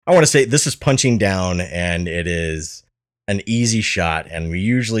I want to say this is punching down, and it is an easy shot. And we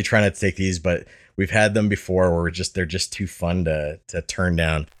usually try not to take these, but we've had them before where they're just too fun to turn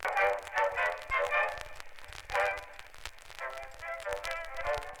down.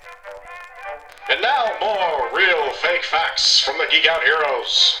 And now more real fake facts from the Geek Out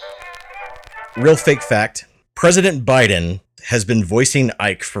Heroes. Real fake fact: President Biden has been voicing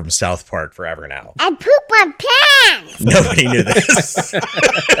Ike from South Park forever now. I poop my pants! Nobody knew this.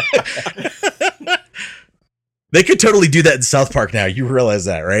 They could totally do that in South Park now. You realize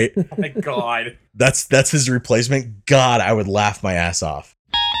that, right? Oh my God. That's his replacement. God, I would laugh my ass off.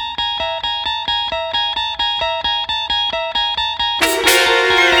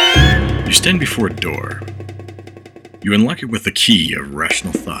 You stand before a door. You unlock it with the key of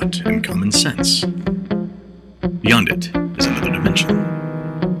rational thought and common sense. Beyond it is another dimension.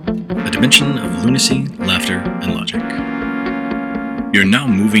 A dimension of lunacy, laughter, and logic. You're now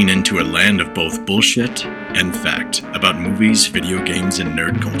moving into a land of both bullshit and fact about movies, video games, and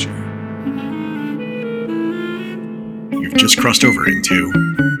nerd culture. You've just crossed over into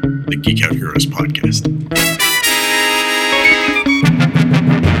the Geek Out Heroes podcast.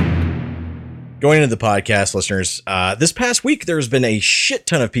 Going into the podcast, listeners, this past week there's been a shit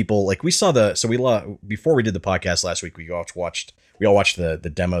ton of people. Like we saw before we did the podcast last week, we all watched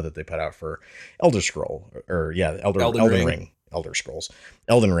the demo that they put out for Elder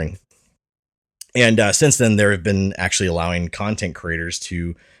Ring. And since then, there have been actually allowing content creators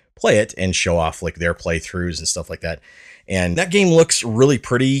to play it and show off like their playthroughs and stuff like that. And that game looks really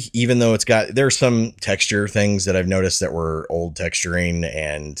pretty, even though there's some texture things that I've noticed that were old texturing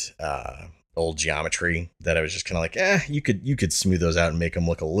and old geometry that I was just kind of like, you could smooth those out and make them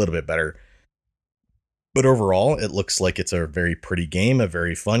look a little bit better. But overall, it looks like it's a very pretty game, a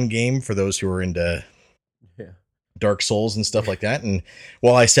very fun game for those who are into Dark Souls and stuff like that. And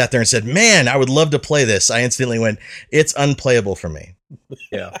while I sat there and said, man, I would love to play this, I instantly went, it's unplayable for me.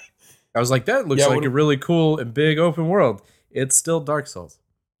 Yeah. I was like, that looks like a really cool and big open world. It's still Dark Souls.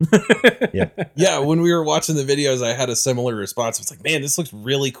 Yeah, when we were watching the videos, I had a similar response. I was like, man, this looks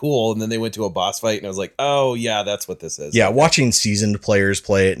really cool. And then they went to a boss fight and I was like, oh yeah, that's what this is. Yeah, watching seasoned players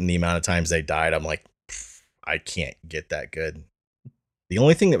play it and the amount of times they died, I'm like, I can't get that good. The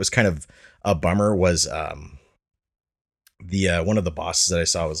only thing that was kind of a bummer was the one of the bosses that I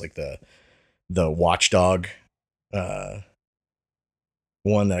saw was like the watchdog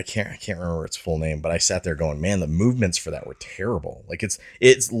one that I can't remember its full name, but I sat there going, man, the movements for that were terrible. Like it's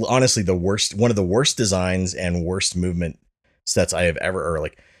honestly one of the worst designs and worst movement sets I have ever, or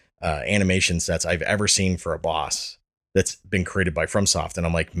like animation sets I've ever seen for a boss that's been created by FromSoft. And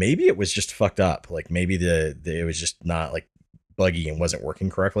I'm like, maybe it was just fucked up. Like maybe it was just not like buggy and wasn't working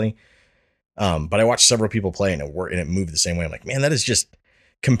correctly. But I watched several people play and it moved the same way. I'm like, man, that is just,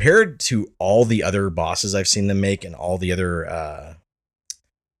 compared to all the other bosses I've seen them make and all the other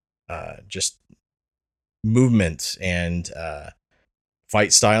just movements and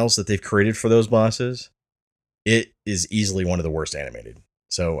fight styles that they've created for those bosses, it is easily one of the worst animated.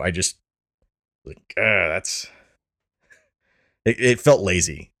 So I just like, it felt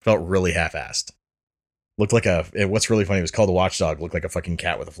lazy, felt really half-assed. Looked like what's really funny, it was called a watchdog, looked like a fucking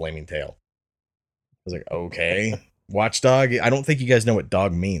cat with a flaming tail. I was like, okay, watchdog. I don't think you guys know what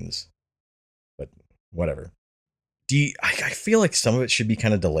dog means, but whatever. I feel like some of it should be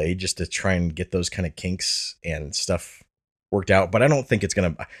kind of delayed just to try and get those kind of kinks and stuff worked out. But I don't think it's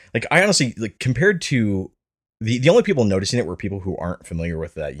going to, like, I honestly, like, compared to the only people noticing it were people who aren't familiar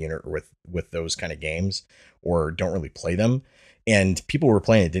with that unit or with those kind of games or don't really play them. And people who were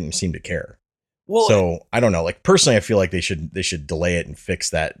playing it didn't seem to care. Well, so I don't know. Like personally, I feel like they should delay it and fix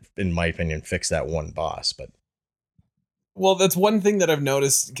that. In my opinion, fix that one boss. But well, that's one thing that I've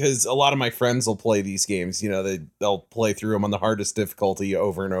noticed because a lot of my friends will play these games. You know, they'll play through them on the hardest difficulty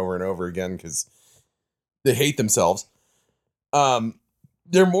over and over and over again because they hate themselves.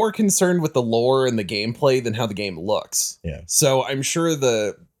 They're more concerned with the lore and the gameplay than how the game looks. Yeah. So I'm sure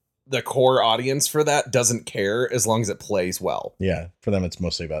the core audience for that doesn't care as long as it plays well. Yeah. For them, it's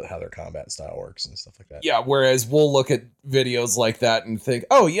mostly about how their combat style works and stuff like that. Yeah. Whereas we'll look at videos like that and think,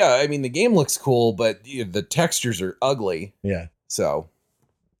 oh yeah, I mean, the game looks cool, but the textures are ugly. Yeah. So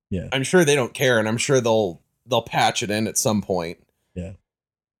yeah, I'm sure they don't care. And I'm sure they'll patch it in at some point. Yeah.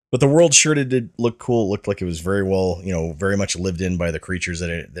 But the world sure did look cool. It looked like it was very well, very much lived in by the creatures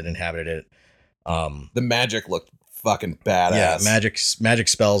that inhabited it. The magic looked fucking badass. Yeah, magic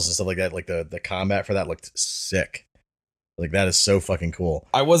spells and stuff like that. Like the combat for that looked sick. Like that is so fucking cool.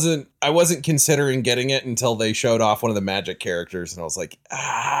 I wasn't considering getting it until they showed off one of the magic characters, and I was like,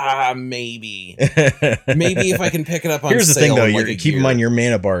 maybe if I can pick it up on Here's the sale thing though, in like you a keep in year. mind your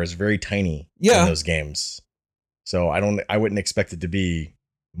mana bar is very tiny Yeah. in those games. So I wouldn't expect it to be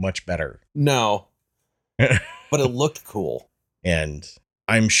much better. No. But it looked cool. And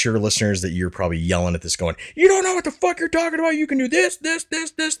I'm sure listeners that you're probably yelling at this going, you don't know what the fuck you're talking about. You can do this.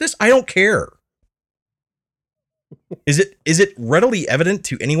 I don't care. Is it readily evident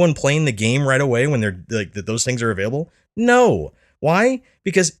to anyone playing the game right away when they're like that those things are available? No. Why?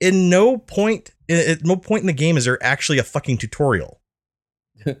 Because at no point in the game is there actually a fucking tutorial.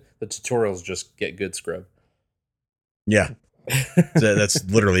 The tutorials just get good scrub. Yeah. So that's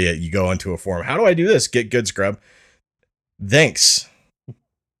literally it. You go into a forum. How do I do this? Get good, scrub. Thanks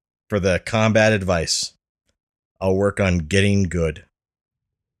for the combat advice. I'll work on getting good.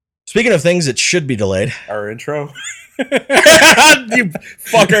 Speaking of things that should be delayed. Our intro. You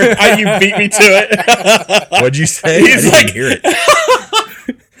fucker. You beat me to it. What'd you say? He's I didn't like- hear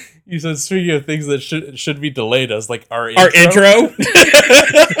it. You said speaking of things that should be delayed, I was like, our Our intro.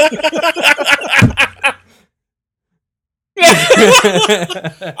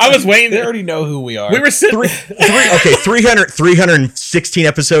 I was waiting. They already know who we are. We were sitting. 316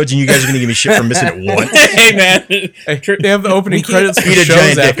 episodes, and you guys are gonna give me shit for missing it once. Hey man, They have the opening We can't- credits for Eat a shows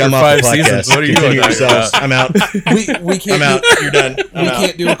giant dick. after I'm off 5 the seasons. podcast. What are you Continue doing? yourselves. I'm out. we can't I'm out. do, You're done. we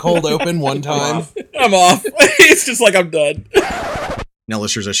can't do a cold open one time. I'm off. It's just like I'm done. Now,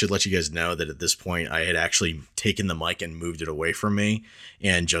 listeners, I should let you guys know that at this point, I had actually taken the mic and moved it away from me,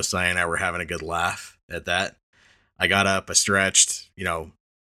 and Josiah and I were having a good laugh at that. I got up, I stretched,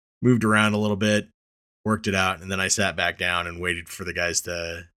 moved around a little bit, worked it out, and then I sat back down and waited for the guys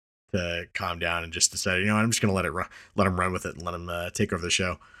to calm down and just decided, I'm just going to let them run with it and let them take over the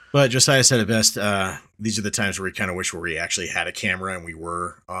show. But Josiah said it best. These are the times where we kind of wish where we actually had a camera and we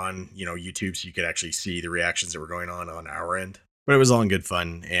were on, YouTube, so you could actually see the reactions that were going on our end. But it was all in good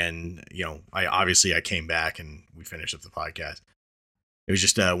fun, and I came back and we finished up the podcast. It was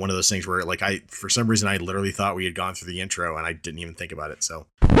just one of those things where, for some reason, I literally thought we had gone through the intro, and I didn't even think about it. So,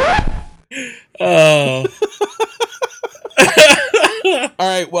 Oh. All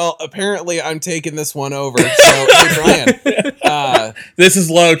right, well, apparently I'm taking this one over. So, hey, Brian, This is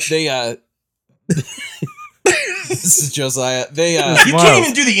Loach. this is Josiah. you can't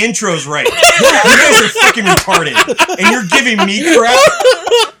even do the intros right. You guys are fucking retarded, and you're giving me crap.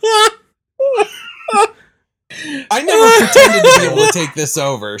 I never pretended to be able to take this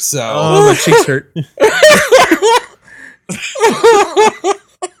over, so Oh, my cheeks hurt.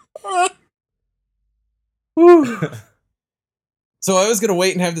 so I was gonna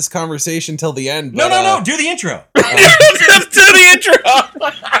wait and have this conversation till the end. No, But, do the intro. Just do the intro.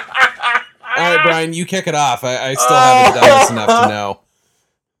 All right, Brian, you kick it off. I still haven't done this enough to know.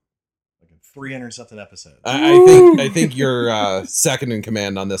 300 something episodes. I think you're second in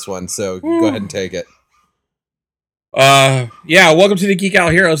command on this one, so go ahead and take it. Yeah, welcome to the Geek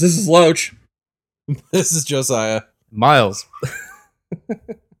Out Heroes. This is Loach. This is Josiah. Miles.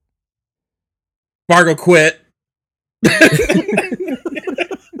 Margo quit.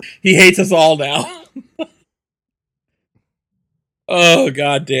 He hates us all now. Oh,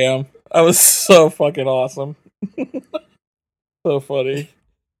 goddamn. That was so fucking awesome. So funny.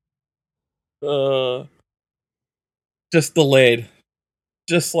 Just delayed.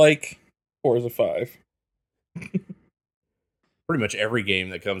 Just like Forza 5. Pretty much every game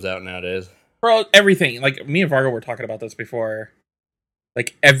that comes out nowadays. Bro, everything. Like, me and Vargo were talking about this before.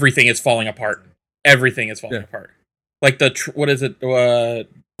 Like, everything is falling apart. Everything is falling apart. Like, what is it?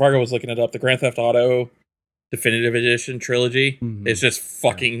 Vargo was looking it up. The Grand Theft Auto Definitive Edition trilogy is just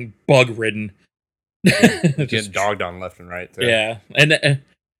fucking bug-ridden. Getting dogged on left and right. Too. Yeah. And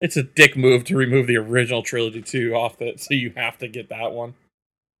it's a dick move to remove the original trilogy, too, off it. So you have to get that one.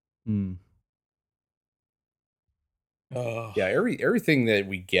 Yeah, everything that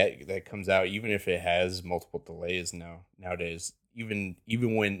we get that comes out, even if it has multiple delays nowadays, even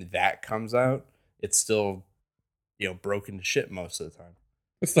when that comes out, it's still broken to shit most of the time.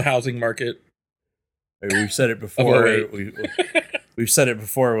 It's the housing market. We've said it before. Overweight. We've said it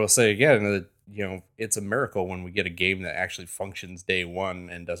before. We'll say it again. That it's a miracle when we get a game that actually functions day one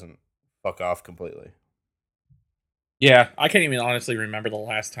and doesn't fuck off completely. Yeah, I can't even honestly remember the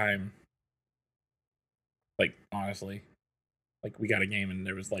last time. Like, honestly, like we got a game and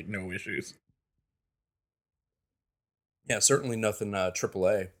there was like no issues. Yeah, certainly nothing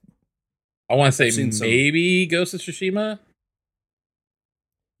AAA. I want to say I've seen some- maybe Ghost of Tsushima.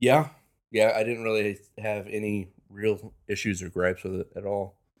 Yeah, I didn't really have any real issues or gripes with it at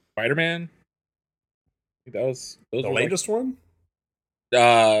all. Spider-Man. That was those The were like- latest one?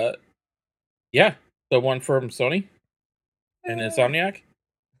 yeah, the one from Sony and Insomniac.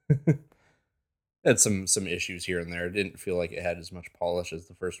 Had some issues here and there. It didn't feel like it had as much polish as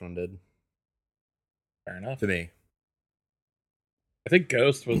the first one did Fair enough. to me. I think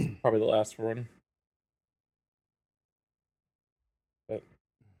Ghost was probably the last one. But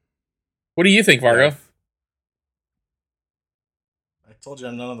what do you think, Vargo? I told you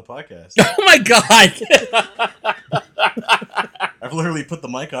I'm not on the podcast. Oh my god! I've literally put the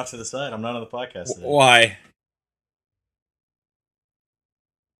mic off to the side. I'm not on the podcast today. Why?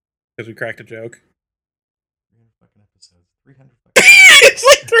 Because we cracked a joke. 300 fucking episodes. 300 fucking It's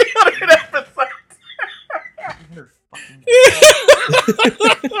like 300 episodes. 300 fucking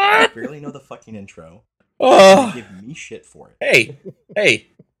I barely know the fucking intro. Oh. Give me shit for it. Hey!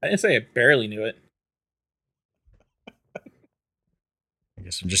 I didn't say I barely knew it. I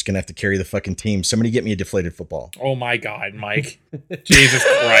guess I'm just gonna have to carry the fucking team. Somebody get me a deflated football. Oh my god, Mike! Jesus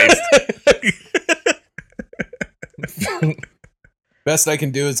Christ! Best I can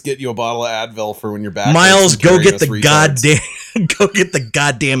do is get you a bottle of Advil for when you're back. Miles, go get the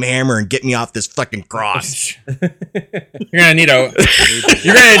goddamn hammer and get me off this fucking cross. You're gonna need a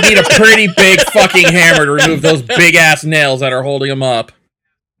pretty big fucking hammer to remove those big ass nails that are holding them up.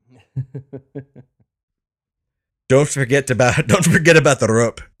 Don't forget about the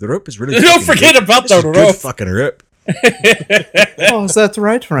rope. The rope is really. Don't fucking forget good. about This the is good rope. fucking rope. Oh, is that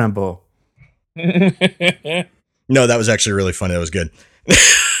right, Rambo? No, that was actually really funny. That was good.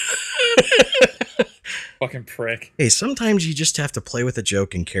 Fucking prick. Hey, sometimes you just have to play with a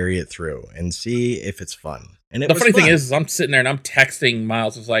joke and carry it through and see if it's fun. And it The was funny thing fun. is I'm sitting there and I'm texting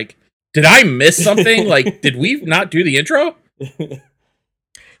Miles. It's like, did I miss something? Like, did we not do the intro?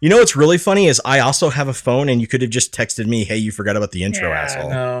 You know what's really funny is I also have a phone, and you could have just texted me, "Hey, you forgot about the intro, Yeah, asshole."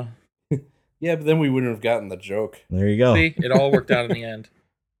 No. Yeah, but then we wouldn't have gotten the joke. There you go. See, it all worked out in the end.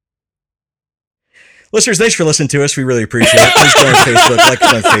 Listeners, thanks for listening to us. We really appreciate it. Please go on Facebook, like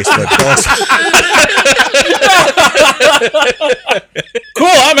us on Facebook. Tell us- Cool,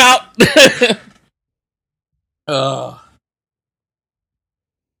 I'm out.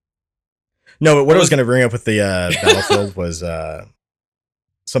 No, but what I was going to bring up with the Battlefield was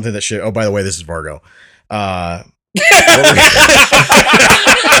something that should. Oh, by the way, this is Vargo.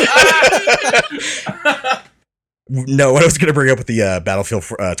 No, what I was going to bring up with the Battlefield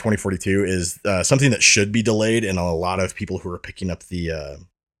 2042 is something that should be delayed, and a lot of people who are picking up the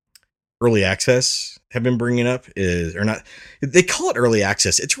early access have been bringing up is, or not. They call it early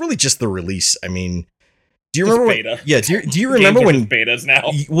access. It's really just the release. I mean, do you Just remember? beta. Do you remember Games are when just betas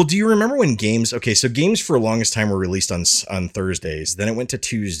now? Well, do you remember when games? Okay, so games for the longest time were released on Thursdays. Then it went to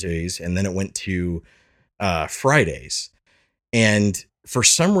Tuesdays, and then it went to Fridays. And for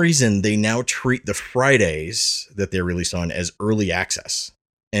some reason, they now treat the Fridays that they release on as early access,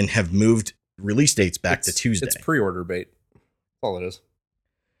 and have moved release dates back to Tuesday. It's pre-order bait. That's all it is.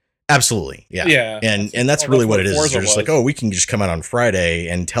 Absolutely, yeah. Yeah. And that's Oh, really that's what what it is. Forza They're just was. like, oh, we can just come out on Friday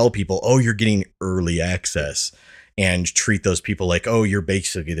and tell people, oh, you're getting early access, and treat those people like, oh, you're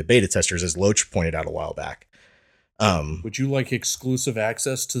basically the beta testers, as Loach pointed out a while back. Would you like exclusive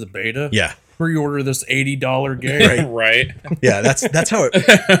access to the beta? Yeah, Pre-order this $80 game. Right. Right. yeah. That's how it.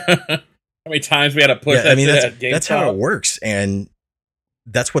 How many times we had to push Yeah, that I mean, shit at that's how GameStop? it works, and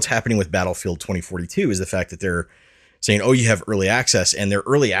that's what's happening with Battlefield 2042 is the fact that they're saying, oh, you have early access, and their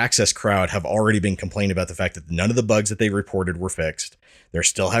early access crowd have already been complaining about the fact that none of the bugs that they reported were fixed. They're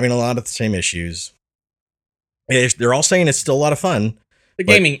still having a lot of the same issues. They're all saying it's still a lot of fun. The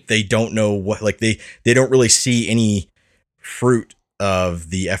but gaming. they don't know what, like they don't really see any fruit of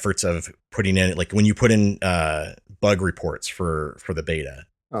the efforts of putting in, like when you put in bug reports for the beta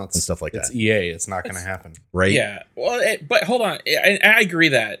Oh, and stuff like it's that, EA. It's not going to happen. right? Yeah. Well, but hold on. I agree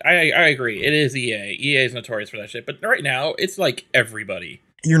that. I agree. It is EA. EA is notorious for that shit. But right now, it's like everybody.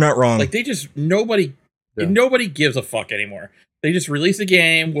 You're not wrong. Like they just nobody gives a fuck anymore. They just release a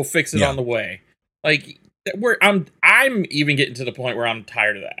game. We'll fix it Yeah. on the way. Like I'm even getting to the point where I'm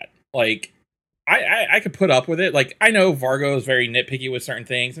tired of that. Like I could put up with it. Like I know Vargo is very nitpicky with certain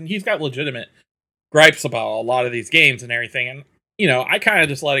things, and he's got legitimate gripes about a lot of these games and everything. And you know, I kind of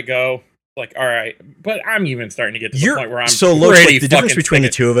just let it go. Like, all right, but I'm even starting to get to the point where I'm so look, pretty like, the difference fucking between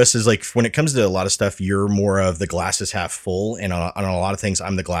sick the two of us is like when it comes to a lot of stuff, you're more of the glass is half full, and on a lot of things,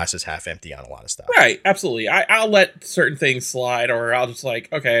 I'm the glass is half empty on a lot of stuff. Right, absolutely. I'll let certain things slide, or I'll just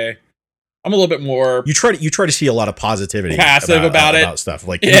like, okay, I'm a little bit more. You try to see a lot of positivity Passive about it. stuff.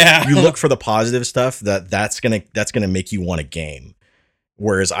 Like Yeah. you look for the positive stuff that's gonna make you want a game.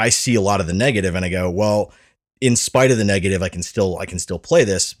 Whereas I see a lot of the negative and I go, well, in spite of the negative, I can still play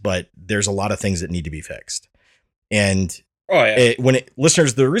this, but there's a lot of things that need to be fixed. And Oh yeah.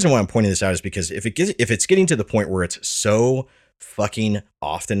 listeners, the reason why I'm pointing this out is because if it's getting to the point where it's so fucking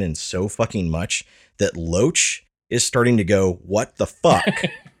often and so fucking much that Loach is starting to go, what the fuck?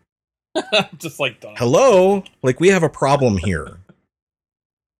 Just like Don. Hello? Like, we have a problem here.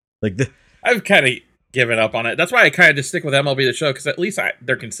 Like, I've kind of given up on it. That's why I kind of just stick with MLB The Show, because at least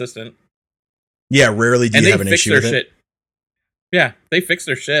they're consistent. yeah, rarely do And you they have an fix issue their with shit. it. Yeah, they fix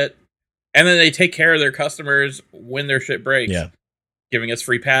their shit. And then they take care of their customers when their shit breaks. Yeah. Giving us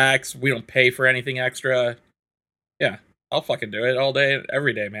free packs. We don't pay for anything extra. Yeah, I'll fucking do it all day,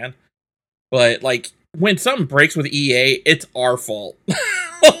 every day, man. But, like, when something breaks with EA, it's our fault.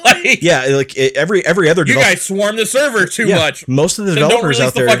 Like, Yeah, like every other you guys swarm the server too much. Most of the So don't developers release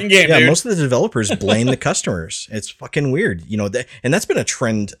out the there, fucking game, dude. most of the developers blame the customers. It's fucking weird, you know. And that's been a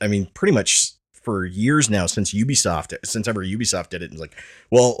trend. I mean, pretty much for years now since ever Ubisoft did it. It's like,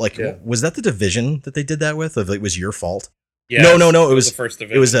 well, like, was that the Division that they did that with? Of like, it was your fault? Yeah, No. It was the first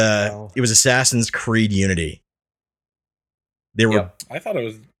Division. it was Assassin's Creed Unity. They were Yep. I thought it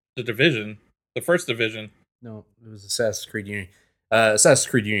was the Division, the first Division. No, it was Assassin's Creed Unity. Assassin's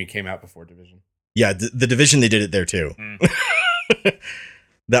Creed Unity came out before Division. yeah, the Division, they did it there too. Mm.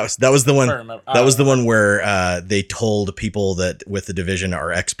 that was the one. I remember. That was the one where they told people that with the Division,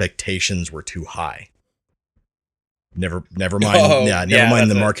 our expectations were too high. Never mind. Oh, Never yeah, mind.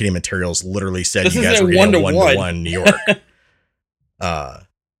 The that's it. marketing materials literally said This you is guys a were getting a 1-to-1. 1-to-1 New York,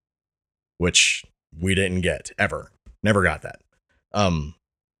 which we didn't get ever. Never got that.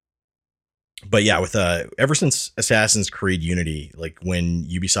 But yeah, with ever since Assassin's Creed Unity, like when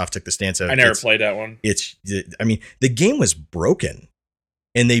Ubisoft took the stance of, I never played that one. I mean, the game was broken,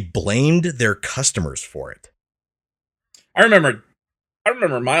 and they blamed their customers for it. I remember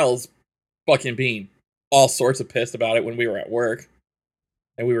Miles fucking being all sorts of pissed about it when we were at work,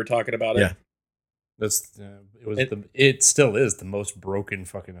 and we were talking about it. Yeah. That's it still is the most broken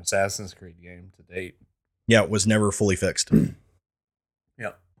fucking Assassin's Creed game to date. Yeah, it was never fully fixed.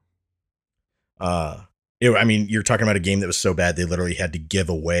 Yep. I mean, you're talking about a game that was so bad they literally had to give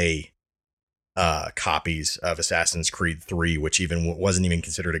away copies of Assassin's Creed 3, which wasn't even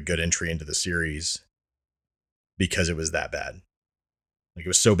considered a good entry into the series because it was that bad. Like, it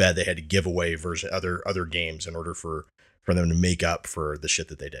was so bad they had to give away other games in order for them to make up for the shit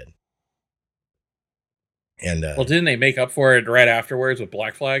that they did. And Well, didn't they make up for it right afterwards with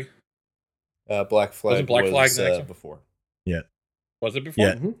Black Flag? Black Flag Wasn't Black Flag the next one? before. Was it before?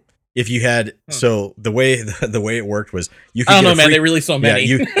 Yeah. If you had so the way it worked was you could I don't get know, a man. free- They released so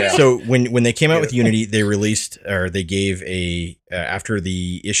many. So when they came out with Unity, they released, or they gave after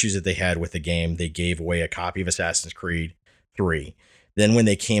the issues that they had with the game, they gave away a copy of Assassin's Creed 3. Then when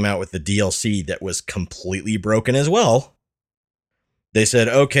they came out with the DLC that was completely broken as well, they said,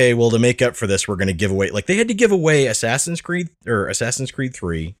 okay, well, to make up for this, we're going to give away, like, they had to give away Assassin's Creed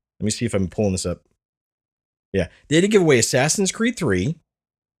 3. Let me see if I'm pulling this up. Yeah, they had to give away Assassin's Creed 3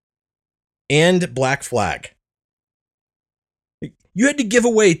 and Black Flag. You had to give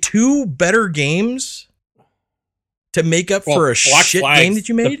away 2 better games to make up for a Black shit Flag's game that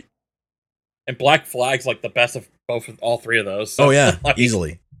you made? And Black Flag's like the best of all three of those. So, Oh yeah, like,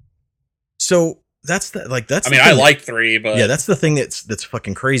 easily. So that's the I mean, I like 3, but yeah, that's the thing that's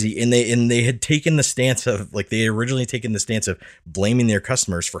fucking crazy. And they had taken the stance of, like, they had originally taken the stance of blaming their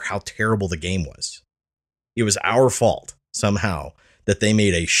customers for how terrible the game was. It was our fault somehow that they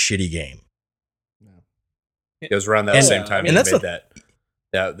made a shitty game. It was around that And- same time and they that's made Go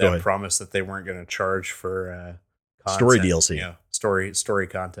that ahead. promise that they weren't going to charge for Story content, DLC. you know, story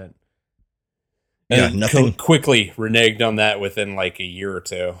content. Yeah, And nothing- quickly reneged on that within like a year or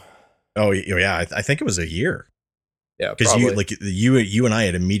two. Oh yeah, I think it was a year. Yeah, Because probably. you and I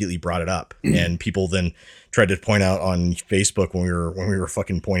had immediately brought it up, and people then tried to point out on Facebook when we were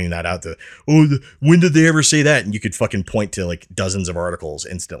fucking pointing that out. When did they ever say that? And you could fucking point to like dozens of articles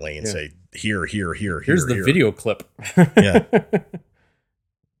instantly and say here. Here's the here. video clip. Yeah.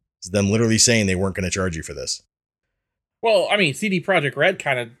 It's them literally saying they weren't going to charge you for this. well, I mean, CD Projekt Red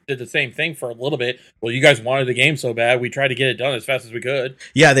kind of did the same thing for a little bit. Well, you guys wanted the game so bad, we tried to get it done as fast as we could.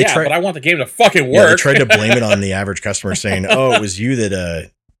 Yeah, they yeah, tried. but I want the game to fucking work. Yeah, they tried to blame it on the average customer, saying, "Oh, it was you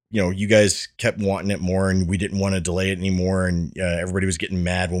that you guys kept wanting it more, and we didn't want to delay it anymore, and everybody was getting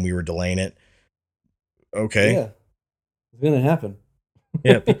mad when we were delaying it." Okay. Yeah, it's gonna happen.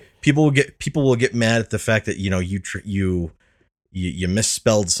 Yeah, people will get mad at the fact that you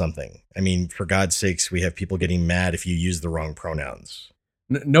misspelled something. I mean, for God's sakes, we have people getting mad if you use the wrong pronouns.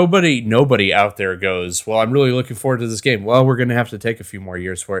 Nobody out there goes, well, I'm really looking forward to this game. Well, we're gonna have to take a few more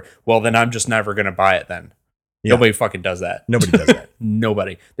years for it. Well, then I'm just never gonna buy it then. Yeah. Nobody fucking does that. Nobody does that.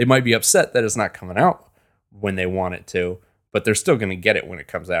 Nobody. They might be upset that it's not coming out when they want it to, but they're still going to get it when it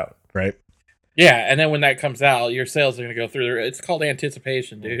comes out. Right. Yeah, and then when that comes out, your sales are going to go through. It's called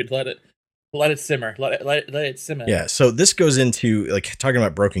anticipation, dude. Let it simmer. Let it simmer. Yeah. So this goes into, like, talking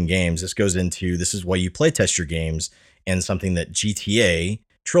about broken games. This is why you play test your games, and something that GTA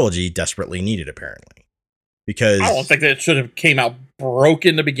Trilogy desperately needed, apparently, because I don't think that it should have came out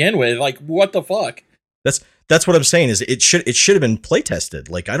broken to begin with. Like, what the fuck? That's what I'm saying. Is it should have been play tested.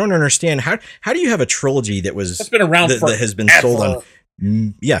 Like, I don't understand how do you have a trilogy that's been around that has been sold on.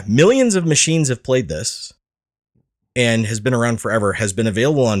 Yeah, millions of machines have played this, and has been around forever. Has been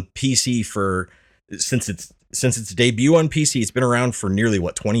available on PC since its debut on PC. It's been around for nearly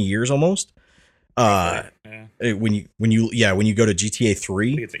 20 years almost. Yeah. When you go to GTA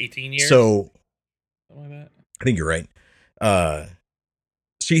 3, I think it's 18 years. So Something like that. I think you're right.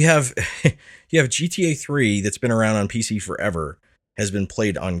 So you have GTA 3 that's been around on PC forever, has been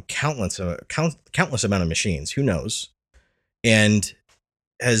played on countless amount of machines. Who knows? And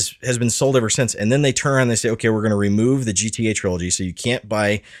has been sold ever since. And then they turn around and they say, okay, we're going to remove the GTA trilogy. So you can't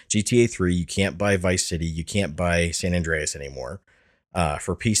buy GTA 3. You can't buy Vice City. You can't buy San Andreas anymore.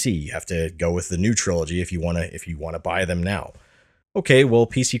 For PC, you have to go with the new trilogy if you want to buy them now. Okay, well,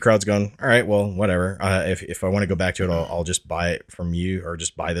 PC crowd's going, all right, well, whatever. If I want to go back to it, I'll just buy it from you, or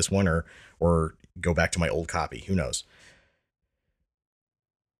just buy this one, or go back to my old copy. Who knows?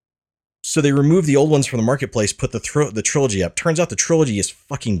 So they removed the old ones from the marketplace, put the trilogy up. Turns out the trilogy is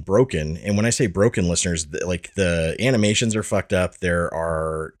fucking broken. And when I say broken, listeners, like, the animations are fucked up. There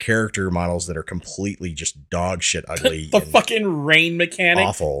are character models that are completely just dog shit ugly. The fucking rain mechanic.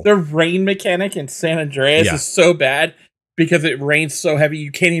 Awful. The rain mechanic in San Andreas is so bad because it rains so heavy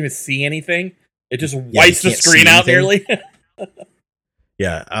you can't even see anything. It just wipes the screen out nearly.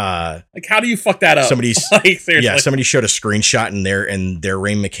 Yeah. Like, how do you fuck that up? Somebody showed a screenshot and their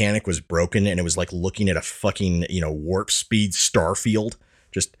rain mechanic was broken, and it was like looking at a fucking, warp speed star field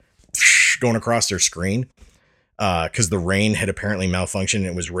just going across their screen. Because the rain had apparently malfunctioned and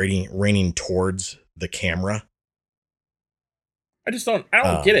it was raining towards the camera. I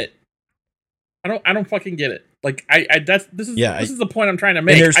don't get it. I don't fucking get it. Like, this is the point I'm trying to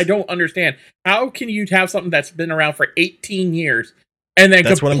make. I don't understand. How can you have something that's been around for 18 years and then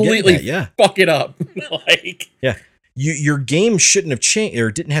completely fuck it up? Like, yeah, your game shouldn't have changed,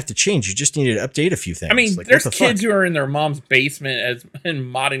 or didn't have to change. You just needed to update a few things. I mean, like, there's kids who are in their mom's basement and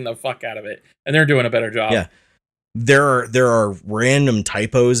modding the fuck out of it, and they're doing a better job. Yeah, there are random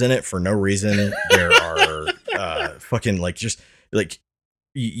typos in it for no reason. There are fucking, like, just like.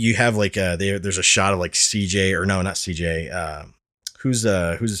 You have, like, there's a shot of, like, CJ, or no, not CJ. Who's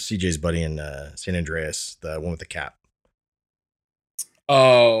CJ's buddy in San Andreas, the one with the cap?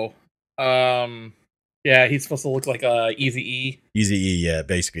 Oh, yeah, he's supposed to look like Eazy-E. Eazy-E, yeah,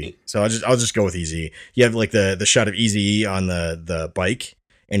 basically. So I'll just go with Eazy-E. You have, like, the shot of Eazy-E on the bike,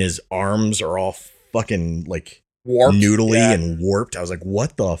 and his arms are all fucking, like, warped, noodly and warped. I was like,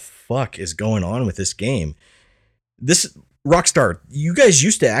 what the fuck is going on with this game? This Rockstar, you guys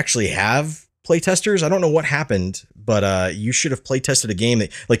used to actually have playtesters. I don't know what happened, but you should have playtested a game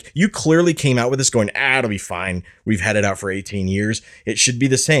that, like, you clearly came out with this going, it'll be fine. We've had it out for 18 years. It should be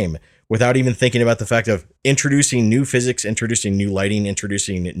the same, without even thinking about the fact of introducing new physics, introducing new lighting,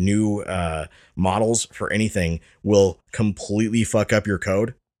 introducing new models for anything will completely fuck up your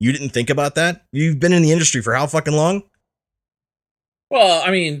code. You didn't think about that? You've been in the industry for how fucking long? Well,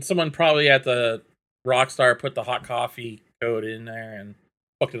 I mean, someone probably at the Rockstar put the hot coffee code in there and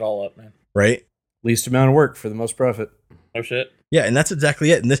fucked it all up, man. Right? Least amount of work for the most profit. Oh shit. Yeah, and that's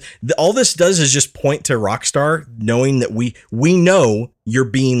exactly it. And all this does is just point to Rockstar, knowing that we know you're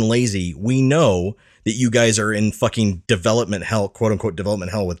being lazy. We know that you guys are in fucking development hell, quote unquote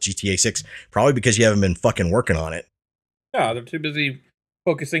development hell, with GTA 6, probably because you haven't been fucking working on it. Yeah, they're too busy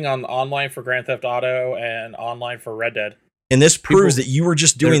focusing on online for Grand Theft Auto and online for Red Dead. And this proves that you were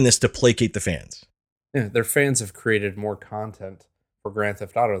just doing this to placate the fans. Yeah, their fans have created more content for Grand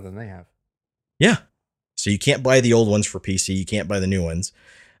Theft Auto than they have. Yeah. So you can't buy the old ones for PC. You can't buy the new ones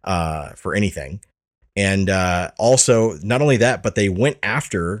for anything. And also, not only that, but they went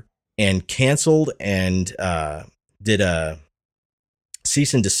after and canceled and did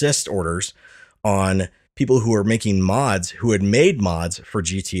cease and desist orders on people who are making mods, who had made mods for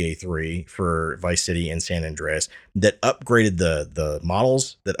GTA 3, for Vice City and San Andreas, that upgraded the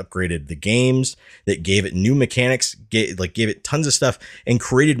models, that upgraded the games, that gave it new mechanics, gave it tons of stuff, and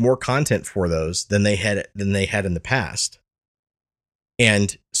created more content for those than they had in the past.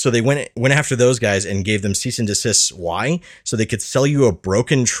 And so they went after those guys and gave them cease and desists. Why? So they could sell you a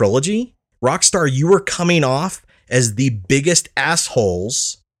broken trilogy Rockstar, you are coming off as the biggest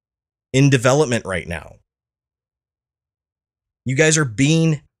assholes in development right now. You guys are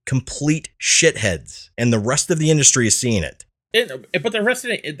being complete shitheads, and the rest of the industry is seeing it. But the rest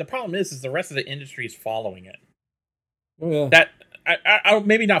of the problem is the rest of the industry is following it. Oh, yeah. That I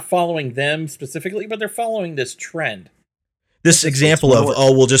maybe not following them specifically, but they're following this trend. This example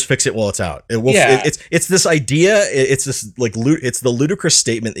of we'll just fix it while it's out. It's this idea. It's this like it's the ludicrous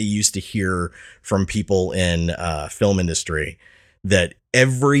statement that you used to hear from people in film industry that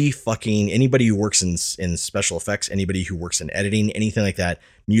every fucking anybody who works in special effects, anybody who works in editing, anything like that,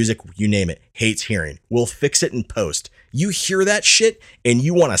 music, you name it, hates hearing. We'll fix it in post. You hear that shit and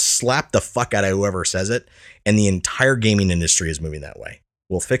you want to slap the fuck out of whoever says it. And the entire gaming industry is moving that way.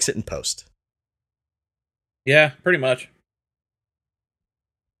 We'll fix it in post. Yeah, pretty much.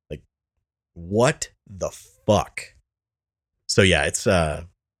 Like, what the fuck? So yeah, it's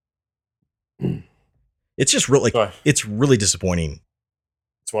just really it's really disappointing.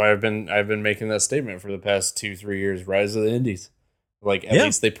 That's why I've been making that statement for the past 2-3 years. Rise of the Indies. Like at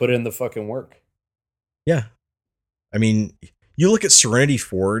least they put in the fucking work. Yeah. I mean, you look at Serenity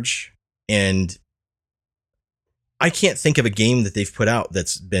Forge, and I can't think of a game that they've put out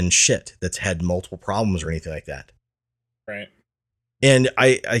that's been shit, that's had multiple problems or anything like that. Right. And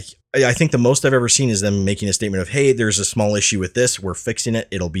I think the most I've ever seen is them making a statement of, hey, there's a small issue with this. We're fixing it.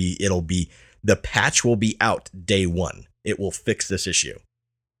 It'll be the patch will be out day one. It will fix this issue.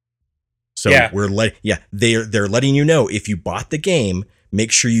 So they're letting you know, if you bought the game,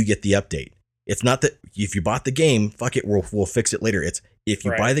 make sure you get the update. It's not that if you bought the game, fuck it, we'll fix it later. It's if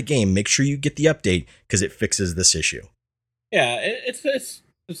you buy the game, make sure you get the update because it fixes this issue. Yeah, it's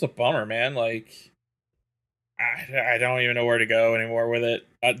a bummer, man. Like, I don't even know where to go anymore with it.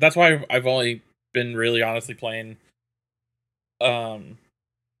 That's why I've only been really honestly playing MLB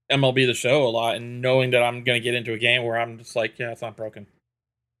The Show a lot, and knowing that I'm going to get into a game where I'm just like, yeah, it's not broken.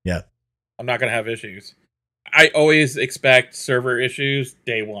 Yeah. I'm not going to have issues. I always expect server issues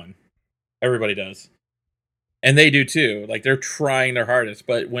day one. Everybody does. And they do too. Like, they're trying their hardest,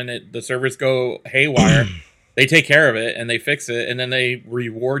 but when the servers go haywire, they take care of it and they fix it, and then they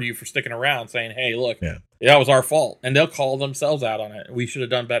reward you for sticking around, saying, hey, look, that was our fault. And they'll call themselves out on it. We should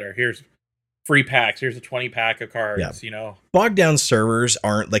have done better. Here's free packs. Here's a 20 pack of cards, you know. Bogged down servers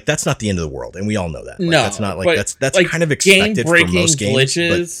aren't, like, that's not the end of the world, and we all know that. Like, no. That's not, like, that's like kind of expected for most games.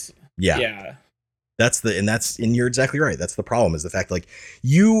 Glitches. But yeah. And you're exactly right. That's the problem, is the fact, like,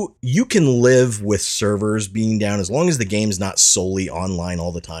 you can live with servers being down as long as the game's not solely online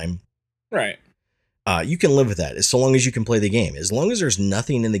all the time. Right. You can live with that as so long as you can play the game. As long as there's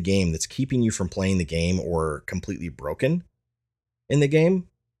nothing in the game that's keeping you from playing the game or completely broken in the game,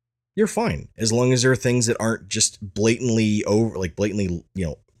 you're fine. As long as there are things that aren't just blatantly,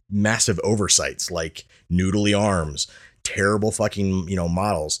 massive oversights, like noodly arms, terrible fucking,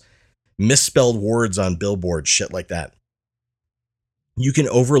 models, misspelled words on billboards, shit like that. You can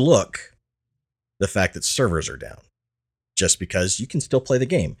overlook the fact that servers are down just because you can still play the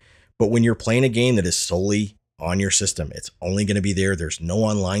game. But when you're playing a game that is solely on your system, it's only going to be there. There's no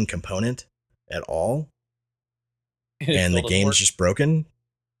online component at all. And the game's just broken.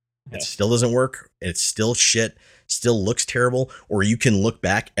 Yeah. It still doesn't work. It's still shit, still looks terrible. Or you can look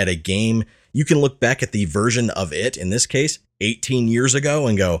back at a game. You can look back at the version of it, in this case, 18 years ago,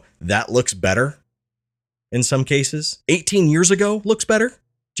 and go, that looks better. In some cases, 18 years ago looks better.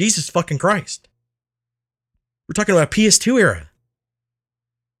 Jesus fucking Christ. We're talking about PS2 era.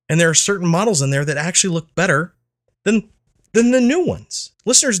 And there are certain models in there that actually look better than the new ones.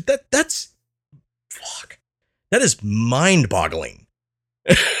 Listeners, that's fuck. That is mind-boggling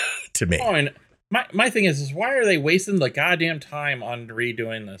to me. Oh, and my thing is why are they wasting the goddamn time on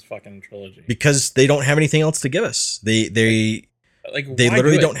redoing this fucking trilogy? Because they don't have anything else to give us. They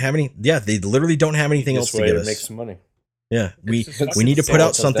literally don't have any. Yeah, they literally don't have anything else to give us. Make some money. Yeah, we need to put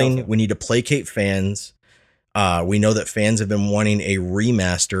out something. We need to placate fans. We know that fans have been wanting a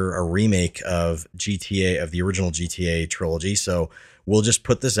remaster, a remake of GTA, of the original GTA trilogy. So we'll just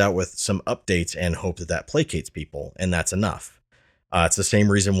put this out with some updates and hope that placates people. And that's enough. It's the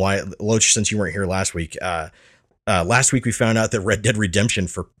same reason why, Loach, since you weren't here last week, we found out that Red Dead Redemption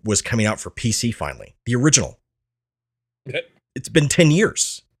was coming out for PC finally. The original. It's been 10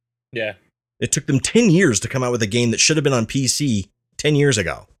 years. Yeah. It took them 10 years to come out with a game that should have been on PC 10 years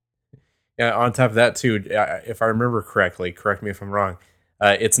ago. Yeah, on top of that, too, if I remember correctly, correct me if I'm wrong,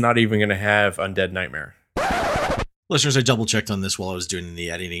 it's not even going to have Undead Nightmare. Listeners, I double-checked on this while I was doing the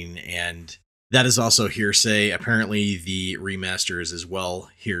editing, and That is also hearsay. Apparently, the remaster is as well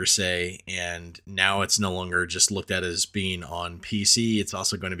hearsay, and now it's no longer just looked at as being on PC. It's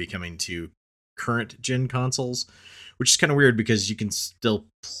also going to be coming to current gen consoles, which is kind of weird because you can still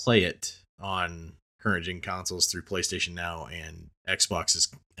play it on current gen consoles through PlayStation Now and Xbox's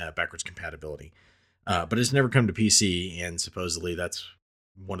backwards compatibility. But it's never come to PC, and supposedly that's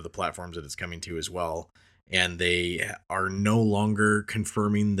one of the platforms that it's coming to as well. And they are no longer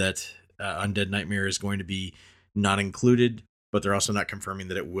confirming that Undead Nightmare is going to be not included, but they're also not confirming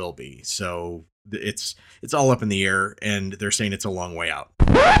that it will be. So it's all up in the air, and they're saying it's a long way out.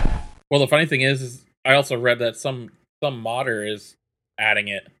 Well, the funny thing is I also read that some modder is adding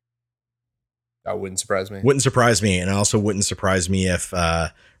it. That wouldn't surprise me. Wouldn't surprise me, and it also wouldn't surprise me if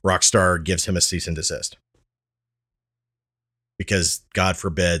Rockstar gives him a cease and desist. Because God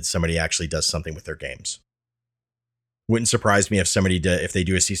forbid somebody actually does something with their games. Wouldn't surprise me if if they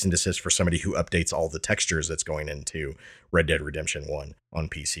do a cease and desist for somebody who updates all the textures that's going into Red Dead Redemption 1 on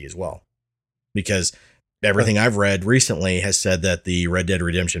PC as well. Because everything I've read recently has said that the Red Dead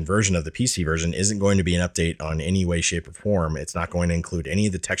Redemption version of the PC version isn't going to be an update on any way, shape, or form. It's not going to include any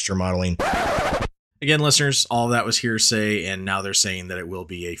of the texture modeling. Again, listeners, all that was hearsay, and now they're saying that it will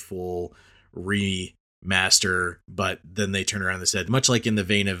be a full remaster, but then they turn around and said, much like in the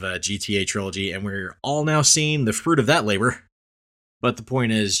vein of GTA Trilogy, and we're all now seeing the fruit of that labor. But the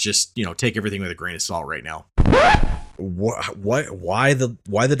point is just, take everything with a grain of salt right now. Why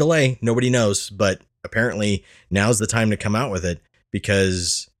the delay? Nobody knows, but apparently now's the time to come out with it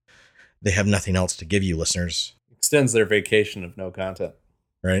because they have nothing else to give you, listeners. Extends their vacation of no content.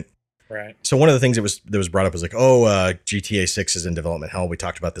 Right? Right. So one of the things that was brought up was like, GTA 6 is in development hell. We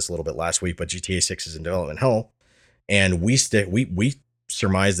talked about this a little bit last week, but GTA 6 is in development hell. And we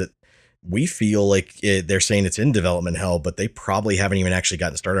surmise that we feel like they're saying it's in development hell, but they probably haven't even actually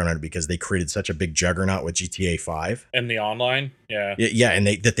gotten started on it because they created such a big juggernaut with GTA 5. And the online? Yeah. Yeah, and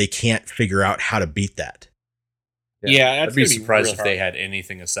they can't figure out how to beat that. Yeah, I'd be surprised if they had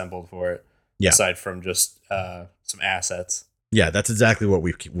anything assembled for it. Yeah. Aside from just some assets. Yeah, that's exactly what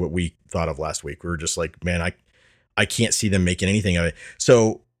we thought of last week. We were just like, man, I can't see them making anything of it.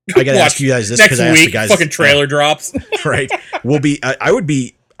 So I got to ask you guys this because I asked the guys. Fucking trailer drops. Right.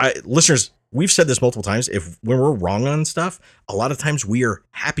 Listeners, we've said this multiple times. When we're wrong on stuff, a lot of times we are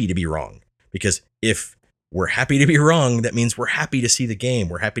happy to be wrong because if we're happy to be wrong, that means we're happy to see the game.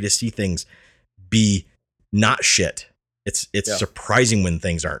 We're happy to see things be not shit. It's surprising when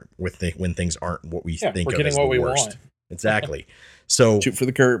things aren't what we think we're of getting as what the we worst. want. Exactly. So Shoot for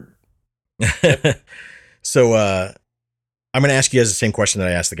the curb. So I'm going to ask you guys the same question that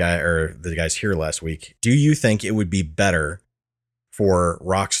I asked the guys here last week. Do you think it would be better for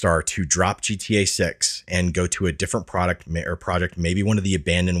Rockstar to drop GTA 6 and go to a different project, maybe one of the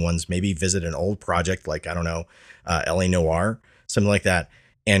abandoned ones, maybe visit an old project like, I don't know, LA Noire, something like that,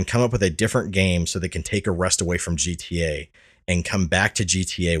 and come up with a different game so they can take a rest away from GTA and come back to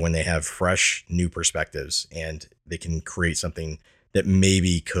GTA when they have fresh, new perspectives and they can create something that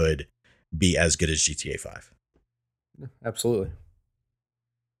maybe could be as good as GTA 5. Absolutely.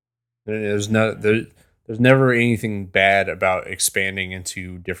 There's never anything bad about expanding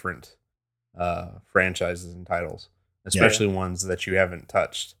into different franchises and titles, especially ones that you haven't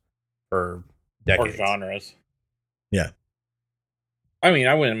touched for decades. Or genres. Yeah. I mean,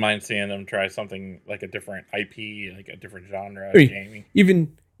 I wouldn't mind seeing them try something like a different IP, like a different genre of I mean,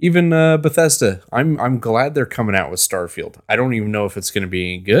 gaming. Even Bethesda. I'm glad they're coming out with Starfield. I don't even know if it's going to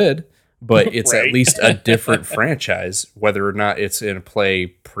be any good, but it's Right. at least a different franchise. Whether or not it's going to play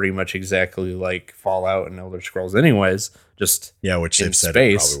pretty much exactly like Fallout and Elder Scrolls, anyways. Just which in they've said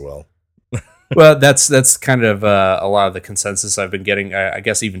space. it probably will. Well, that's kind of a lot of the consensus I've been getting. I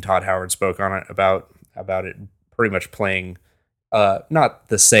guess even Todd Howard spoke on it about it pretty much playing not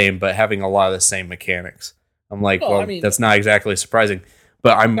the same, but having a lot of the same mechanics. I'm like, Well, I mean, that's not exactly surprising,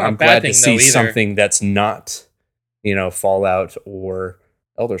 but I'm not a glad bad to thing, see though, either. something that's not, Fallout or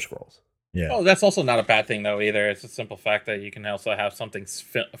Elder Scrolls. Yeah. Oh, that's also not a bad thing though either. It's a simple fact that you can also have something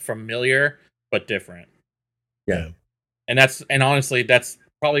familiar but different. Yeah. And honestly, that's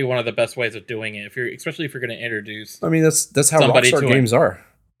probably one of the best ways of doing it. Especially if you're going to introduce. I mean, that's how Somebody Rockstar to it. games are.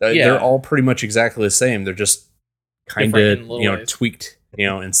 Yeah. They're all pretty much exactly the same. They're just kind Different of in little ways. tweaked,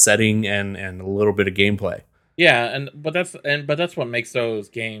 in setting and a little bit of gameplay. Yeah, but that's what makes those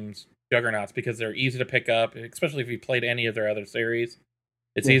games juggernauts because they're easy to pick up, especially if you played any of their other series.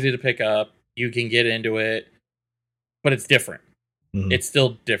 It's easy to pick up. You can get into it, but it's different. Mhm. It's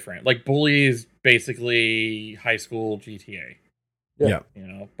still different. Like Bully is basically high school GTA. Yeah.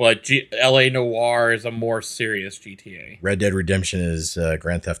 But LA Noire is a more serious GTA. Red Dead Redemption is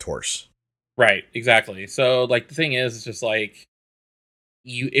Grand Theft Horse. Right, exactly. So like the thing is, it's just like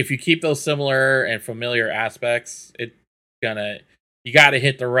if you keep those similar and familiar aspects, it's gonna you got to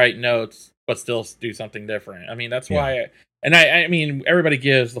hit the right notes, but still do something different. I mean, that's Yeah. why. And I mean, everybody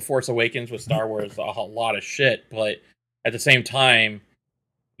gives The Force Awakens with Star Wars a lot of shit, but at the same time,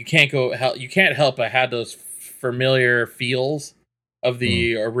 you can't help but have those familiar feels of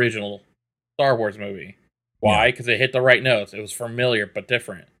the original Star Wars movie. Why? Because it hit the right notes. It was familiar but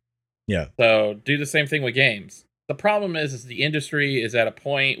different. Yeah. So do the same thing with games. The problem is the industry is at a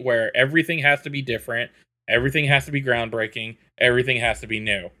point where everything has to be different, everything has to be groundbreaking, everything has to be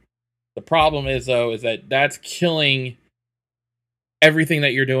new. The problem is though is that that's killing everything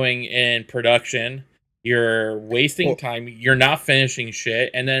that you're doing in production. You're wasting time. You're not finishing shit.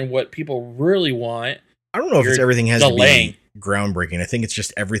 And then what people really want, I don't know if it's You're everything has delaying. to be groundbreaking. I think it's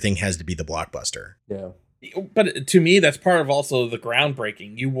just everything has to be the blockbuster. Yeah. but to me, that's part of also the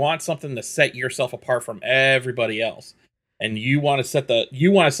groundbreaking. You want something to set yourself apart from everybody else, and you want to set the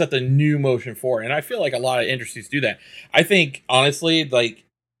new motion forward. And I feel like a lot of industries do that. I think honestly, like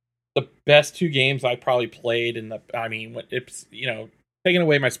the best two games I probably played when it's taking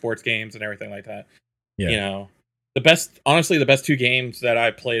away my sports games and everything like that. Yeah. The best two games that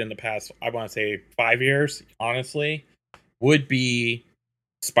I played in the past, I want to say 5 years, honestly, would be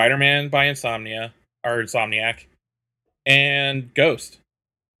Spider-Man by Insomniac and Ghost.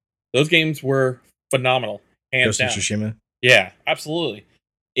 Those games were phenomenal, hands Ghost of down. Tsushima. Yeah, absolutely.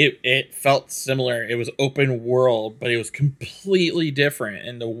 It felt similar. It was open world, but it was completely different.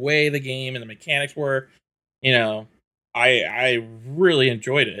 And the way the game and the mechanics were, I really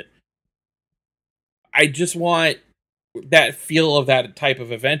enjoyed it. I just want that feel of that type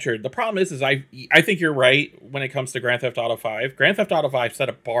of adventure. The problem is I think you're right when it comes to Grand Theft Auto 5. Grand Theft Auto 5 set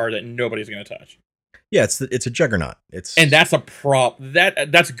a bar that nobody's going to touch. Yeah, it's a juggernaut. And that's a prop.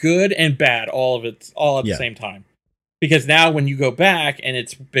 That's good and bad, all at the same time. Because now when you go back and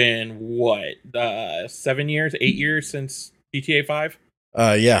it's been 7 years, 8 years since GTA 5?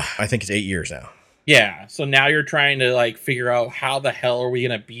 Yeah, I think it's 8 years now. Yeah, so now you're trying to like figure out how the hell are we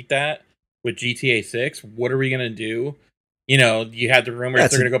going to beat that with GTA 6? What are we going to do? You had the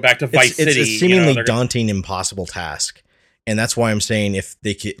rumors they're going to go back to Vice City. It's a seemingly daunting, impossible task. And that's why I'm saying if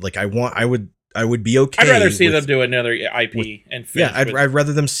they could, like, I would be okay. I'd rather see them do another IP and finish. Yeah, I'd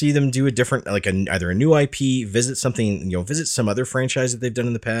rather them see them do a different, like either a new IP, visit some other franchise that they've done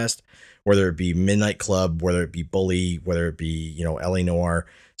in the past, whether it be Midnight Club, whether it be Bully, whether it be, LA Noire,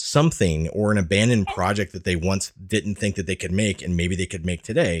 something, or an abandoned project that they once didn't think that they could make and maybe they could make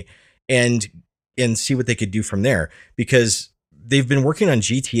today, and see what they could do from there, because they've been working on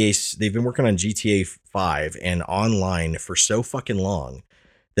GTA 5 and online for so fucking long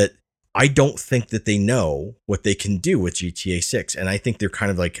that I don't think that they know what they can do with GTA 6. And I think they're kind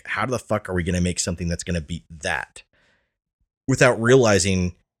of like, how the fuck are we going to make something that's going to beat that? Without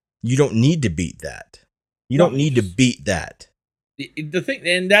realizing you don't need to beat that. You don't need to beat that. The thing,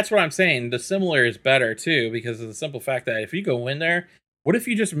 and that's what I'm saying, the similar is better too, because of the simple fact that if you go in there, what if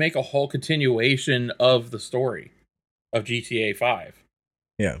you just make a whole continuation of the story of GTA 5?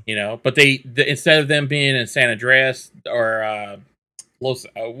 Yeah. But they instead of them being in San Andreas or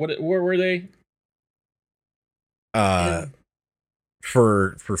where were they?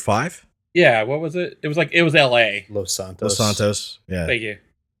 For 5? Yeah, what was it? It was LA. Los Santos. Los Santos. Yeah. Thank you.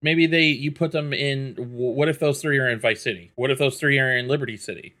 Maybe you put them in. What if those three are in Vice City? What if those three are in Liberty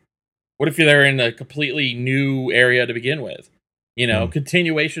City? What if they're in a completely new area to begin with?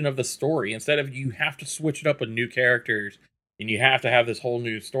 Continuation of the story. Instead of you have to switch it up with new characters and you have to have this whole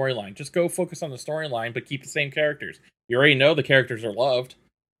new storyline. Just go focus on the storyline, but keep the same characters. You already know the characters are loved.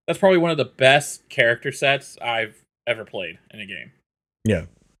 That's probably one of the best character sets I've ever played in a game. Yeah.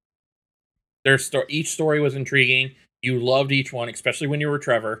 Each story was intriguing. You loved each one, especially when you were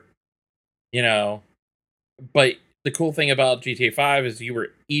Trevor. But the cool thing about GTA 5 is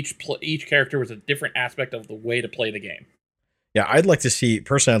each character was a different aspect of the way to play the game. Yeah, I'd like to see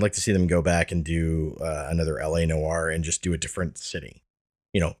them go back and do another LA Noire and just do a different city.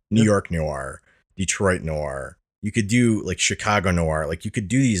 New York Noire, Detroit Noire. You could do like Chicago Noire. Like you could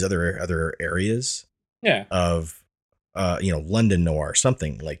do these other areas. Yeah. Of London Noire,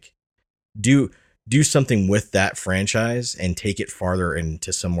 something like do something with that franchise and take it farther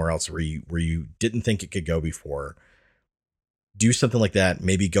into somewhere else where you didn't think it could go before. Do something like that.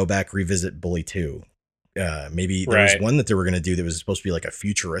 Maybe go back, revisit Bully 2. Maybe there was one that they were going to do that was supposed to be like a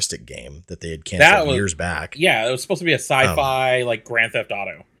futuristic game that they had canceled years back. Yeah, it was supposed to be a sci-fi like Grand Theft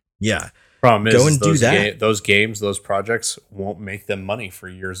Auto. Yeah, Problem is, Go and is do those that. those games, those projects won't make them money for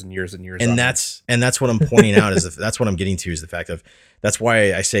years and years and years. And on that's what I'm pointing out is that's what I'm getting to is the fact of that's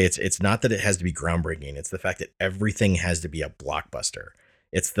why I say it's not that it has to be groundbreaking. It's the fact that everything has to be a blockbuster.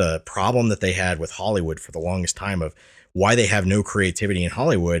 It's the problem that they had with Hollywood for the longest time of why they have no creativity in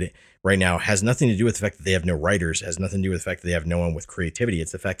Hollywood right now has nothing to do with the fact that they have no writers, has nothing to do with the fact that they have no one with creativity.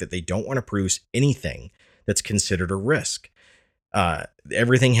 It's the fact that they don't want to produce anything that's considered a risk.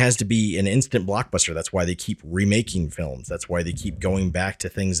 Everything has to be an instant blockbuster. That's why they keep remaking films. That's why they keep going back to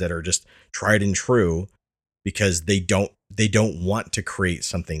things that are just tried and true, because they don't want to create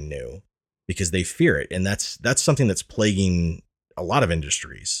something new because they fear it. And that's something that's plaguing a lot of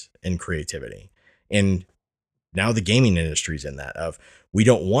industries in creativity. And now the gaming industry's in that of, we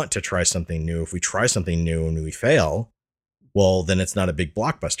don't want to try something new. If we try something new and we fail, well, then it's not a big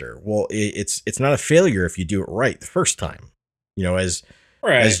blockbuster. Well, it's not a failure if you do it right the first time. As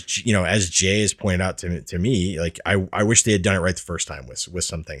Jay has pointed out to me, like I wish they had done it right the first time with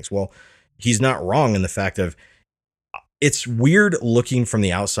some things. Well, he's not wrong in the fact of it's weird looking from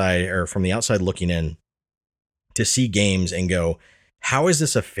the outside looking in to see games and go, how is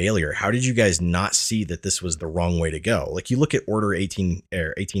this a failure? How did you guys not see that this was the wrong way to go? Like you look at Order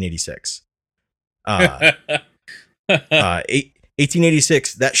 1886.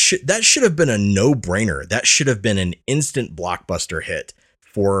 1886, that should have been a no-brainer. That should have been an instant blockbuster hit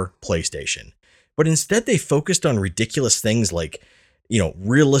for PlayStation. But instead they focused on ridiculous things like,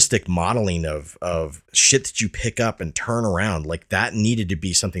 realistic modeling of shit that you pick up and turn around. Like that needed to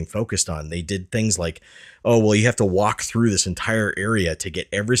be something focused on. They did things like, oh, well, you have to walk through this entire area to get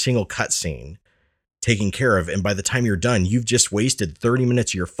every single cutscene taken care of. And by the time you're done, you've just wasted 30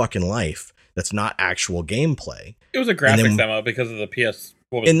 minutes of your fucking life. That's not actual gameplay. It was a graphics demo because of the PS.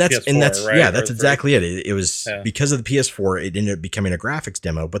 PS4, right? That's exactly it. It was because of the PS4. It ended up becoming a graphics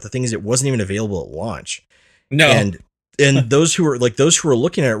demo. But the thing is, it wasn't even available at launch. No, and those who were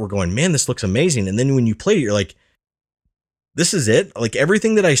looking at it were going, man, this looks amazing. And then when you played it, you're like, this is it. Like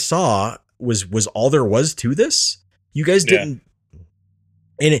everything that I saw was all there was to this. You guys didn't.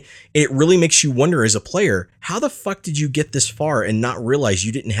 And it really makes you wonder as a player, how the fuck did you get this far and not realize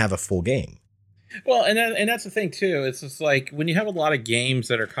you didn't have a full game? Well, and that's the thing too. It's just like when you have a lot of games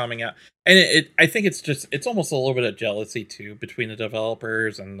that are coming out, and I think it's almost a little bit of jealousy too between the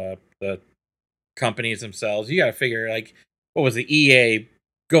developers and the companies themselves. You got to figure, like, what was the EA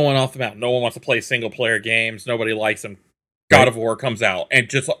going off the mountain? No one wants to play single player games. Nobody likes them. God of War comes out and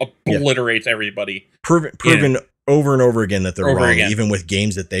just obliterates everybly. Proven over and over again that they're wrong, even with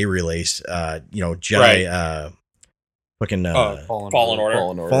games that they release. Jedi,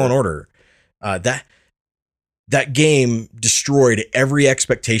 Fallen Order. That game destroyed every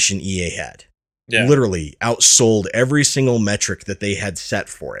expectation EA had. Yeah. Literally outsold every single metric that they had set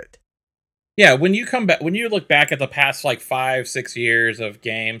for it. Yeah, when you look back at the past like 5-6 years of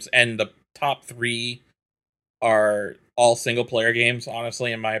games, and the top 3 are all single player games,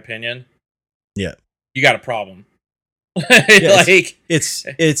 honestly, in my opinion. Yeah. You got a problem. It's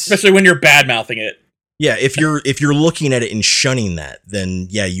especially when you're bad mouthing it. Yeah, if you're looking at it and shunning that, then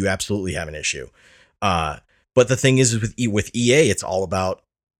yeah, you absolutely have an issue. But the thing is with EA, it's all about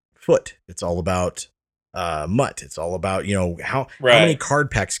foot. It's all about MUT. It's all about, how many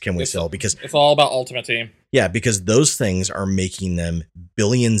card packs can we sell? Because it's all about Ultimate Team. Yeah, because those things are making them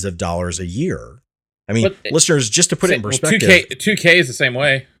billions of dollars a year. I mean, listeners, just to put it in perspective, 2K is the same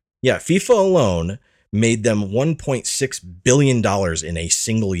way. Yeah, FIFA alone made them $1.6 billion in a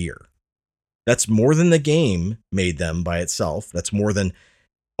single year. That's more than the game made them by itself. That's more than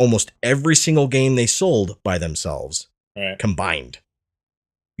almost every single game they sold by themselves combined.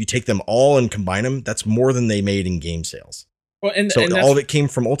 You take them all and combine them, that's more than they made in game sales. Well, and all of it came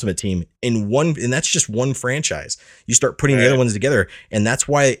from Ultimate Team and that's just one franchise. You start putting the other ones together, and that's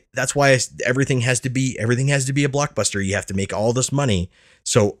why everything has to be a blockbuster. You have to make all this money,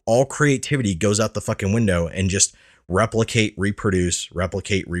 so all creativity goes out the fucking window and just replicate, reproduce,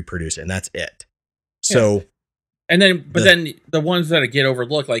 and that's it. So, and then then the ones that get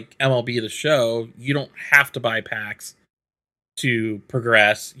overlooked, like MLB The Show, you don't have to buy packs to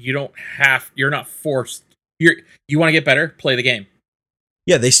progress. You're not forced. You want to get better, play the game.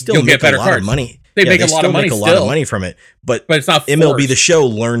 Yeah, they still make a lot of money. They make a lot of money from it, but it's not forced. MLB The Show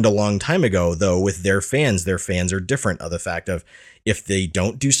learned a long time ago, though, with their fans are different of the fact of if they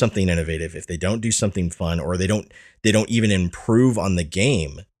don't do something innovative, if they don't do something fun, or they don't even improve on the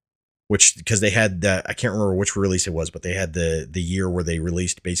game, which because they had I can't remember which release it was, but they had the year where they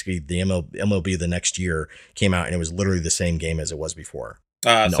released basically the MLB the next year came out and it was literally the same game as it was before.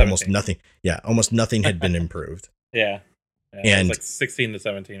 Almost nothing. Yeah, almost nothing had been improved. Yeah. Yeah, And- it was like 16 to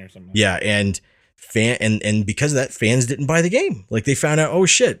 17 or something. Yeah, and and because of that, fans didn't buy the game. Like they found out, oh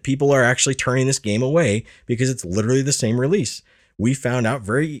shit, people are actually turning this game away because it's literally the same release. We found out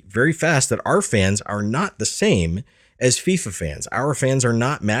very, very fast that our fans are not the same as FIFA fans. Our fans are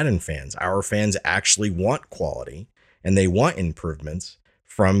not Madden fans. Our fans actually want quality and they want improvements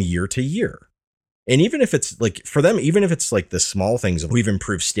from year to year. And even if it's like for them, even if it's like the small things, we've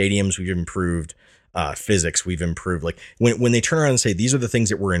improved stadiums, we've improved physics, we've improved, like when they turn around and say these are the things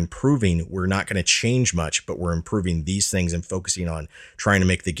that we're improving, we're not going to change much, but we're improving these things and focusing on trying to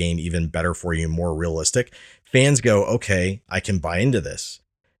make the game even better for you, more realistic. Fans go, okay, I can buy into this.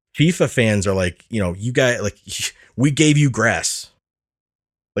 FIFA fans are like, you guys, like, we gave you grass.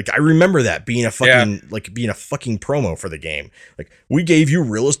 Like I remember that being a fucking promo for the game. Like we gave you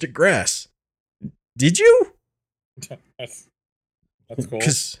realistic grass. Did you? That's cool.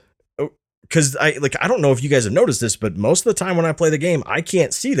 Because I don't know if you guys have noticed this, but most of the time when I play the game, I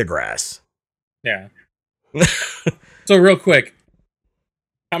can't see the grass. Yeah. So real quick,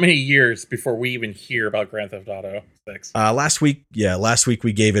 how many years before we even hear about Grand Theft Auto 6? Last week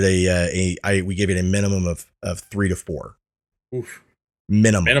we gave it a minimum of 3 to 4. Oof.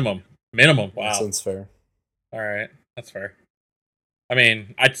 Minimum. Wow. That sounds fair. All right, that's fair. I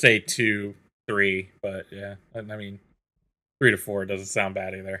mean, I'd say 2, 3, but yeah, I mean, 3 to 4 doesn't sound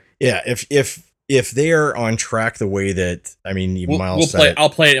bad either. Yeah, if they are on track the way that, I mean, even Miles said I'll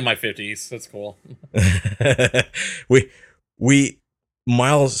play it in my 50s. That's cool.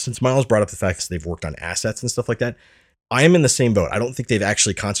 Since Miles brought up the fact that they've worked on assets and stuff like that, I am in the same boat. I don't think they've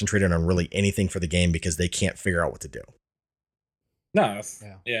actually concentrated on really anything for the game because they can't figure out what to do. No,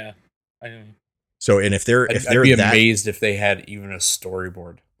 yeah. So, and if they're I'd be amazed if they had even a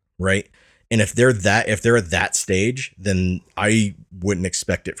storyboard, right? And if they're at that stage, then I wouldn't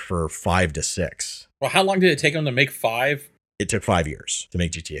expect it for 5 to 6. Well, how long did it take them to make 5? It took 5 years to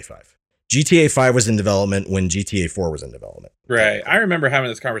make GTA 5. GTA 5 was in development when GTA 4 was in development. Right. I remember having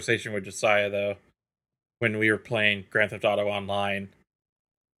this conversation with Josiah, though, when we were playing Grand Theft Auto Online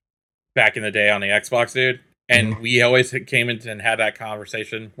back in the day on the Xbox, dude. And we always came in and had that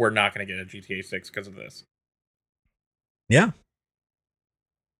conversation. We're not going to get a GTA 6 because of this. Yeah.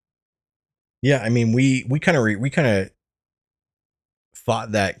 Yeah, I mean, we kind of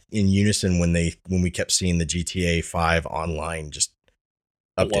thought that in unison when we kept seeing the GTA 5 online just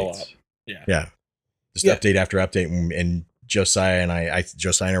updates. Yeah. Just update after update, and Josiah and I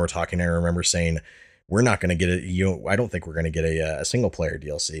were talking. I remember saying, we're not going to get I don't think we're going to get a single player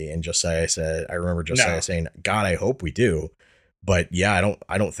DLC. And I remember Josiah saying, God, I hope we do. But yeah,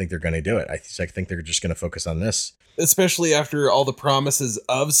 I don't think they're going to do it. I think they're just going to focus on this. Especially after all the promises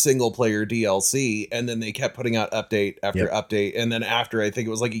of single player DLC, and then they kept putting out update after update, and then after I think it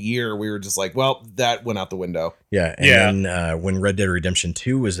was like a year, we were just like, well, that went out the window. Yeah, and then when Red Dead Redemption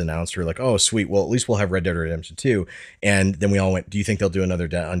 2 was announced, we were like, oh sweet, well at least we'll have Red Dead Redemption 2, and then we all went, do you think they'll do another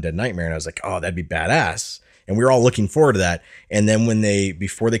Undead Nightmare? And I was like, oh, that'd be badass. And we were all looking forward to that. And then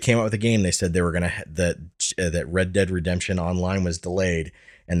before they came out with the game, they said they were gonna that Red Dead Redemption Online was delayed,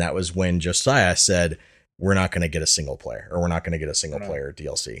 and that was when Josiah said, we're not going to get a single player, or we're not going to get a single player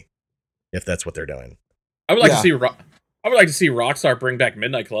DLC, if that's what they're doing. I would like to see Rockstar bring back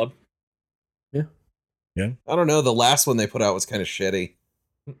Midnight Club. Yeah. I don't know. The last one they put out was kind of shitty.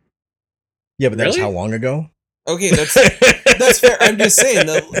 Yeah, but that was how long ago? Okay, that's fair. I'm just saying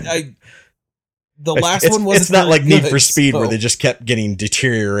the last one was. It's not like Need for Speed where they just kept getting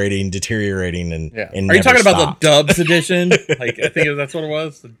deteriorating, and Are you talking about the Dubs edition? Like I think that's what it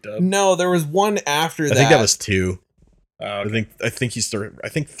was. The Dub. No, there was one after that. I think that was 2. Okay. I think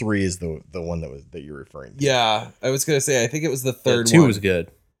 3 is the one that you're referring to. Yeah, I was gonna say I think it was the third 2 one. was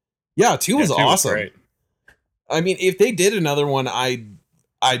good. Yeah, 2 was awesome. Great. I mean, if they did another one,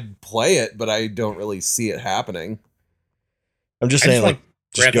 I'd play it, but I don't really see it happening. I'm just saying, like,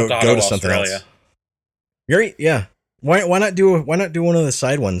 just go to something else. Yeah. Why not do one of the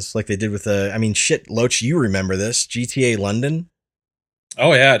side ones like they did with Loach, you remember this GTA London?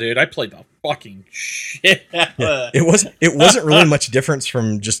 Oh yeah, dude, I played the fucking shit. It wasn't really much difference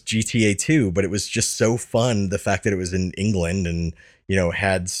from just GTA 2, but it was just so fun. The fact that it was in England and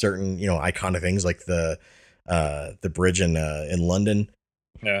had certain iconic things like the bridge in London.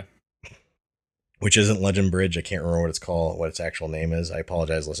 Yeah. Which isn't London Bridge. I can't remember what it's called, what its actual name is. I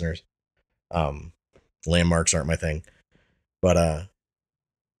apologize, listeners. Landmarks aren't my thing, but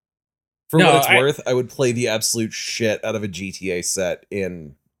for what it's worth, I would play the absolute shit out of a GTA set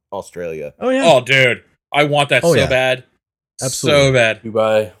in Australia. Oh yeah. Oh dude, I want that bad. Absolutely. So bad.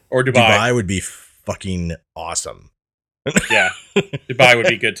 Dubai Dubai would be fucking awesome. Yeah, Dubai would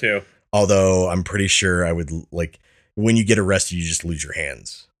be good too. Although I'm pretty sure I would like when you get arrested, you just lose your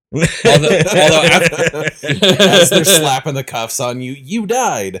hands. Although As they're slapping the cuffs on you, you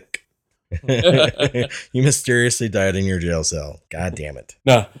died. You mysteriously died in your jail cell. God damn it.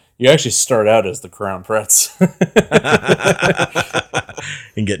 No, you actually start out as the Crown Prince.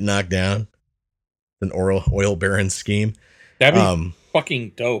 And get knocked down. An oil baron scheme. That'd be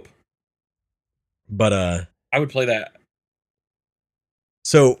fucking dope. But I would play that.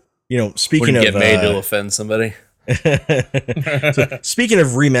 so, speaking Wouldn't of get made to offend somebody. So, speaking of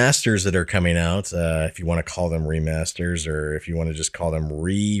remasters that are coming out, if you want to call them remasters, or if you want to just call them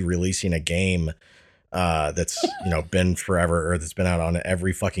re-releasing a game that's been forever, or that's been out on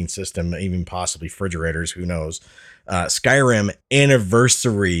every fucking system, even possibly refrigerators, who knows? Skyrim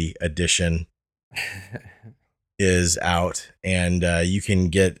Anniversary Edition is out, and you can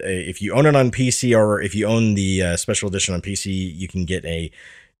get if you own it on PC, or if you own the special edition on PC, you can get a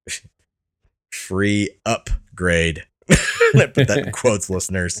free upgrade. I put that in quotes,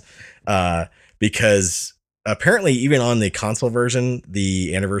 listeners, because apparently even on the console version,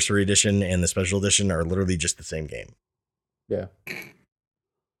 the Anniversary Edition and the special edition are literally just the same game. Yeah.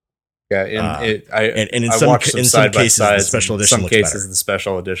 Yeah, and in I some watched in side some by cases the sides, special in edition some looks cases better. the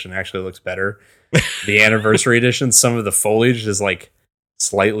special edition actually looks better. The Anniversary Edition, some of the foliage is like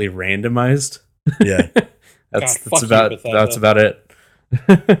slightly randomized. Yeah. that's fuck you, that's Bethesda. about it.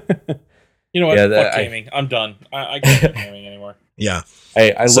 You know what? Yeah, Fuck gaming. I'm done. I can't do gaming anymore. Yeah.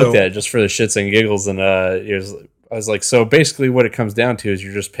 I So- looked at it just for the shits and giggles, and I was like, so basically what it comes down to is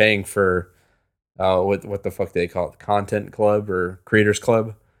you're just paying for what the fuck do they call it, Content Club or Creators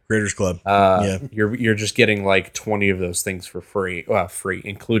Club. Creators Club. Yeah, you're just getting like 20 of those things for free. Well, free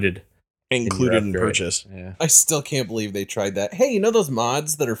included Included in your upgrade. purchase. Yeah, I still can't believe they tried that. Hey, you know those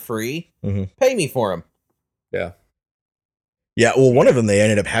mods that are free? Mhm. Pay me for them. yeah. Yeah, well, one of them they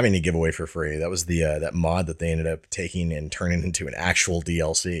ended up having to give away for free. That was the that mod that they ended up taking and turning into an actual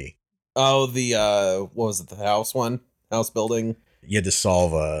DLC. Oh, the what was it? The house one, house building. You had to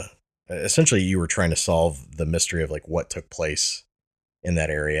solve essentially you were trying to solve the mystery of like what took place in that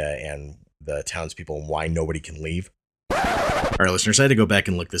area and the townspeople and why nobody can leave. All right, listeners, I had to go back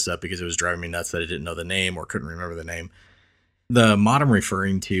and look this up because it was driving me nuts that I didn't know the name or couldn't remember the name. The mod I'm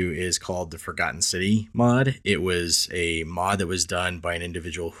referring to is called the Forgotten City mod. It was a mod that was done by an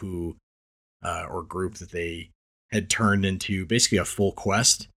individual who, or group that they had turned into basically a full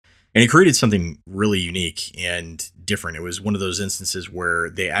quest. And it created something really unique and different. It was one of those instances where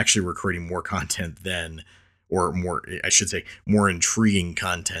they actually were creating more content than, or more, I should say, more intriguing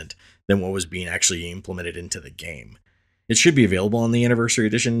content than what was being actually implemented into the game. It should be available on the Anniversary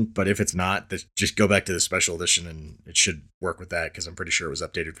Edition, but if it's not, just go back to the Special Edition and it should work with that because I'm pretty sure it was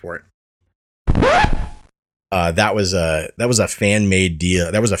updated for it. That was a fan made deal.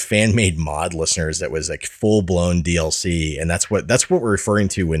 That was a fan made mod, listeners. That was like full blown DLC, and that's what we're referring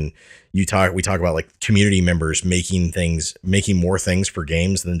to when we talk about like community members making more things for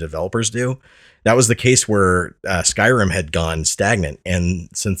games than developers do. That was the case where Skyrim had gone stagnant, and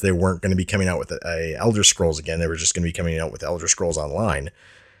since they weren't going to be coming out with a Elder Scrolls again, they were just going to be coming out with Elder Scrolls Online.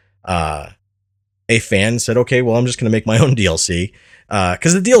 A fan said, "Okay, well, I'm just going to make my own DLC."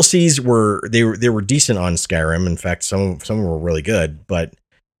 Because the DLCs were decent on Skyrim. In fact, some of them were really good, but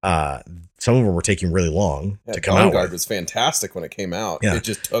some of them were taking really long to come out. Vanguard With. was fantastic when it came out. Yeah. It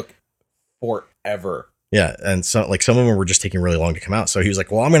just took forever. Yeah, and so like some of them were just taking really long to come out. So he was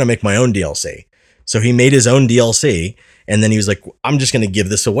like, "Well, I'm going to make my own DLC." So he made his own DLC, and then he was like, "I'm just going to give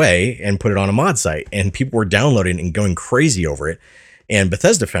this away and put it on a mod site." And people were downloading and going crazy over it. And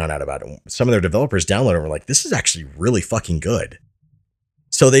Bethesda found out about it. Some of their developers downloaded it and were like, "This is actually really fucking good."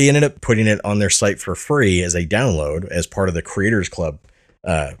 So they ended up putting it on their site for free as a download as part of the Creators Club,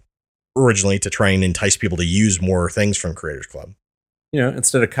 originally to try and entice people to use more things from Creators Club. You know,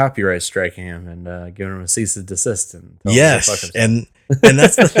 instead of copyright striking him and giving him a cease and desist. And tell him to fuck Yes, himself. and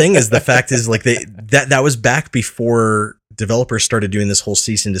that's the thing is the fact is like that was back before developers started doing this whole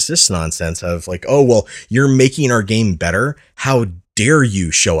cease and desist nonsense of like, oh well, you're making our game better. How dare you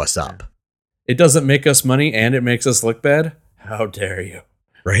show us up? It doesn't make us money and it makes us look bad. How dare you?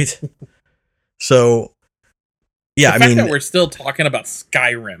 Right? So, yeah, The I fact mean, that we're still talking about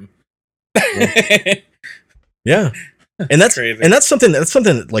Skyrim. yeah, and that's Crazy. and that's something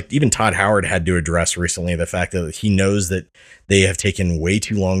that like even Todd Howard had to address recently. The fact that he knows that they have taken way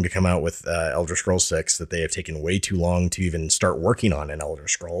too long to come out with Elder Scrolls 6, that they have taken way too long to even start working on an Elder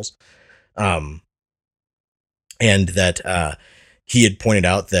Scrolls, and that he had pointed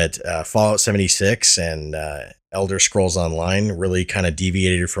out that Fallout 76 and Elder Scrolls Online really kind of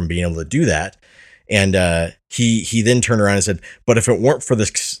deviated from being able to do that. And he then turned around and said, but if it weren't for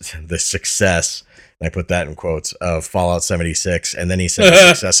the success I put that in quotes, of Fallout 76, and then he said the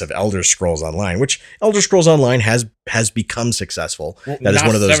success of Elder Scrolls Online, which Elder Scrolls Online has become successful. Well, That is not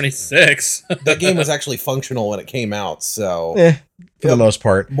one of those 76. That game was actually functional when it came out, so for the most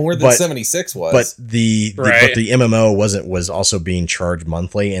part. more than But- 76 was. But the Right. MMO was also being charged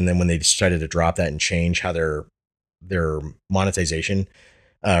monthly, and then when they decided to drop that and change how their monetization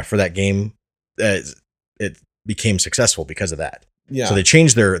for that game, it became successful because of that. yeah, So they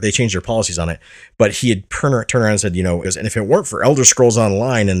changed their policies on it. But he had turned around and said, and if it weren't for Elder Scrolls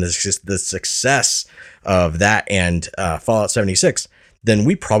Online and the success of that and Fallout 76, then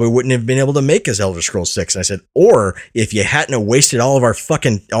we probably wouldn't have been able to make as Elder Scrolls 6. And I said, or if you hadn't have wasted all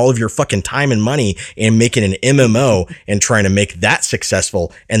of your fucking time and money in making an MMO and trying to make that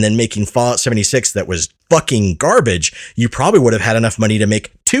successful and then making Fallout 76 that was fucking garbage, you probably would have had enough money to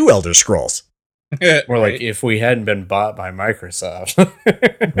make 2 Elder Scrolls. Or like if we hadn't been bought by Microsoft.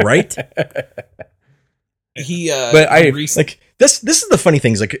 Right? he. But I- Like this is the funny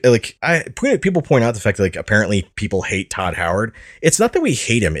things. People point out the fact that like apparently people hate Todd Howard. It's not that we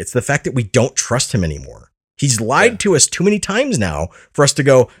hate him. It's the fact that we don't trust him anymore. He's lied to us too many times now for us to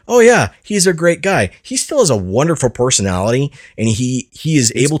go, oh yeah, he's a great guy. He still has a wonderful personality, and he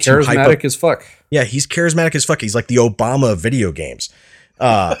is able to hype up. Charismatic as fuck. Yeah, he's charismatic as fuck. He's like the Obama of video games.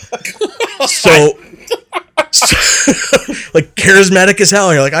 So like charismatic as hell.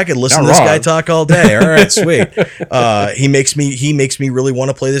 And you're like, I could listen Not to this wrong. guy talk all day. All right, sweet. He makes me really want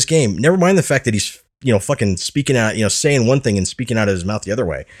to play this game. Never mind the fact that he's fucking speaking out, saying one thing and speaking out of his mouth the other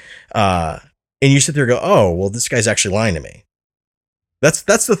way. And you sit there and go, oh, well, this guy's actually lying to me. That's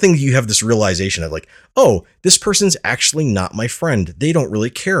the thing. You have this realization of like, oh, this person's actually not my friend. They don't really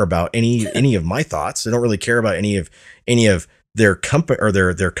care about any of my thoughts. They don't really care about any of their company or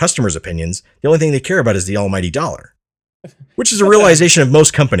their customers' opinions. The only thing they care about is the almighty dollar, which is a realization of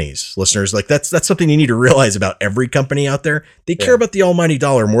most companies, listeners. Like that's something you need to realize about every company out there. They care about the almighty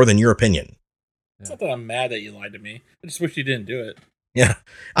dollar more than your opinion. It's not that I'm mad that you lied to me. I just wish you didn't do it. Yeah.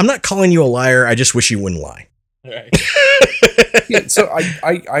 I'm not calling you a liar. I just wish you wouldn't lie. Right. Yeah, so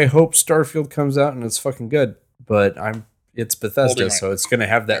I hope Starfield comes out and it's fucking good, but it's Bethesda, so it's gonna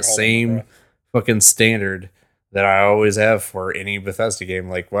have that same fucking standard that I always have for any Bethesda game.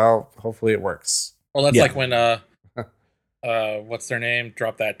 Like, well, hopefully it works. Well, that's Yeah. like when what's their name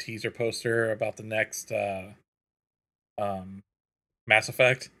dropped that teaser poster about the next Mass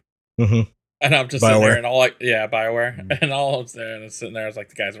Effect. Mm-hmm. And I'm just sitting BioWare. there and all like, yeah, BioWare. And all I was there and I was sitting there, I was like,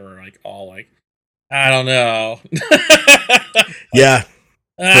 the guys were like, all like, I don't know. Yeah.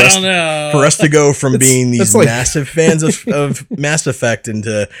 I don't know. For us to go from being these it's like- massive fans of Mass Effect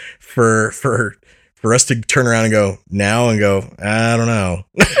into for us to turn around and go now and go, I don't know.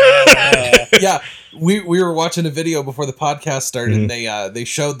 yeah, we were watching a video before the podcast started, Mhm. and they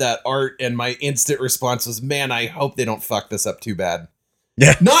showed that art, and my instant response was, "Man, I hope they don't fuck this up too bad."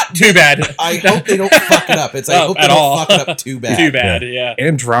 Yeah. Not Too bad. I hope they don't fuck it up. It's I Oh, hope they at don't all. fuck it up too bad. Too bad, yeah.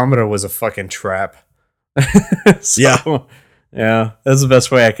 Andromeda was a fucking trap. So, Yeah. Yeah. That's the best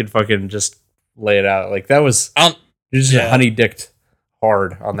way I could fucking just lay it out. Like that was you just yeah. honey dicked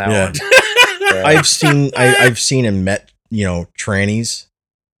hard on that Yeah. one. Yeah. I've seen and met, trannies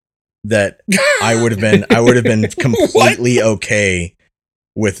that I would have been completely okay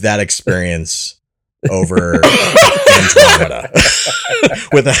with that experience over Andromeda.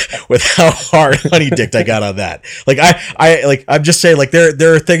 with how hard honey dicked I got on that. Like I'm just saying, like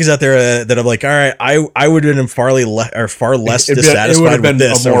there are things out there that I'm like, all right, I would have been far less it would dissatisfied have been with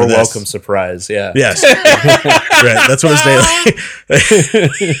this a more over this. welcome surprise. Yeah. Yes, right. That's what I'm saying.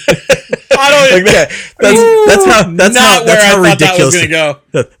 I don't Like that. That's how ridiculous. That was gonna go.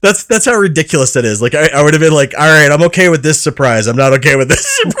 That's how ridiculous that is. Like I would have been like, all right, I'm okay with this surprise. I'm not okay with this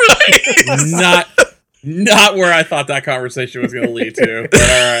surprise. Not where I thought that conversation was going to lead to. But all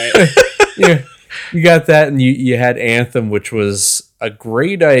right. Yeah. You got that, and you had Anthem, which was a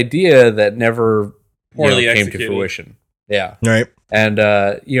great idea that never Poorly came to executed. fruition. Yeah. Right. And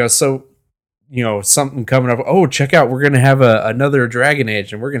something coming up. Oh, check out! We're gonna have another Dragon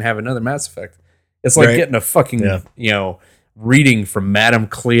Age, and we're gonna have another Mass Effect. It's like Right. getting a fucking Yeah. reading from Madame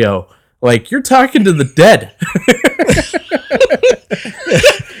Cleo. Like you're talking to the dead.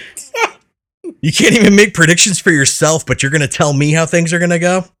 You can't even make predictions for yourself, but you're going to tell me how things are going to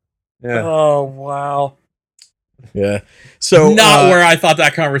go. Yeah. Oh, wow. Yeah. So Not where I thought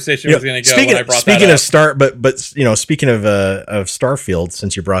that conversation was going to go when I brought speaking that of Star, but speaking of Starfield,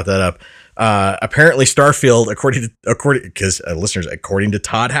 since you brought that up, apparently Starfield, according to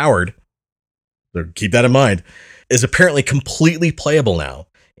Todd Howard, so keep that in mind, is apparently completely playable now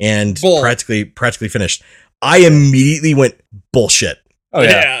and Bull. practically finished. I immediately went bullshit. Oh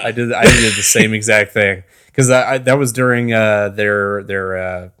yeah, Yeah. I did the same exact thing because that was during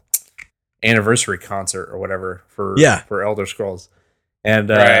their anniversary concert or whatever for Elder Scrolls, and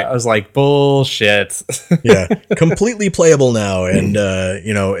Right. I was like, bullshit. Yeah, completely playable now, and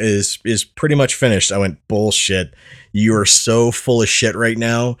is pretty much finished. I went, bullshit. You are so full of shit right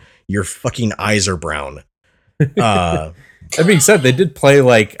now. Your fucking eyes are brown. That being said, they did play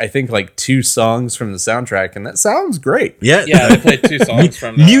I think 2 songs from the soundtrack, and that sounds great. Yeah, Yeah, they played 2 songs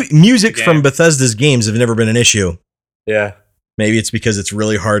from music the from game. Bethesda's games have never been an issue. Yeah. Maybe it's because it's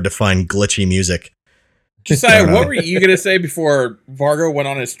really hard to find glitchy music. Josiah, what were you gonna say before Vargo went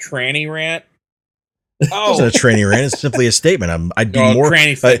on his tranny rant? It wasn't a training rant. It's simply a statement. I'd be more.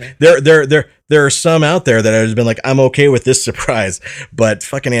 Tranny statement. There are some out there that have been like, I'm okay with this surprise, but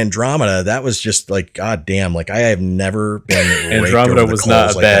fucking Andromeda, that was just like, god damn. Like, I have never been. Andromeda was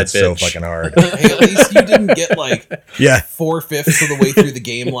not a bad so bitch. fucking hard. Hey, at least you didn't get Yeah, 4/5 of the way through the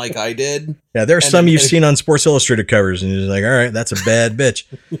game like I did. yeah. There's And- some you've and- seen on Sports Illustrated covers, and you're just like, all right, that's a bad bitch.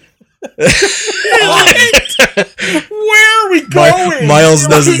 Where are we going? Miles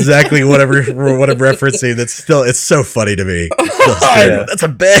knows exactly what I'm referencing. It's so funny to me. It's still hysterical. Yeah. That's a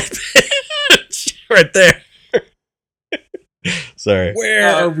bad bitch right there. Sorry. Where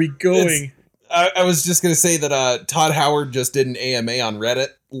are we going? I was just gonna say that Todd Howard just did an AMA on Reddit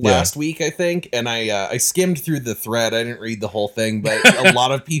last week, I think, and I skimmed through the thread. I didn't read the whole thing, but a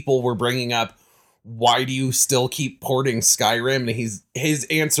lot of people were bringing up, why do you still keep porting Skyrim? And his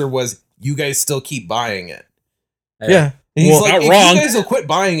answer was, you guys still keep buying it. Yeah. And he's Well, like, not if wrong. you guys will quit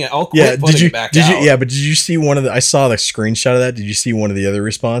buying it, I'll quit Yeah. putting it back out. But did you see one of the? I saw the screenshot of that. Did you see one of the other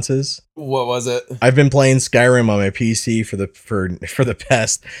responses? What was it? I've been playing Skyrim on my PC for the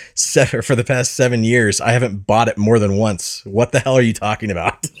past 7 years. I haven't bought it more than once. What the hell are you talking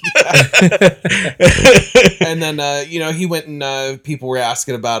about? And then, he went and people were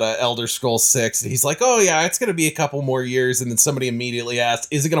asking about Elder Scrolls 6. And he's like, oh, yeah, it's going to be a couple more years. And then somebody immediately asked,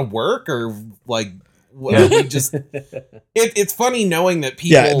 is it going to work? Or, we just... It's funny knowing that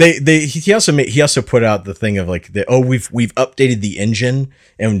people... Yeah, he also put out the thing of we've updated the engine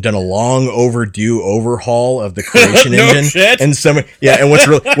and done a long overdue overhaul of the creation No engine. shit. And and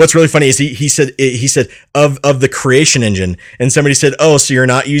what's really funny is he said of the creation engine, and somebody said, oh, so you're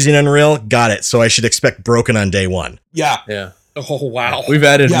not using Unreal? Got it. So I should expect broken on day one. Yeah. Yeah. Oh wow. We've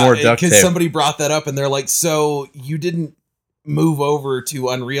added more duct tape. Because somebody brought that up and they're like, so you didn't move over to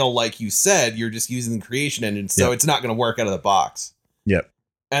Unreal like you said, you're just using the creation engine, so Yep. it's not going to work out of the box. Yep.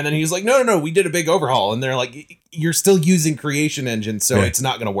 And then he's like, no, we did a big overhaul. And they're like, you're still using creation engine, so Yeah. it's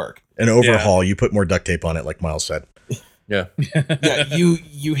not going to work. An overhaul, you put more duct tape on it, like Miles said. Yeah. Yeah,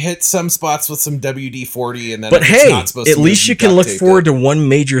 you hit some spots with some WD-40, and then But if it's hey, not supposed at to, least you can duct look tape forward it. to one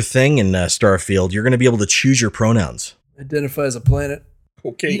major thing in Starfield. You're going to be able to choose your pronouns. Identify as a planet.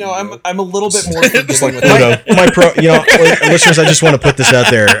 Okay. You know, I'm a little bit more Just forgiving like with that. my listeners, I just want to put this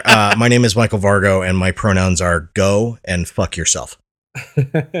out there. My name is Michael Vargo, and my pronouns are go and fuck yourself.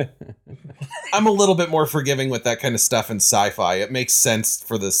 I'm a little bit more forgiving with that kind of stuff in sci-fi. It makes sense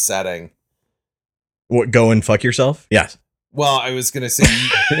for the setting. What, go and fuck yourself? Yes. Well, I was gonna say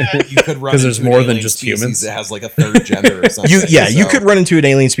you could run 'Cause there's into an more than alien just species humans. that has like a third gender or something. You so- could run into an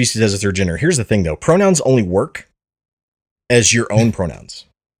alien species as a third gender. Here's the thing, though: pronouns only work as your own pronouns.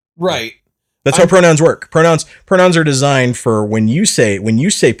 right. That's how pronouns work. Pronouns are designed for when you say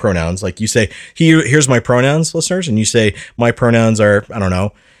pronouns, like you say, here's my pronouns, listeners, and you say my pronouns are, I don't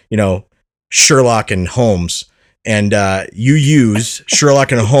know, Sherlock and Holmes, and you use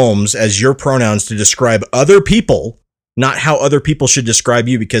Sherlock and Holmes as your pronouns to describe other people, not how other people should describe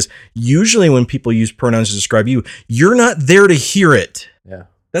you, because usually when people use pronouns to describe you, you're not there to hear it. Yeah.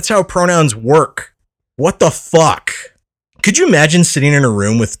 That's how pronouns work. What the fuck? Could you imagine sitting in a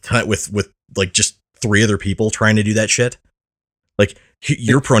room with like just 3 other people trying to do that shit? Like,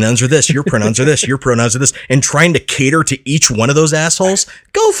 your pronouns are this, your pronouns are this, your pronouns are this, and trying to cater to each one of those assholes?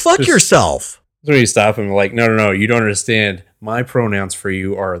 Go fuck Just- yourself. So you stop him like, no, you don't understand. My pronouns for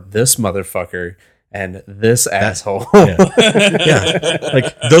you are this motherfucker and this asshole. Yeah.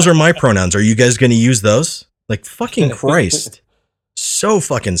 Like, those are my pronouns. Are you guys going to use those? Like, fucking Christ. So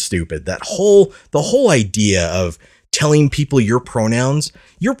fucking stupid. The whole idea of telling people your pronouns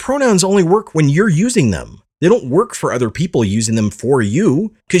only work when you're using them. They don't work for other people using them for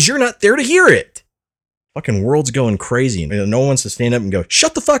you because you're not there to hear it. Fucking world's going crazy. No one wants to stand up and go,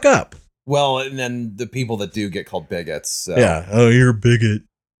 shut the fuck up. Well, and then the people that do get called bigots. So. Yeah. Oh, you're a bigot.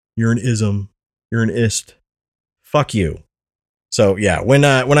 You're an ism. You're an ist. Fuck you. So yeah, when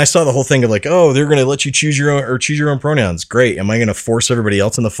I saw the whole thing of like, oh, they're gonna let you choose your own pronouns. Great. Am I gonna force everybody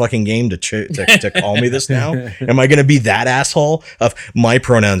else in the fucking game to call me this now? Am I gonna be that asshole of my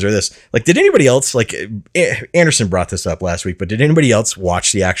pronouns are this? Like, did anybody else, like Anderson brought this up last week, but did anybody else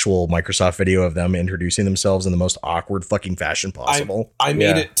watch the actual Microsoft video of them introducing themselves in the most awkward fucking fashion possible? I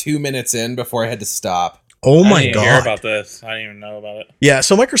made it 2 minutes in before I had to stop. Oh I my didn't even hear god! about this. I didn't even know about it. Yeah,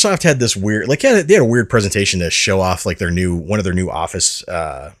 so Microsoft had this weird, like, yeah, they had a weird presentation to show off like one of their new Office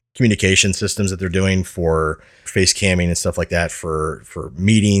communication systems that they're doing for face camming and stuff like that for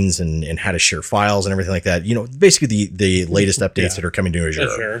meetings and how to share files and everything like that. You know, basically the latest updates that are coming to Azure.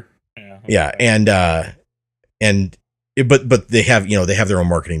 Sure. Yeah, but they have their own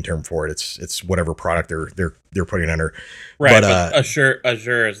marketing term for it. It's whatever product they're putting under. Right, but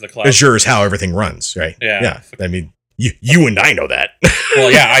Azure is the cloud. Azure is how everything runs, right? Yeah. I mean, you and I know that.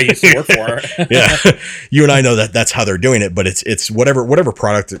 Well, yeah, I used to work for it. Yeah, you and I know that that's how they're doing it, but it's whatever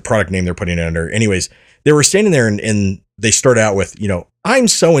product name they're putting it under. Anyways, they were standing there and they start out with, I'm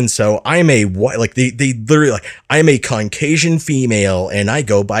so and so. I'm a what? Like they literally like I'm a Caucasian female and I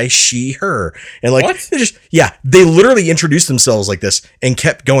go by she her and like What? they literally introduced themselves like this and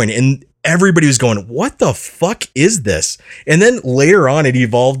kept going and everybody was going, what the fuck is this? And then later on it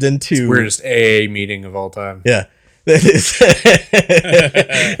evolved into Weirdest AA meeting of all time. yeah.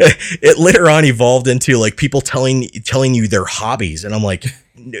 It later on evolved into like people telling you their hobbies, and I'm like,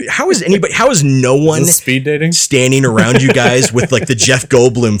 how is no one Is this speed dating? standing around you guys with like the Jeff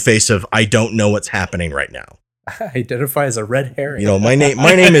Goldblum face of I don't know what's happening right now? I identify as a red herring. My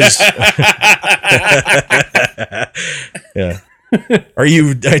name is yeah.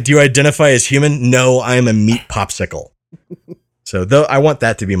 Do you identify as human? No, I am a meat popsicle. So though I want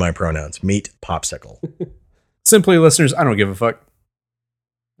that to be my pronouns, meat popsicle. Simply, listeners, I don't give a fuck.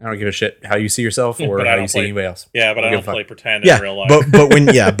 I don't give a shit how you see yourself or But I how don't you see play- anybody else. Yeah, but I give don't a fuck. play pretend Yeah, in real life.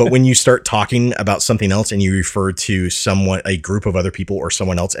 but when you start talking about something else and you refer to a group of other people or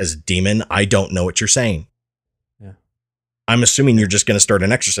someone else as demon, I don't know what you're saying. Yeah. I'm assuming you're just going to start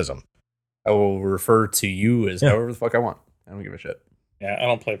an exorcism. I will refer to you as however the fuck I want. I don't give a shit. Yeah, I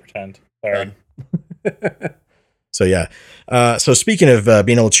don't play pretend. Sorry. So yeah. So speaking of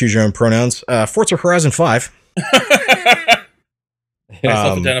being able to choose your own pronouns, Forza Horizon 5. I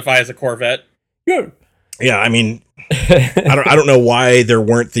self-identify as a Corvette. Yeah, I mean, I don't know why there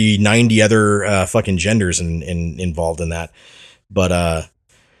weren't the 90 other fucking genders involved in that, but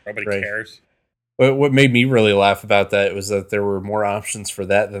Nobody Right. cares. But what made me really laugh about that was that there were more options for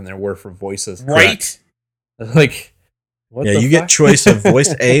that than there were for voices. Right? Like, what yeah, the you fuck? get choice of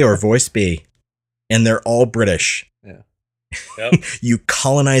voice A or voice B, and they're all British. Yeah. Yep. You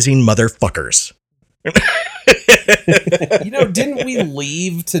colonizing motherfuckers. Didn't we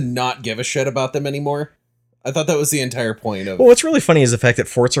leave to not give a shit about them anymore? I thought that was the entire point of. Well, what's really funny is the fact that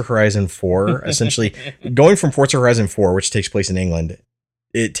Forza Horizon 4, essentially going from Forza Horizon 4, which takes place in England,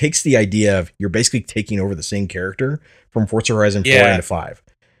 it takes the idea of you're basically taking over the same character from Forza Horizon 4 Yeah. into 5.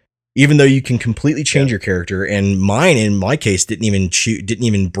 Even though you can completely change your character, and mine, in my case, didn't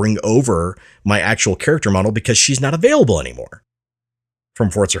even bring over my actual character model because she's not available anymore from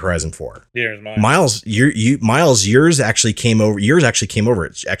Forza Horizon 4. Here's mine. Miles, yours actually came over.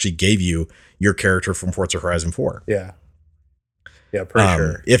 It actually gave you your character from Forza Horizon 4. Yeah. Yeah, pretty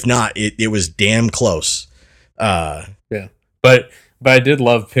sure. If not, it was damn close. But I did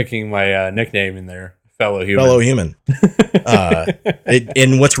love picking my nickname in there, fellow human. Fellow human.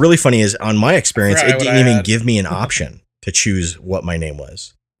 And what's really funny is on my experience, Right, it what didn't I even had. give me an option to choose what my name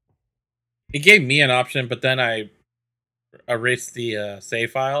was. It gave me an option, but then I erased the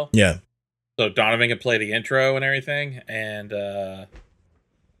save file. Yeah. So Donovan could play the intro and everything. And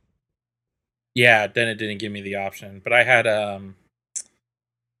yeah, then it didn't give me the option. But I had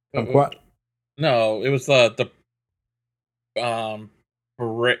What? no, it was the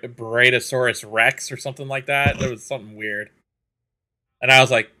Brachiosaurus Rex or something like that. There was something weird. And I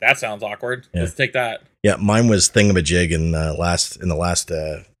was like, that sounds awkward. Yeah. Let's take that. Yeah, mine was Thingamajig in the last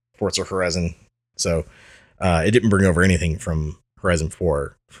Forza Horizon. So it didn't bring over anything from Horizon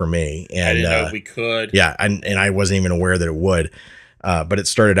 4 for me. And I didn't know we could. yeah, and I wasn't even aware that it would. But it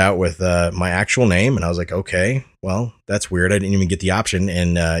started out with my actual name, and I was like, okay, well, that's weird. I didn't even get the option,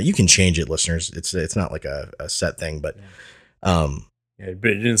 and you can change it, listeners. It's not like a set thing, but Yeah, but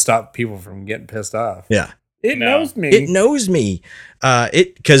it didn't stop people from getting pissed off. yeah, It No. knows me. it knows me.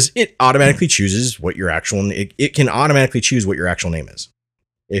 Because it automatically chooses what your actual it can automatically choose what your actual name is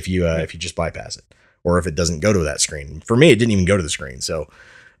if you just bypass it or if it doesn't go to that screen. For me, it didn't even go to the screen, so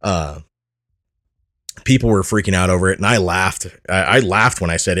people were freaking out over it, and I laughed. I laughed when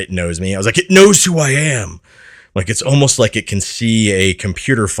I said it knows me. I was like, it knows who I am. Like it's almost like it can see a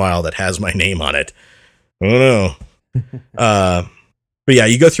computer file that has my name on it. I don't know. But yeah,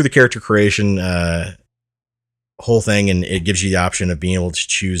 you go through the character creation whole thing, and it gives you the option of being able to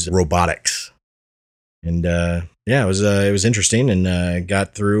choose robotics. And yeah, it was interesting, and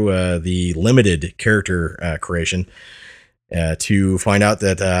got through the limited character creation to find out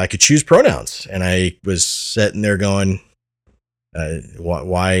that I could choose pronouns, and I was sitting there going,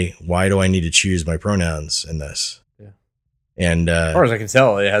 why do I need to choose my pronouns in this? Yeah. And As far as I can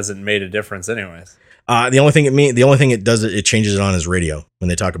tell, it hasn't made a difference, anyways. the only thing it does it changes it on is radio when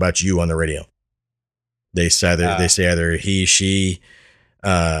they talk about you on the radio. They say either he, she,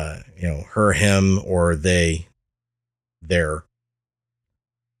 her, him, or they, their.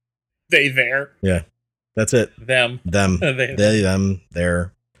 They there. Yeah, that's it. Them. Them. They them.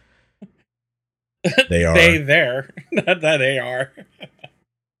 Their. They are. They there. Not that they are.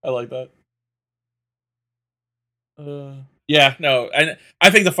 I like that. Yeah, no. I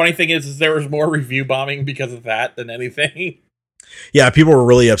think the funny thing is there was more review bombing because of that than anything. Yeah, people were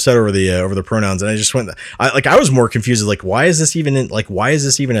really upset over the pronouns, and I just I was more confused. Like, why is this even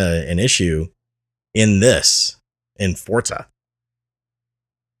an issue in Forza?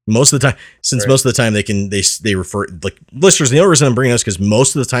 Most of the time, most of the time they refer, like, listeners. The only reason I'm bringing this because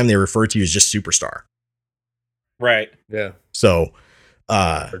most of the time they refer to you as just superstar, right? Yeah. So,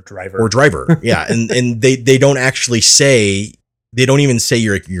 or driver, yeah, and they don't actually say, they don't even say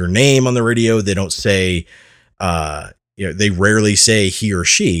your name on the radio. They don't say, they rarely say he or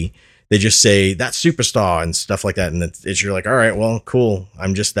she. They just say that superstar and stuff like that, and it's you're like, all right, well, cool.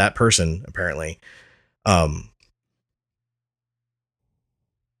 I'm just that person apparently.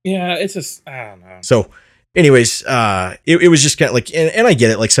 Yeah, it's just, I don't know. So anyways, it was just kind of like, and I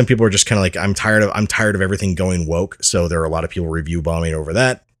get it. Like, some people are just kind of like, I'm tired of everything going woke. So there are a lot of people review bombing over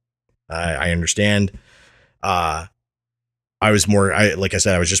that. I understand. I was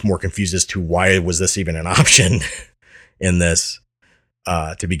just more confused as to why was this even an option in this,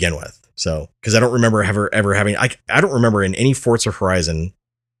 to begin with. So, cause I don't remember ever having, I don't remember in any Forza Horizon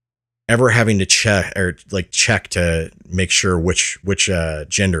ever having to check to make sure which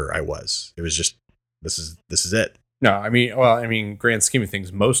gender I was. It was just, this is it. No, I mean, grand scheme of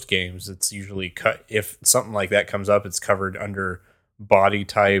things, most games, it's usually cut. If something like that comes up, it's covered under body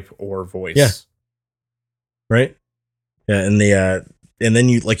type or voice. Yeah. Right. Yeah. And and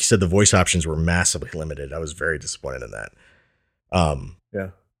then like you said, the voice options were massively limited. I was very disappointed in that.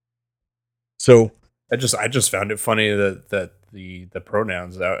 Yeah. So I just found it funny that the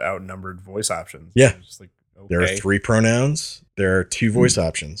pronouns outnumbered voice options. Yeah. Just like, okay. There are 3 pronouns. There are 2 voice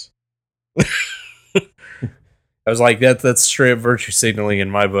options. I was like, that's straight up virtue signaling in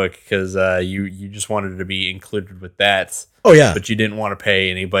my book, because you just wanted to be included with that. Oh yeah, but you didn't want to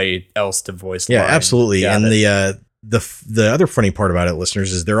pay anybody else to voice. Yeah, line. absolutely. Yeah, and the other funny part about it,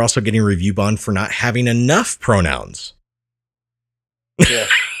 listeners, is they're also getting review bombed for not having enough pronouns. Yeah.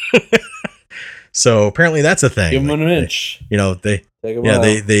 So apparently that's a thing. Give them an inch. They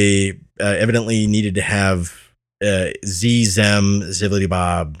evidently needed to have Z, Zem, Zibbity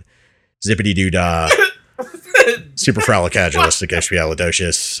Bob, Zippity Doo Dah, Superfralicagilistic,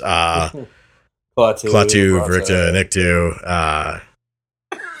 Expialidocious, Klaatu, Verta, Nictu.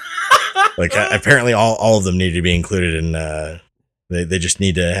 Apparently all of them need to be included in. They just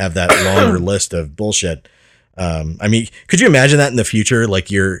need to have that longer list of bullshit. I mean, could you imagine that in the future?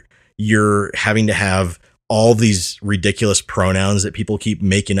 Like you're having to have all these ridiculous pronouns that people keep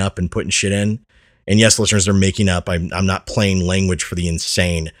making up and putting shit in. And yes, listeners, they're making up. I'm not playing language for the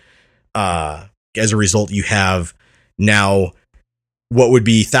insane. As a result, you have now what would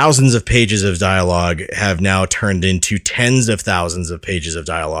be thousands of pages of dialogue have now turned into tens of thousands of pages of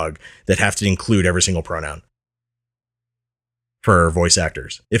dialogue that have to include every single pronoun for voice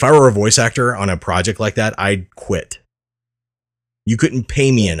actors. If I were a voice actor on a project like that, I'd quit. You couldn't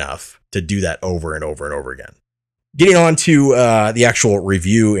pay me enough to do that over and over and over again. Getting on to the actual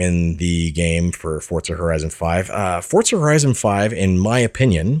review in the game for Forza Horizon 5. Forza Horizon 5, in my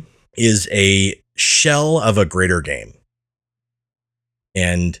opinion, is a shell of a greater game.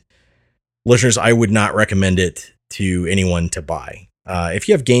 And listeners, I would not recommend it to anyone to buy. If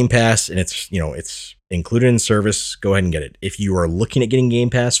you have Game Pass and it's included in service, go ahead and get it. If you are looking at getting Game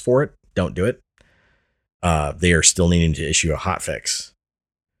Pass for it, don't do it. They are still needing to issue a hotfix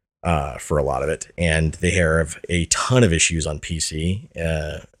for a lot of it, and they have a ton of issues on PC,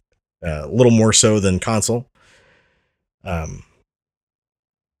 a little more so than console.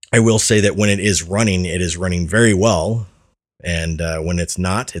 I will say that when it is running very well, and when it's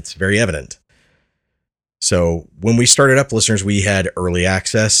not, it's very evident. So when we started up, listeners, we had early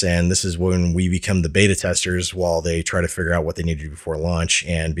access, and this is when we become the beta testers while they try to figure out what they need to do before launch.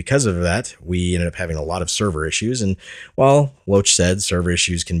 And because of that, we ended up having a lot of server issues. And while Loach said server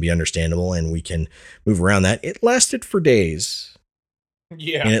issues can be understandable and we can move around that, it lasted for days.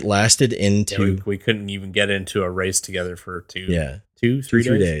 Yeah. And it lasted Yeah, into we couldn't even get into a race together for 3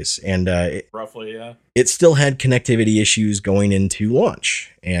 3 days. And Roughly, yeah. it still had connectivity issues going into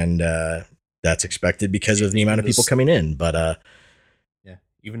launch. And that's expected because of the amount of people coming in. But Yeah,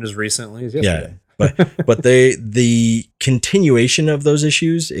 even as recently as yeah, yesterday. but the continuation of those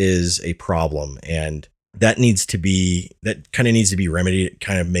issues is a problem, and that kind of needs to be remedied. It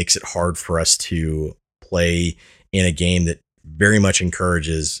kind of makes it hard for us to play in a game that very much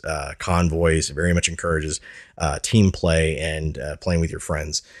encourages convoys, very much encourages team play and playing with your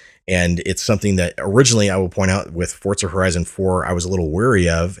friends. And it's something that originally, I will point out, with Forza Horizon 4, I was a little wary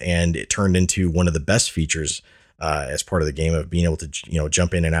of, and it turned into one of the best features as part of the game of being able to,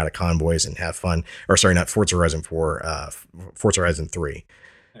 jump in and out of convoys and have fun. Or sorry, not Forza Horizon 4, Forza Horizon 3.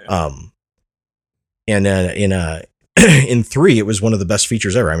 And then in 3, it was one of the best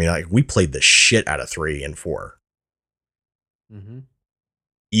features ever. I mean, like, we played the shit out of 3 and 4. Mm-hmm.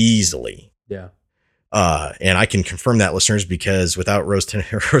 Easily. Yeah. And I can confirm that, listeners, because without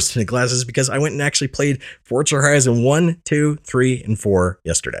rose-tinted glasses, because I went and actually played Forza Horizon 1, 2, 3, and 4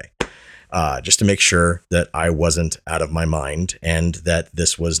 yesterday. Just to make sure that I wasn't out of my mind and that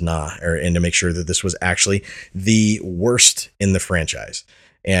this was and to make sure that this was actually the worst in the franchise.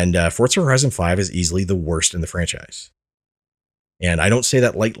 And Forza Horizon 5 is easily the worst in the franchise. And I don't say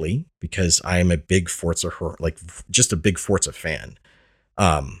that lightly because I am a big just a big Forza fan.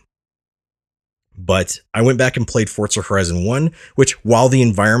 But I went back and played Forza Horizon 1, which, while the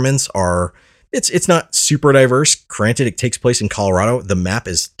environments are, it's not super diverse. Granted, it takes place in Colorado. The map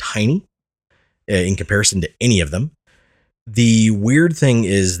is tiny in comparison to any of them. The weird thing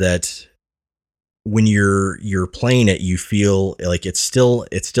is that when you're playing it, you feel like it's still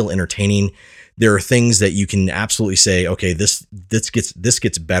entertaining. There are things that you can absolutely say, okay, this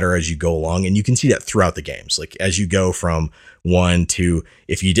gets better as you go along, and you can see that throughout the games. Like, as you go from 1 to,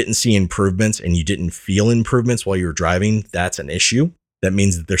 if you didn't see improvements and you didn't feel improvements while you were driving, that's an issue. That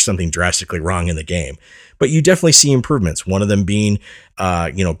means that there's something drastically wrong in the game. But you definitely see improvements. One of them being,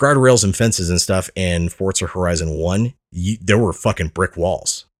 guardrails and fences and stuff. In Forza Horizon 1, there were fucking brick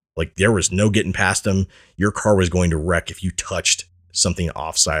walls. Like, there was no getting past them. Your car was going to wreck if you touched something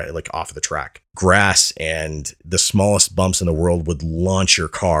offside, like off of the track. Grass and the smallest bumps in the world would launch your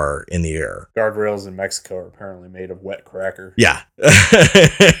car in the air. Guardrails in Mexico are apparently made of wet cracker. Yeah.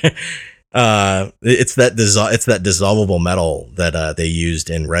 It's that dissolvable metal that they used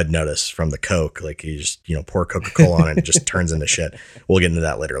in Red Notice from the Coke. Like, you just pour Coca-Cola on it and it just turns into shit. We'll get into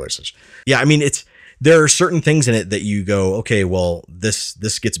that later, listeners. Yeah, I mean, there are certain things in it that you go, okay, well, this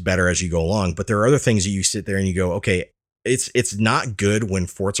gets better as you go along, but there are other things that you sit there and you go, okay, it's not good when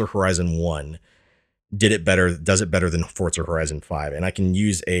Forza Horizon 1 does it better than Forza Horizon 5. And I can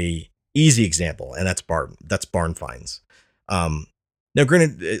use a easy example, and that's barn finds. Now,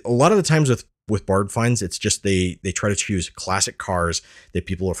 granted, a lot of the times with barn finds, it's just they try to choose classic cars that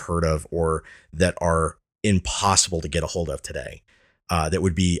people have heard of or that are impossible to get a hold of today. That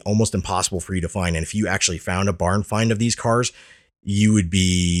would be almost impossible for you to find. And if you actually found a barn find of these cars, you would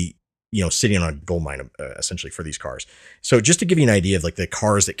be, sitting on a gold mine essentially for these cars. So just to give you an idea of like the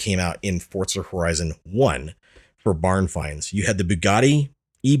cars that came out in Forza Horizon 1 for barn finds, you had the Bugatti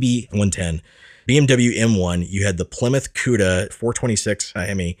EB110, BMW M1, you had the Plymouth Cuda 426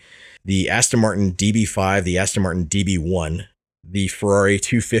 Hemi, the Aston Martin DB5, the Aston Martin DB1, the Ferrari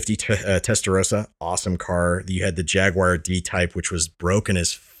 250 Testarossa, awesome car. You had the Jaguar D-Type, which was broken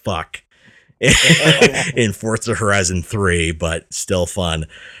as fuck in Forza Horizon 3, but still fun.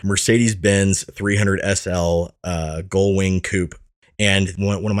 Mercedes-Benz 300 SL Gullwing Coupe, and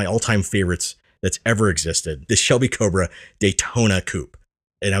one of my all-time favorites that's ever existed, the Shelby Cobra Daytona Coupe.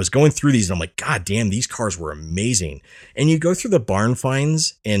 And I was going through these and I'm like, God damn, these cars were amazing. And you go through the barn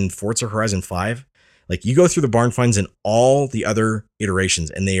finds in Forza Horizon 5, like you go through the barn finds in all the other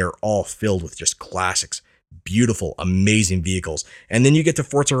iterations and they are all filled with just classics, beautiful, amazing vehicles. And then you get to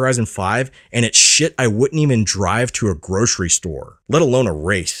Forza Horizon 5 and it's shit I wouldn't even drive to a grocery store, let alone a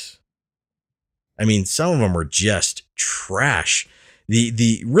race. I mean, some of them were just trash.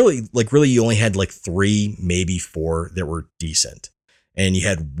 Really you only had like 3, maybe 4 that were decent. And you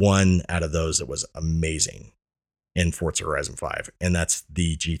had one out of those that was amazing in Forza Horizon 5. And that's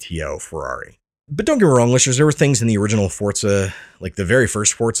the GTO Ferrari. But don't get me wrong, listeners, there were things in the original Forza, like the very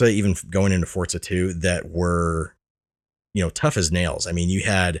first Forza, even going into Forza 2, that were, tough as nails. I mean, you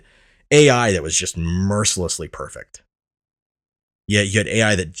had AI that was just mercilessly perfect. Yeah, you had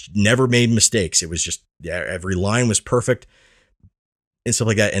AI that never made mistakes. It was just, yeah, every line was perfect and stuff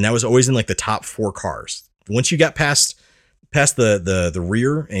like that. And that was always in like the top 4 cars. Once you got past the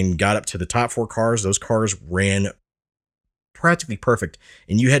rear and got up to the top 4 cars, those cars ran practically perfect.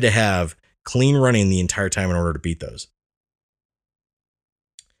 And you had to have clean running the entire time in order to beat those.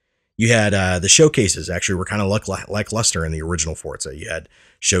 You had the showcases actually were kind of lackluster in the original Forza. You had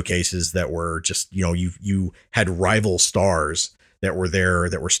showcases that were just, you know, you had rival stars that were there,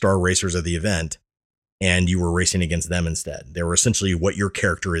 that were star racers of the event, and you were racing against them instead. They were essentially what your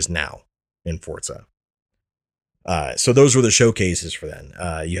character is now in Forza. So those were the showcases for then.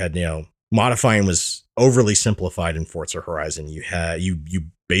 You had, you know, modifying was overly simplified in Forza Horizon. You had, you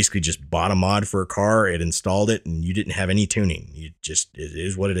basically just bought a mod for a car, it installed it, and you didn't have any tuning. You just, it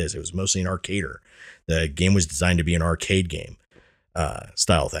is what it is. It was mostly an arcader. The game was designed to be an arcade game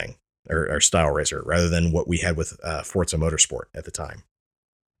style thing, or style racer, rather than what we had with Forza Motorsport at the time.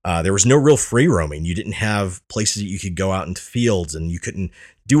 There was no real free roaming. You didn't have places that you could go out into fields, and you couldn't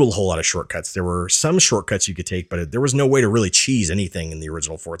do a whole lot of shortcuts. There were some shortcuts you could take, but there was no way to really cheese anything in the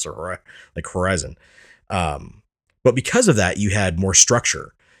original Forza Horizon. But because of that, you had more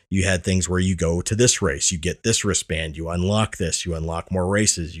structure. You had things where you go to this race, you get this wristband, you unlock this, you unlock more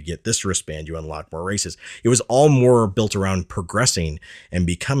races, you get this wristband, you unlock more races. It was all more built around progressing and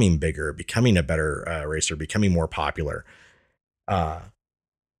becoming bigger, becoming a better racer, becoming more popular.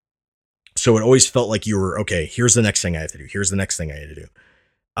 So it always felt like you were, okay, here's the next thing I have to do. Here's the next thing I had to do.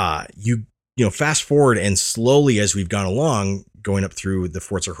 You know, fast forward, and slowly as we've gone along, going up through the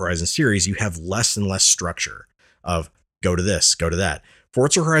Forza Horizon series, you have less and less structure of go to this, go to that.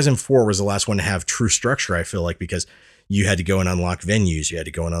 Forza Horizon 4 was the last one to have true structure, I feel like, because you had to go and unlock venues, you had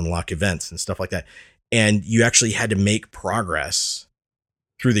to go and unlock events and stuff like that. And you actually had to make progress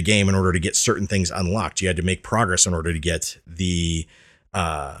through the game in order to get certain things unlocked. You had to make progress in order to get the,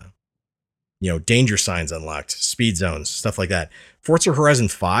 danger signs unlocked, speed zones, stuff like that. Forza Horizon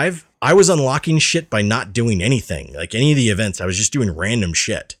 5, I was unlocking shit by not doing anything. Like any of the events, I was just doing random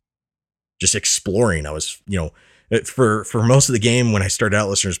shit, just exploring. I was, for most of the game, when I started out,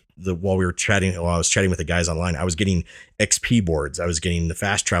 listeners, while I was chatting with the guys online, I was getting XP boards. I was getting the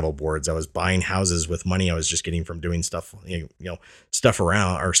fast travel boards. I was buying houses with money I was just getting from doing stuff, stuff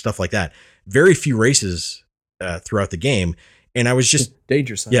around or stuff like that. Very few races throughout the game. And I was just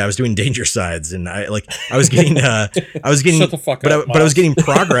danger sides. Yeah, I was doing danger sides, and I was getting Shut the fuck up, but I was getting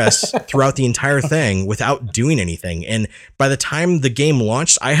progress throughout the entire thing without doing anything. And by the time the game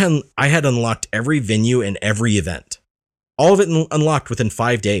launched, I had unlocked every venue and every event, all of it unlocked within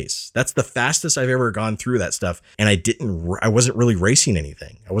 5 days. That's the fastest I've ever gone through that stuff. And I wasn't really racing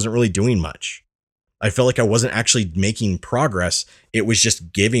anything. I wasn't really doing much. I felt like I wasn't actually making progress. It was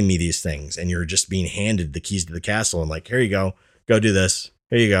just giving me these things, and you're just being handed the keys to the castle and like, here you go do this.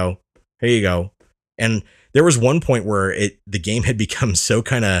 Here you go. And there was one point where the game had become so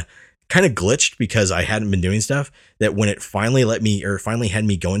kind of glitched because I hadn't been doing stuff, that when it finally had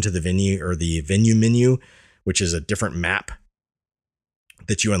me go into the venue, or the venue menu, which is a different map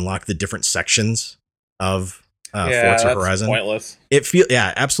that you unlock the different sections of Forza Horizon. Pointless.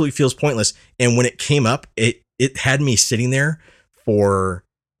 Absolutely feels pointless. And when it came up, it had me sitting there for,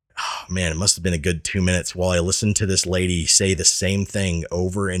 oh man, it must have been a good 2 minutes while I listened to this lady say the same thing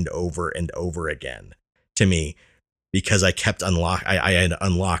over and over and over again to me, because I kept I had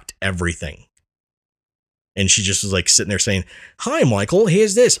unlocked everything. And she just was like sitting there saying, "Hi, Michael,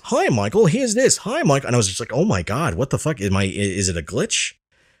 here's this. Hi, Michael, here's this. Hi, Michael." And I was just like, oh my God, what the fuck? Is it a glitch?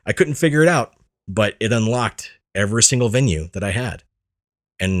 I couldn't figure it out, but it unlocked every single venue that I had.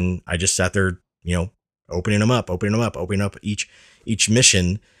 And I just sat there, opening up each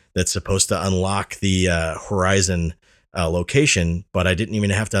mission that's supposed to unlock the Horizon location, but I didn't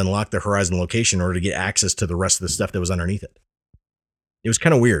even have to unlock the Horizon location in order to get access to the rest of the stuff that was underneath it. It was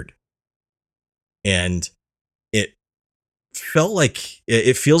kind of weird. And it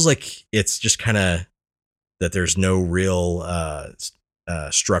feels like it's just kind of that there's no real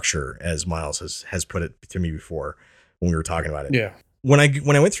structure, as Miles has put it to me before when we were talking about it. Yeah. When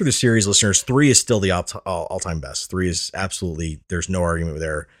I went through the series, listeners, 3 is still the all-time best. 3 is absolutely, there's no argument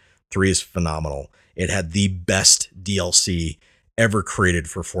there. 3 is phenomenal. It had the best DLC ever created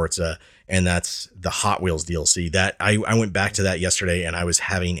for Forza, and that's the Hot Wheels DLC. That I went back to that yesterday, and I was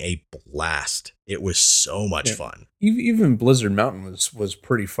having a blast. It was so much fun. Even Blizzard Mountain was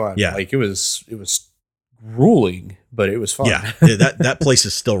pretty fun. Yeah. Like it was grueling, but it was fun. Yeah, that place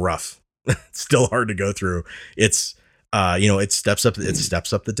is still rough. It's still hard to go through. It's it steps up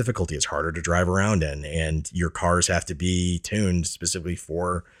the difficulty. It's harder to drive around in, and your cars have to be tuned specifically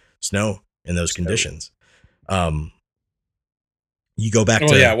for snow in those conditions. You go back Oh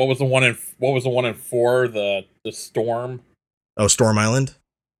to yeah, what was the one in 4? The Storm Storm Island.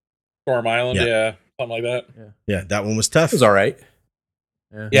 Island, Yeah. yeah, something like that. Yeah, that one was tough. It was all right.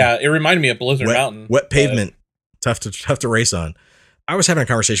 Yeah, it reminded me of Blizzard Mountain. Wet pavement, tough to race on. I was having a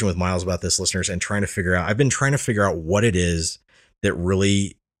conversation with Miles about this, listeners, and I've been trying to figure out what it is that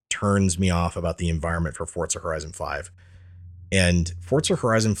really turns me off about the environment for Forza Horizon 5. And Forza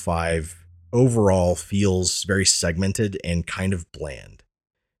Horizon 5 overall feels very segmented and kind of bland,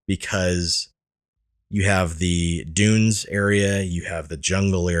 because you have the dunes area, you have the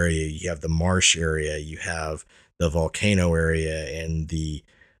jungle area, you have the marsh area, you have the volcano area, and the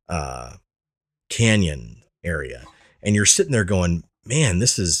canyon area. And you're sitting there going, man,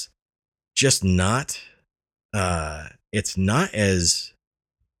 this is just not, it's not as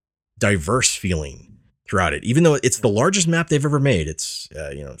diverse feeling throughout it, even though it's the largest map they've ever made. It's,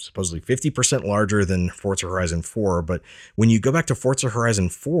 supposedly 50% larger than Forza Horizon 4. But when you go back to Forza Horizon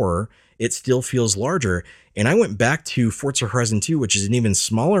 4, it still feels larger. And I went back to Forza Horizon 2, which is an even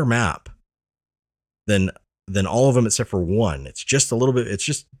smaller map than all of them except for one. It's just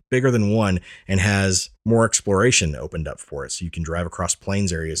bigger than one and has more exploration opened up for it. So you can drive across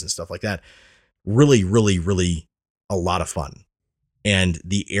plains areas and stuff like that. Really, really, really a lot of fun. And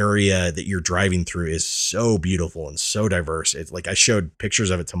the area that you're driving through is so beautiful and so diverse. It's like, I showed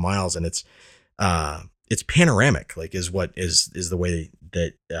pictures of it to Miles, and it's panoramic, like is the way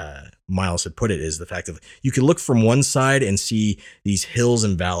that Miles had put it, is the fact that you can look from one side and see these hills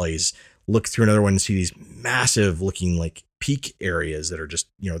and valleys, look through another one and see these massive looking like peak areas that are just,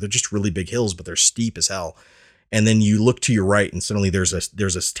 they're just really big hills, but they're steep as hell. And then you look to your right and suddenly there's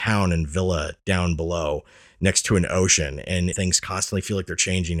this town and villa down below next to an ocean, and things constantly feel like they're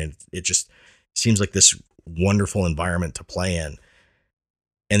changing. And it just seems like this wonderful environment to play in.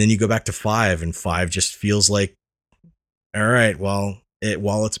 And then you go back to 5, and 5 just feels like, all right, well,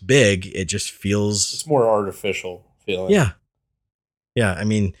 while it's big, it just feels, It's more artificial feeling. yeah. Yeah. I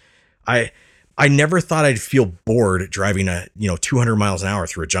mean, I never thought I'd feel bored driving 200 miles an hour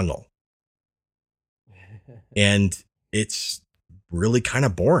through a jungle. And it's really kind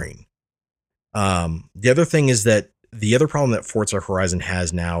of boring. The other thing is that the other problem that Forza Horizon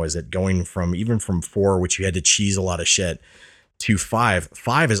has now is that going from 4, which you had to cheese a lot of shit, to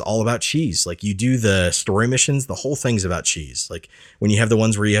 5 is all about cheese. Like, you do the story missions, the whole thing's about cheese. Like, when you have the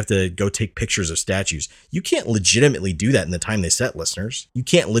ones where you have to go take pictures of statues, you can't legitimately do that in the time they set, listeners. You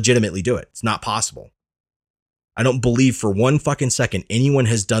can't legitimately do it. It's not possible. I don't believe for one fucking second anyone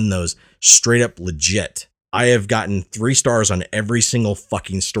has done those straight up legit. I have gotten 3 stars on every single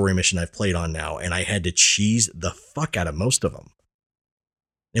fucking story mission I've played on now, and I had to cheese the fuck out of most of them.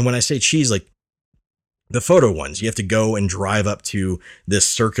 And when I say cheese, like the photo ones, you have to go and drive up to this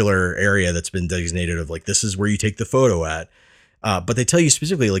circular area that's been designated of like, this is where you take the photo at. But they tell you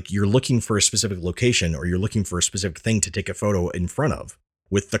specifically, like, you're looking for a specific location, or you're looking for a specific thing to take a photo in front of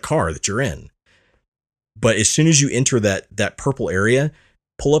with the car that you're in. But as soon as you enter that purple area,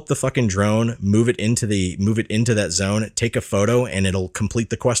 pull up the fucking drone, move it into that zone, take a photo, and it'll complete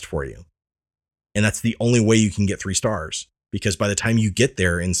the quest for you. And that's the only way you can get 3 stars, because by the time you get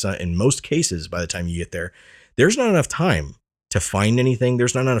there, in most cases, by the time you get there, there's not enough time to find anything.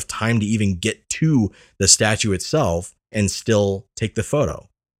 There's not enough time to even get to the statue itself and still take the photo.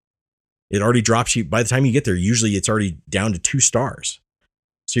 It already drops you. By the time you get there, usually it's already down to 2 stars.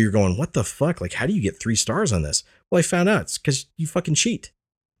 So you're going, what the fuck? Like, how do you get 3 stars on this? Well, I found out it's because you fucking cheat.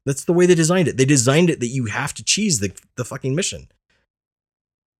 That's the way they designed it. They designed it that you have to cheese the fucking mission.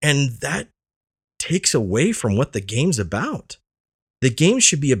 And that takes away from what the game's about. The game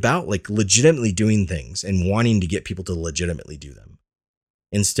should be about like legitimately doing things and wanting to get people to legitimately do them,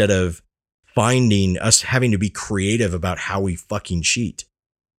 instead of finding us having to be creative about how we fucking cheat.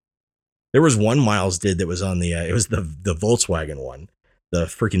 There was one Miles did that was on it was the Volkswagen one, the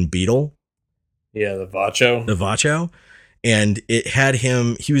freaking Beetle. Yeah, the Vacho. And it had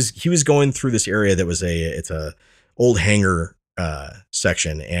him, he was going through this area that was it's a old hangar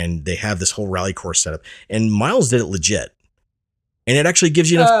section, and they have this whole rally course set up, and Miles did it legit. And it actually gives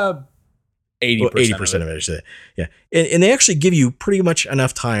you enough 80% of it. Yeah. And they actually give you pretty much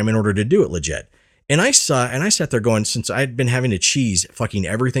enough time in order to do it legit. And I sat there going, since I'd been having to cheese fucking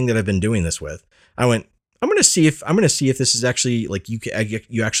everything that I've been doing this with, I went, I'm going to see if this is actually like you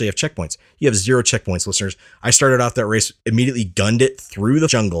actually have checkpoints. You have 0 checkpoints, listeners. I started off that race, immediately gunned it through the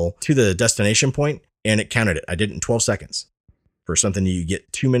jungle to the destination point, and it counted it. I did it in 12 seconds for something you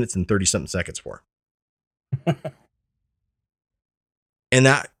get 2 minutes and 30 something seconds for. And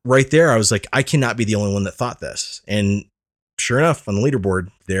that right there, I was like, I cannot be the only one that thought this. And sure enough, on the leaderboard,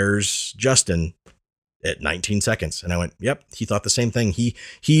 there's Justin at 19 seconds. And I went, yep, he thought the same thing.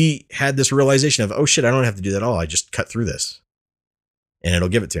 He had this realization of, oh shit, I don't have to do that at all. I just cut through this and it'll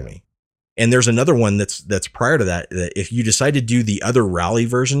give it to me. And there's another one that's prior to that if you decide to do the other rally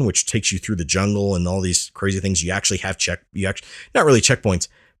version, which takes you through the jungle and all these crazy things, you actually have not really checkpoints,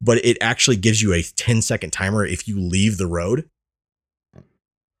 but it actually gives you a 10-second timer if you leave the road.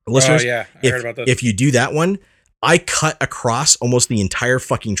 Listeners, yeah, I heard about this. If you do that one, I cut across almost the entire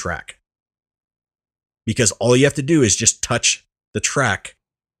fucking track because all you have to do is just touch the track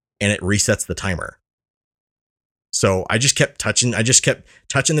and it resets the timer. So I just kept touching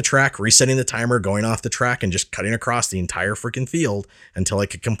the track, resetting the timer, going off the track and just cutting across the entire freaking field until I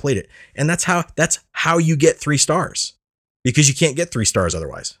could complete it. And that's how you get 3 stars, because you can't get 3 stars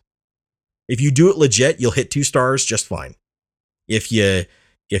otherwise. If you do it legit, you'll hit 2 stars just fine. If you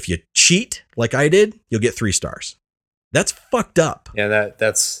cheat like I did, you'll get 3 stars. That's fucked up. Yeah,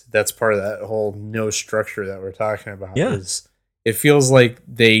 that's part of that whole no structure that we're talking about. Yeah. Is it feels like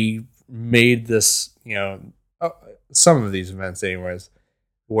they made this, some of these events anyways,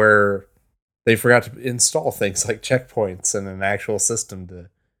 where they forgot to install things like checkpoints and an actual system to,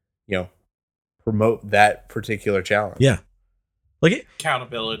 promote that particular challenge. Yeah. Like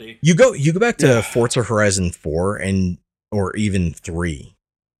Accountability. you go back to Forza Horizon 4 or even 3,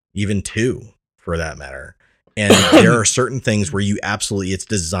 even 2 for that matter. And there are certain things where it's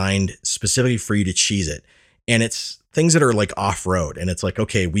designed specifically for you to cheese it. And it's things that are like off-road. And it's like,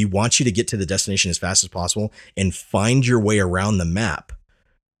 okay, we want you to get to the destination as fast as possible and find your way around the map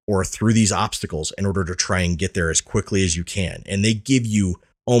or through these obstacles in order to try and get there as quickly as you can. And they give you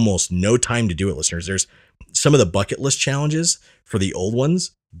almost no time to do it, listeners. There's some of the bucket list challenges for the old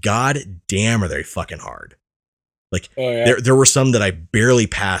ones. God damn, are they fucking hard. Like there were some that I barely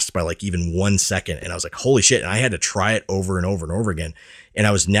passed by like even 1 second. And I was like, holy shit. And I had to try it over and over and over again. And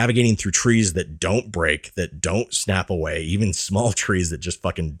I was navigating through trees that don't break, that don't snap away, even small trees that just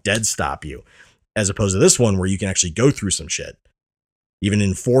fucking dead stop you, as opposed to this one where you can actually go through some shit. Even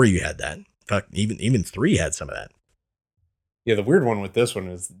in 4, you had that. Fuck, even 3 had some of that. Yeah, the weird one with this one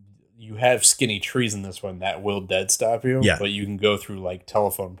is you have skinny trees in this one that will dead stop you. Yeah. But you can go through like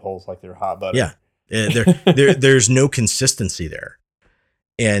telephone poles like they're hot butter. Yeah. There's no consistency there.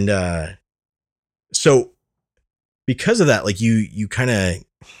 And so because of that, like you kind of,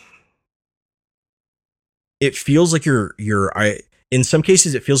 it feels like in some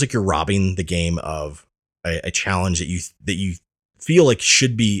cases it feels like you're robbing the game of a challenge that you feel like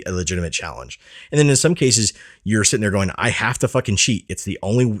should be a legitimate challenge. And then in some cases you're sitting there going, I have to fucking cheat. It's the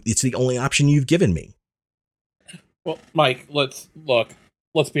only option you've given me. Well, Mike, let's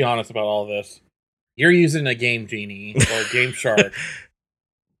be honest about all this. You're using a Game Genie or Game Shark.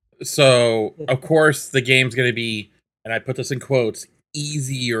 So, of course, the game's going to be, and I put this in quotes,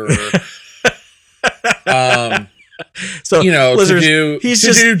 easier. So, listeners, to do he's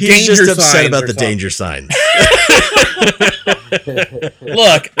danger just upset about the something. danger signs.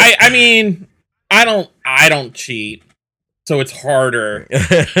 Look, I mean, I don't cheat, so it's harder.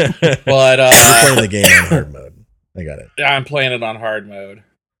 But you're playing the game on hard mode. I got it. I'm playing it on hard mode.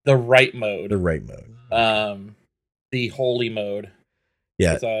 The right mode. The right mode. The holy mode.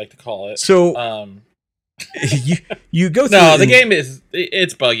 Yeah. As I like to call it. So you go through. No, the game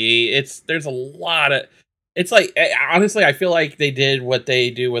it's buggy. There's a lot of. It's like, honestly, I feel like they did what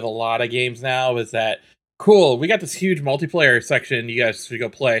they do with a lot of games now. Is that cool? We got this huge multiplayer section. You guys should go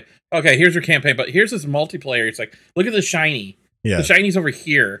play. Okay, here's your campaign, but here's this multiplayer. It's like, look at the shiny. Yeah. The shiny's over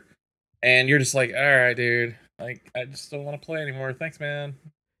here, and you're just like, all right, dude. Like, I just don't want to play anymore. Thanks, man.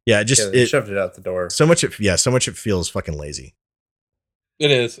 Yeah, They shoved it out the door. So much it feels fucking lazy.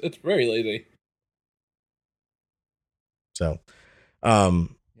 It is. It's very lazy. So, Yeah.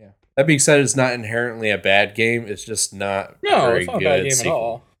 That being said, it's not inherently a bad game. It's just not It's not a bad game at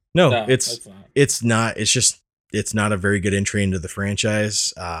all. No, it's not. It's not. It's just it's not a very good entry into the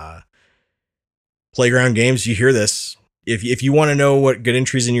franchise. Playground Games, you hear this. If you want to know what good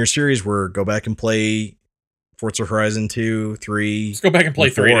entries in your series were, go back and play Forza Horizon 2, 3. Let's go back and play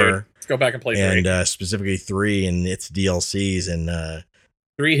 3. 4, Dude. Let's go back and play 3. And specifically 3 and its DLCs. And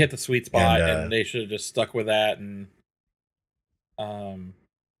 3 hit the sweet spot, and, and they should have just stuck with that. And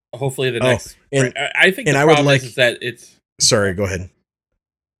hopefully the next. I think the problem is that it's. Sorry, go ahead.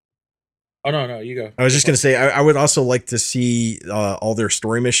 Oh no, you go. I was just going to say, I would also like to see all their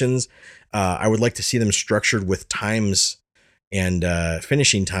story missions. I would like to see them structured with times and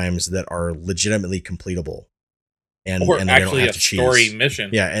finishing times that are legitimately completable. And or and actually a cheese. story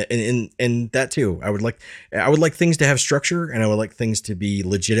mission. Yeah, and that too. I would like things to have structure, and I would like things to be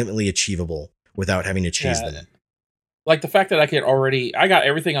legitimately achievable without having to cheese them. Like the fact that I got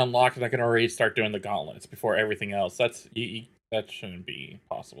everything unlocked and I can already start doing the gauntlets before everything else. That shouldn't be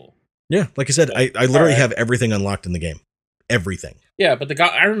possible. Yeah, like I said, I literally Alright. have everything unlocked in the game. Everything. Yeah, but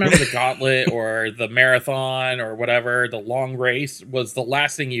I remember the gauntlet or the marathon or whatever, the long race was the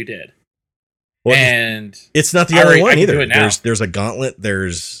last thing you did. Well, And it's not the I only already- I one can do either. it now. There's a gauntlet.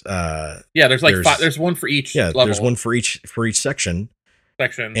 There's yeah, there's like there's one for each level there's one for each section,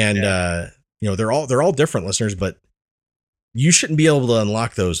 section. and yeah. they're all different, listeners. But you shouldn't be able to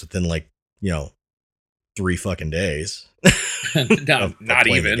unlock those within 3 fucking days. No, of not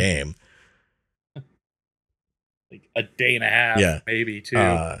playing the even game. like a day and a half, Yeah. maybe 2.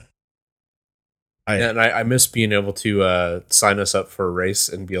 I miss being able to sign us up for a race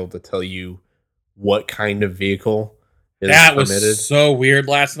and be able to tell you what kind of vehicle is that permitted. was so weird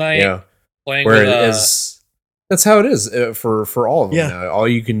last night. Yeah, Playing where with it is. That's how it is for all of them. Yeah. Now. All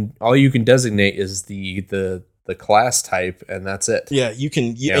you can designate is the class type, and that's it. Yeah, you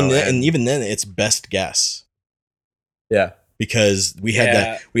can, and even then, it's best guess Yeah. because we had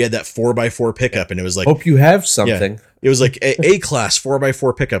that 4x4 pickup, and it was like Hope you have something. it was like a class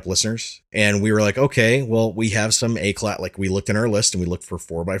 4x4 pickup, listeners, and we were like, okay, well, we have some A class. Like we looked in our list and we looked for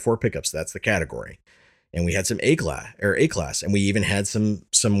 4x4 pickups. That's the category, and we had some A class, and we even had some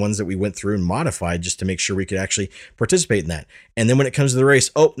ones that we went through and modified just to make sure we could actually participate in that. And then when it comes to the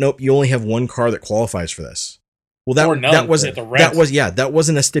race, oh nope, you only have one car that qualifies for this. Well, Or none that wasn't at the rent. that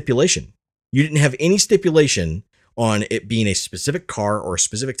wasn't a stipulation. You didn't have any stipulation on it being a specific car or a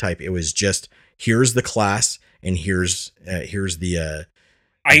specific type. It was just here's the class and here's the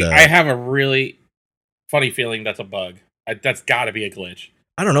I have a really funny feeling that's a bug. That's got to be a glitch.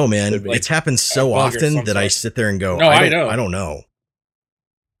 I don't know, man. Could be. It's happened so bug or often some that I sort. sit there and go, No, I know. I don't know.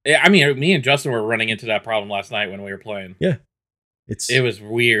 Yeah, I mean, me and Justin were running into that problem last night when we were playing. It's It was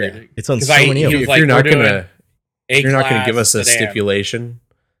weird. it's on 'Cause so many of he them. was If like, you're not we're doing gonna if you're not gonna give us a sedan. stipulation,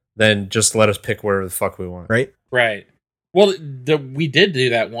 then just let us pick wherever the fuck we want. Right? Right. Well, we did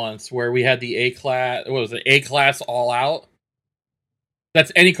do that once where we had the A class. What was it? A class all out.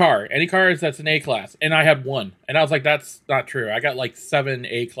 That's any car. Any cars that's an A class. And I had one. And I was like, that's not true. I got like 7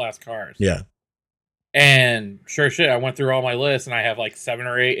 A class cars. Yeah. And sure shit, I went through all my lists and I have like 7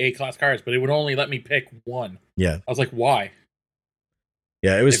 or 8 A class cars, but it would only let me pick one. Yeah. I was like, why?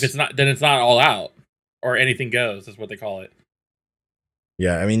 Yeah. It was. If it's not, then it's not all out or anything goes, is what they call it.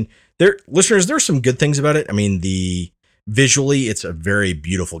 Yeah, I mean, listeners, there's some good things about it. I mean, visually, it's a very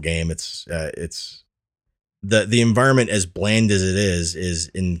beautiful game. It's the environment, as bland as it is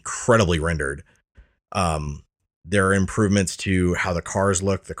incredibly rendered. There are improvements to how the cars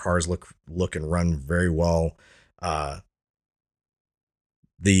look. The cars look and run very well.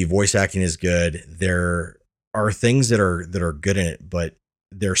 The voice acting is good. There are things that are good in it, but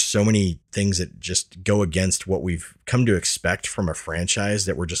there's so many things that just go against what we've come to expect from a franchise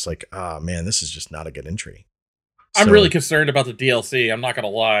that we're just like, oh man, this is just not a good entry. I'm So, really concerned about the DLC. I'm not gonna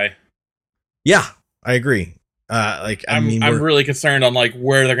lie. yeah, I agree. I'm we're- really concerned on like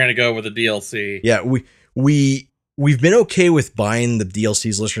where they're gonna go with the DLC. yeah, we've been okay with buying the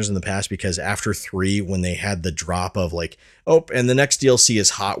DLCs, listeners, in the past, because after 3, when they had the drop of like, oh, and the next DLC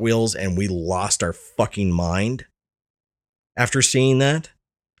is Hot Wheels, and we lost our fucking mind after seeing that.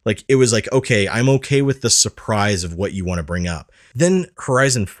 Like, it was like, okay, I'm okay with the surprise of what you want to bring up. Then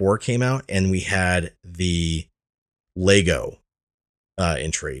Horizon 4 came out, and we had the Lego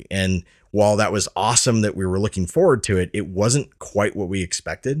entry. And while that was awesome that we were looking forward to it, it wasn't quite what we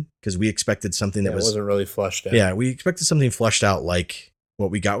expected, because we expected something that Wasn't really flushed out. yeah, we expected something fleshed out like what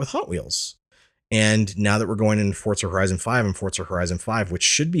we got with Hot Wheels. And now that we're going into Forza Horizon 5 and Forza Horizon 5, which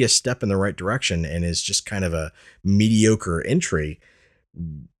should be a step in the right direction and is just kind of a mediocre entry,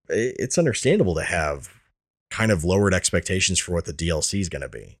 it's understandable to have kind of lowered expectations for what the DLC is going to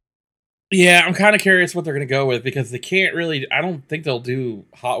be. Yeah, I'm kind of curious what they're gonna go with because they can't really. I don't think they'll do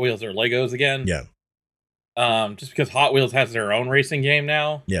Hot Wheels or Legos again. Yeah. Just because Hot Wheels has their own racing game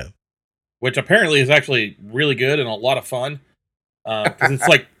now. Yeah. Which apparently is actually really good and a lot of fun. Because it's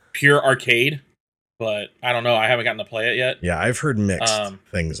like pure arcade. But I don't know. I haven't gotten to play it yet. Yeah, I've heard mixed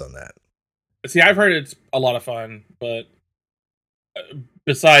things on that. See, I've heard it's a lot of fun, but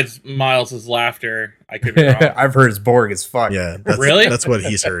besides Miles's laughter, I could be wrong. I've heard it's boring as fuck. Yeah, Really? That's what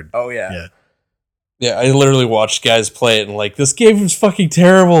he's heard. Oh yeah. Yeah. Yeah, I literally watched guys play it and like, this game is fucking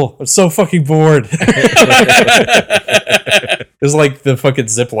terrible. I'm so fucking bored. It was like the fucking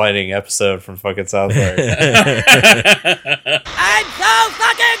ziplining episode from fucking South Park. I'm so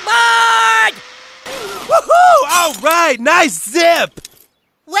fucking bored! Woohoo! All right, nice zip!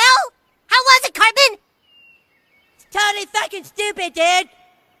 Well, how was it, Cartman? Totally fucking stupid, dude!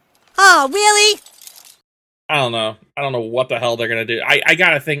 Oh, really? I don't know. I don't know what the hell they're gonna do. I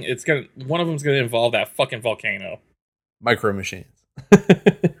gotta think one of them's gonna involve that fucking volcano. Micro Machines.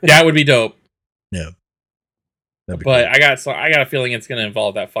 That would be dope. Yeah. That'd be But cool. I got a feeling it's gonna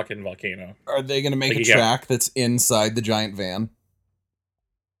involve that fucking volcano. Are they going to make Like a you got- track that's inside the giant van?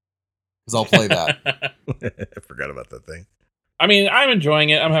 Because I'll play that. I forgot about that thing. I mean, I'm enjoying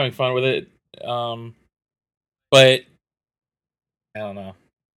it. I'm having fun with it. But I don't know.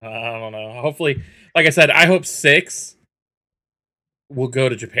 I don't know. Hopefully, like I said, I hope 6 will go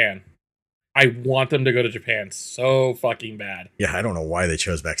to Japan. I want them to go to Japan so fucking bad. Yeah, I don't know why they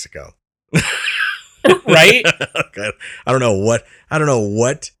chose Mexico. Right? I don't know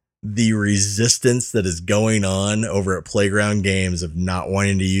what the resistance that is going on over at Playground Games of not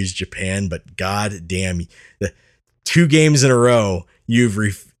wanting to use Japan, but god damn, the 2 games in a row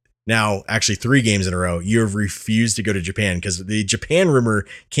now actually 3 games in a row you have refused to go to Japan, because the Japan rumor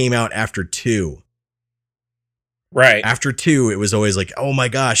came out after 2. Right. After 2, it was always like, oh my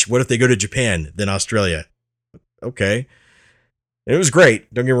gosh, what if they go to Japan, then Australia? Okay. It was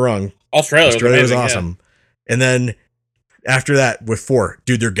great. Don't get me wrong. Australia was amazing, yeah. awesome. And then after that, with 4,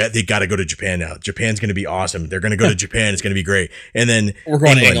 dude, they got to go to Japan now. Japan's going to be awesome. They're going to go to Japan. It's going to be great. And then We're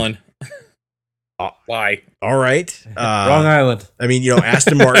going to England. Why? All right. Wrong island. I mean,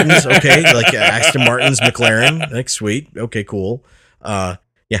 Aston Martin's okay. Like Aston Martin's, McLaren, like sweet. Okay, cool. Yeah.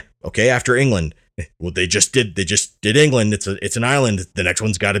 Okay. After England, well, they just did England. It's an island. The next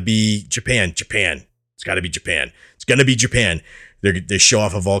one's got to be Japan. It's got to be Japan. It's going to be Japan. They show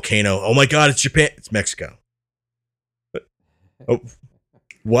off a volcano. Oh my God, it's Japan. It's Mexico. Oh,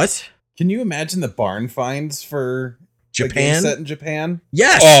 what? Can you imagine the barn finds for the game Japan? set in Japan?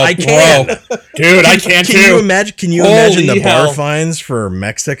 Yes, Oh, I can. bro. Dude, I can Can too. you imagine? Can you Holy imagine the hell. bar finds for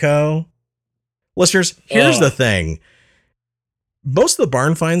Mexico? Listeners, here's the thing. Most of the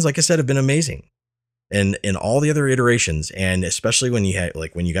barn finds, like I said, have been amazing. And in all the other iterations, and especially when you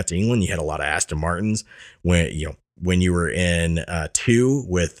got to England, you had a lot of Aston Martins. When you were in 2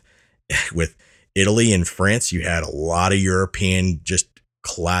 with Italy and France, you had a lot of European just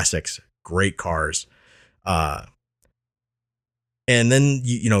classics, great cars. And then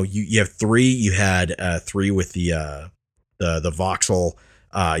you have 3. You had 3 with the Vauxhall.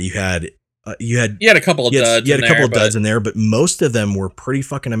 You had a couple of duds. You had a couple of but- duds in there, but most of them were pretty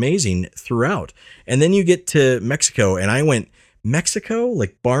fucking amazing throughout. And then you get to Mexico, and I went, Mexico?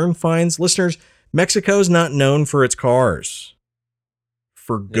 Like barn finds? Listeners, Mexico's not known for its cars.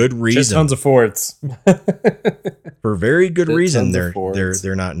 For good Just reason. tons of Fords. For very good Just reason, tons of Fords.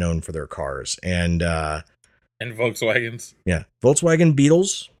 they're not known for their cars. And And Volkswagens. yeah, Volkswagen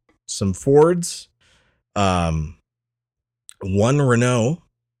Beetles, some Fords, 1 Renault,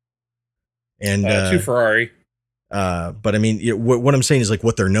 and 2 Ferrari. but I mean, what I'm saying is like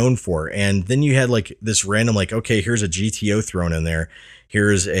what they're known for. And then you had like this random, like, okay, here's a GTO thrown in there.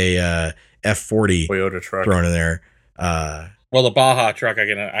 Here's a F40 Toyota truck. thrown in there. Well, the Baja truck, I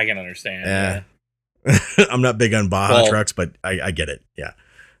can understand. Yeah. I'm not big on Baja Well- trucks, but I get it. Yeah.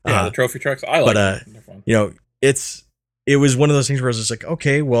 Yeah, the trophy trucks. I like but, them. They're fun. It was one of those things where I was just like,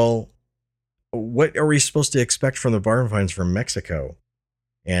 okay, well, what are we supposed to expect from the barn finds from Mexico?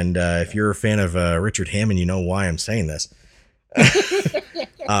 And if you're a fan of Richard Hammond, you know why I'm saying this.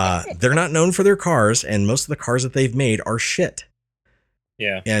 They're not known for their cars, and most of the cars that they've made are shit.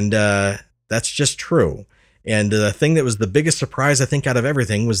 Yeah. And that's just true. And the thing that was the biggest surprise, I think, out of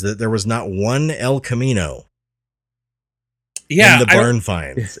everything was that there was not one El Camino Yeah. in the I don't barn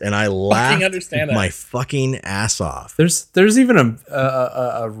finds. And I laughed understand that. my fucking ass off. There's even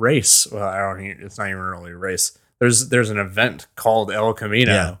a race. Well, it's not even really a race. There's an event called El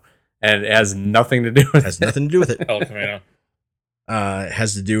Camino, Yeah. and it has nothing to do with It has nothing to do with it. El Camino. It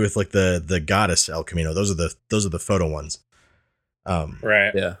has to do with like the goddess El Camino. Those are the photo ones.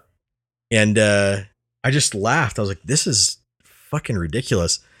 Right. Yeah. And I just laughed. I was like, this is fucking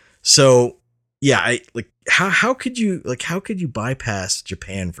ridiculous. So yeah, I like how could you bypass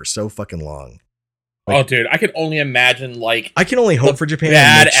Japan for so fucking long? Oh, dude, I could only imagine like I can only hope the for Japan.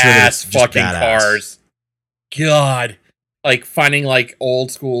 and make sure that badass it's just fucking badass. cars. God, like finding like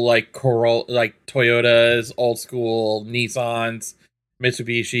old school like Corolla, like Toyotas, old school Nissans,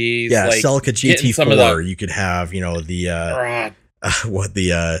 Mitsubishis. Yeah, like, Celica getting some of the- GT4. You could have, the the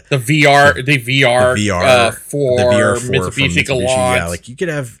VR for the VR4 from Mitsubishi Galant. Yeah, like you could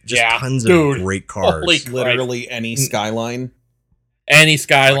have just tons dude. of great cars. Holy Christ. Literally any Skyline. Any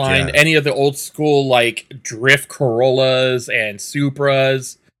Skyline, Yeah. any of the old school like drift Corollas and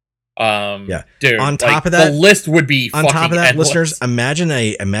Supras. Yeah. Dude. On top like, of that- the list would be On fucking top of that, endless. listeners, imagine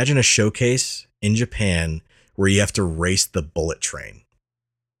a showcase in Japan where you have to race the bullet train.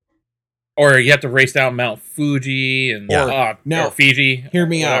 or you have to race down Mount Fuji and now, or Fiji. Hear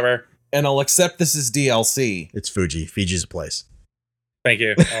me whatever. out, and I'll accept this as DLC. It's Fuji. Fiji's a place. Thank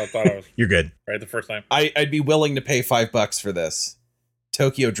you. I thought I was You're good. right the first time. I'd be willing to pay $5 for this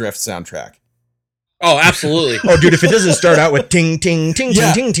Tokyo Drift soundtrack. Oh, absolutely. Oh, dude, if it doesn't start out with ting, ting, ting,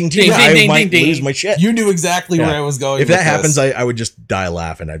 Yeah. ting, ting, ting, Ding, ting, ding, I ding, might ding, lose ding. my shit. You knew exactly Yeah. where I was going. If with that happens, this. I would just die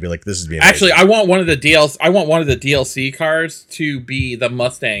laughing. I'd be like, this is being amazing. Actually, I want one of the DLC cars to be the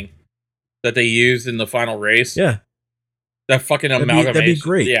Mustang that they used in the final race. yeah. That fucking That'd be- amalgamation. that'd be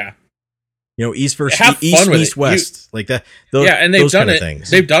great. Yeah. You know, East versus Have East, fun with East, it. West. Like that. Those, Yeah, and they've those done kind it. of things.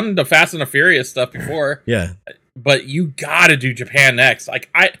 They've done the Fast and the Furious stuff before. Yeah. But you gotta do Japan next. Like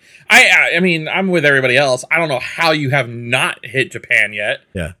I mean, I'm with everybody else. I don't know how you have not hit Japan yet.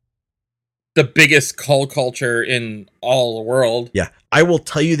 Yeah. The biggest culture in all the world. Yeah. I will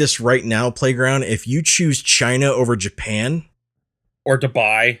tell you this right now, Playground. If you choose China over Japan, Or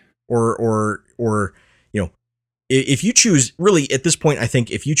Dubai. or you know, if you choose, really at this point, I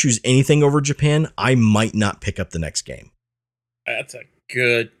think if you choose anything over Japan, I might not pick up the next game.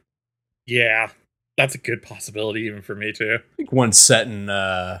 That's a good possibility even for me too. I think one set in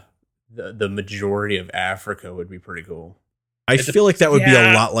the majority of Africa would be pretty cool. I feel like that would be a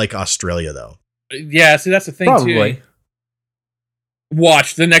yeah. lot like Australia, though. Yeah, see that's the thing Probably. too.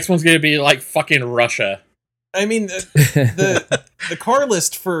 Watch, the next one's gonna be like fucking Russia. I mean, the car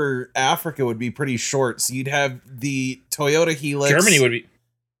list for Africa would be pretty short. So you'd have the Toyota Helix. Germany would be.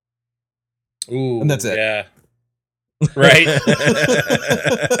 Ooh, And that's it. Yeah. Right.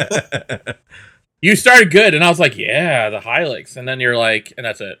 You started good, and I was like, "Yeah, the Hilux," and then you're like, and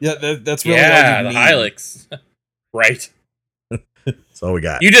that's it. Yeah, that's really Yeah, all the you need. Hilux. Right. That's all we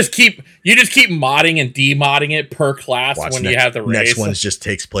got. You just keep modding and demodding it per class Watch when next- you have the race. Next one just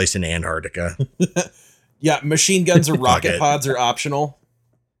takes place in Antarctica. Yeah, machine guns or Fuck rocket it. pods are optional.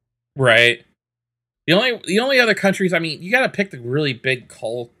 Right. The only other countries, I mean, you got to pick the really big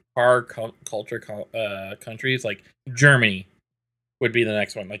car culture countries. Like Germany would be the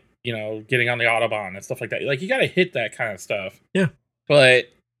next one. Like, you know, getting on the Autobahn and stuff like that. Like, you got to hit that kind of stuff. Yeah. But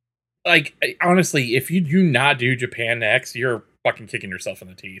like, honestly, if you do not do Japan next, you're fucking kicking yourself in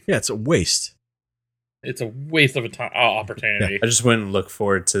the teeth. Yeah, it's a waste. It's a waste of a time opportunity. I just wouldn't look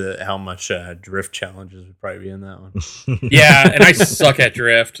forward to how much drift challenges would probably be in that one. Yeah, and I suck at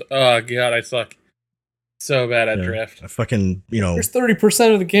drift. Oh god, I suck so bad at Yeah. drift. I fucking, you know, There's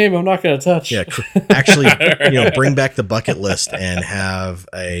 30% of the game I'm not going to touch. yeah, actually, you know, bring back the bucket list and have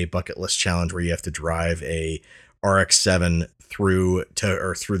a bucket list challenge where you have to drive a RX-7 through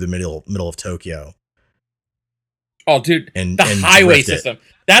the middle of Tokyo. Oh, dude, And the highway drift it. system.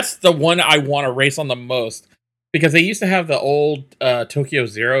 That's the one I want to race on the most because they used to have the old Tokyo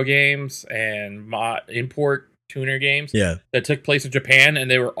Zero games and import tuner games Yeah, that took place in Japan, and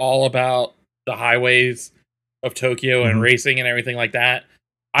they were all about the highways of Tokyo and Mhm. racing and everything like that.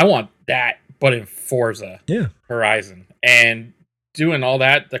 I want that, but in Forza yeah, Horizon and doing all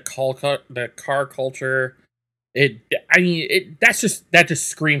that. The car culture. That just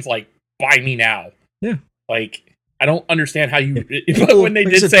screams like buy me now. Yeah. Like I don't understand how you. People- when they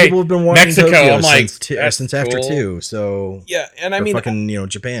like I did said, say people have been wanting Mexico, Tokyo I'm like, since that's after cool. 2, so Yeah, and I or mean, fucking, you know,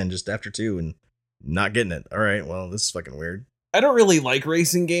 Japan just after 2 and not getting it. All right, well, this is fucking weird. I don't really like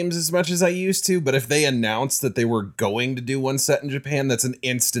racing games as much as I used to, but if they announced that they were going to do one set in Japan, that's an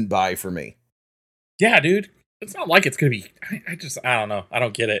instant buy for me. Yeah, dude. It's not like it's gonna be. I don't know. I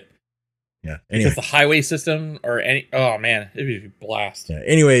don't get it. Yeah. Anyway, Because the highway system or any. Oh man, it'd be a blast. yeah.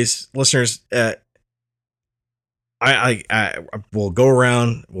 Anyways, listeners, I will go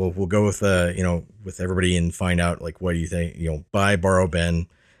around. We'll go with you know, with everybody and find out like what do you think? You know, buy, borrow, Ben,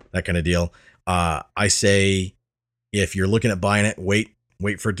 that kind of deal. I say if you're looking at buying it, wait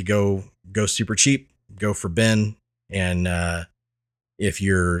for it to go super cheap. Go for Ben, and if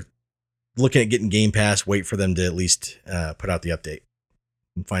you're looking at getting Game Pass, wait for them to at least put out the update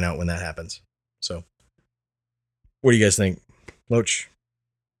and find out when that happens. So, what do you guys think, Loach?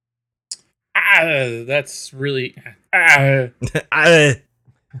 That's really.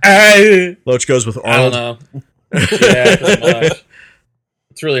 Loach goes with I don't Arnold. know. Yeah, pretty much.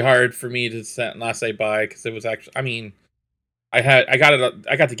 It's really hard for me to not say buy because it was actually. I mean, I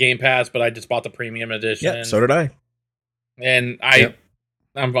got the Game Pass, but I just bought the premium edition. Yeah, so did I. And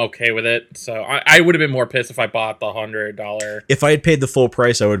I'm okay with it. So I would have been more pissed if I bought the $100. If I had paid the full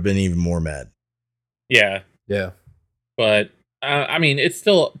price, I would have been even more mad. Yeah, Yeah. but I mean, it's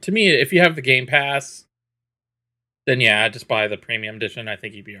still to me. If you have the Game Pass, then yeah, just buy the premium edition. I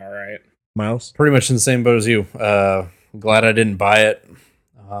think you'd be all right. Miles? Pretty much in the same boat as you. Glad I didn't buy it.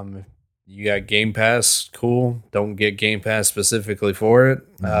 You got Game Pass, cool. Don't get Game Pass specifically for it.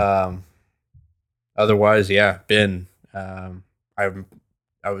 otherwise, yeah, been.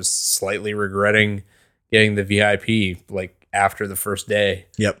 I was slightly regretting getting the VIP like after the first day.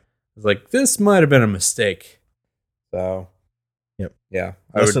 Yep. I was like, this might have been a mistake. So, Yep. Yeah,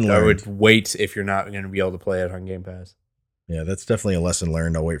 Lesson I learned. would wait if you're not going to be able to play it on Game Pass. Yeah, that's definitely a lesson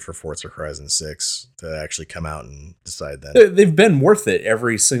learned. I'll wait for Forza Horizon 6 to actually come out and decide that. They've been worth it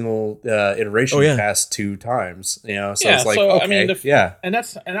every single iteration Oh, yeah. past 2 times. So Yeah, it's like, so, okay, I mean, yeah. And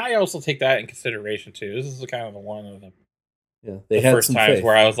I also take that in consideration too. This is kind of the one of the They the had first some times faith.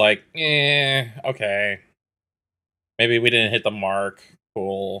 where I was like, okay. Maybe we didn't hit the mark.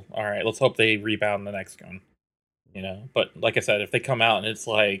 Cool. All right, let's hope they rebound the next one. But like I said, if they come out and it's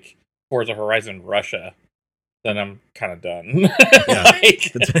like Forza Horizon Russia, then I'm kind of done. Yeah.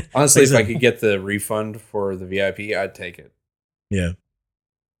 Honestly, if I could get the refund for the VIP, I'd take it. Yeah.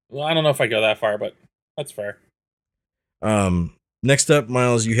 Well, I don't know if I go that far, but that's fair. Next up,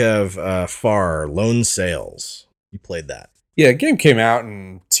 Miles, you have Far Lone Sales. You played that. Yeah, the game came out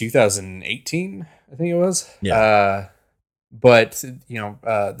in 2018, I think it was. Yeah. But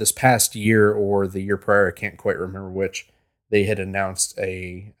this past year or the year prior, I can't quite remember which, they had announced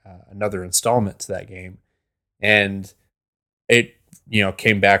another installment to that game, and it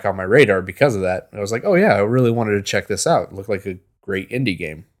came back on my radar because of that. I was like, oh yeah, I really wanted to check this out. It looked like a great indie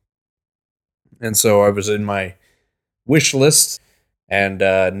game, and so I was in my wish list and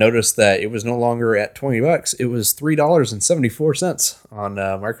noticed that it was no longer at $20. It was $3.74 on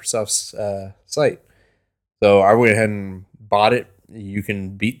Microsoft's site. So I went ahead and bought it. You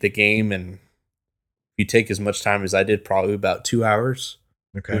can beat the game, and if you take as much time as I did, probably about 2 hours,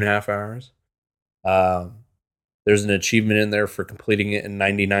 Okay. 2.5 hours. There's an achievement in there for completing it in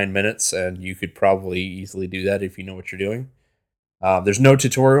 99 minutes, and you could probably easily do that if you know what you're doing. There's no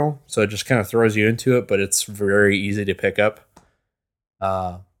tutorial, so it just kind of throws you into it, but it's very easy to pick up.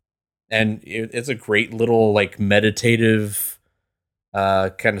 And it's a great little like meditative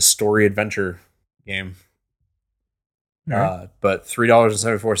kind of story adventure game. Right. But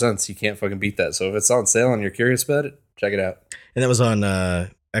 $3.74, you can't fucking beat that. So if it's on sale and you're curious about it, check it out. And that was on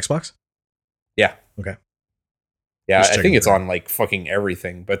Xbox? Yeah. Okay. Yeah, Just I checking think it's for it. on like fucking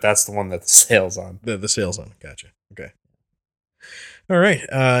everything, but that's the one that the sale's on. The sales on. Gotcha. Okay. All right.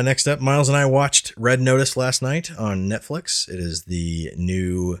 Next up, Miles and I watched Red Notice last night on Netflix. It is the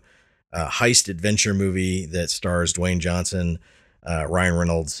new heist adventure movie that stars Dwayne Johnson, Ryan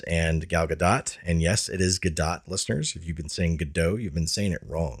Reynolds, and Gal Gadot. And yes, it is Gadot, listeners. If you've been saying Godot, you've been saying it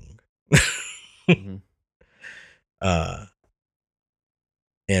wrong. Mhm.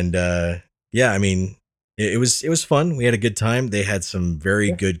 Yeah, I mean, it was fun. We had a good time. They had some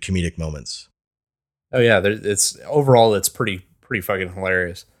very good comedic moments. Oh yeah, it's overall it's pretty fucking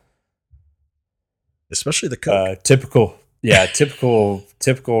hilarious. Especially the coke. Typical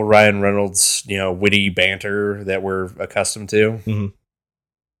Ryan Reynolds, witty banter that we're accustomed to. Mhm.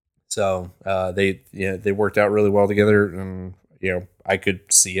 So they worked out really well together, and I could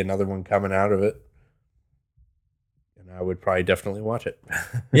see another one coming out of it, and I would probably definitely watch it.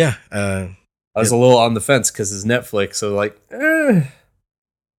 Yeah. I was a little on the fence because it's Netflix, so like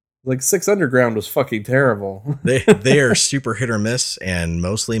Six Underground was fucking terrible. they are super hit or miss and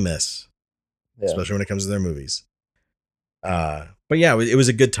mostly miss, Yeah. especially when it comes to their movies. But yeah, it was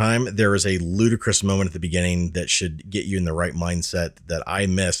a good time. There was a ludicrous moment at the beginning that should get you in the right mindset that I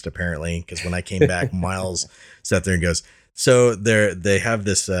missed apparently, because when I came back, Miles sat there and goes, "So they have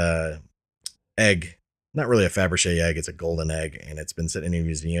this egg, not really a Fabergé egg, it's a golden egg, and it's been sitting in a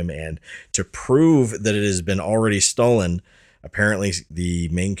museum. And to prove that it has been already stolen, apparently the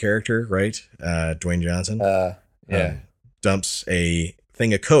main character, right, Dwayne Johnson, dumps a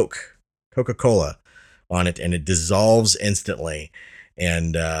thing of Coca-Cola on it, and it dissolves instantly.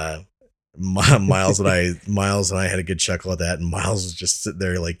 And Miles and I had a good chuckle at that, and Miles was just sitting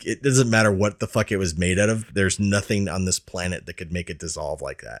there like, it doesn't matter what the fuck it was made out of. There's nothing on this planet that could make it dissolve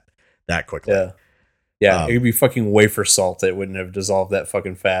like that quickly. Yeah, it could be fucking wafer salt. It wouldn't have dissolved that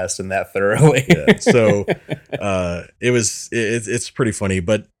fucking fast and that thoroughly. Yeah, so it's pretty funny,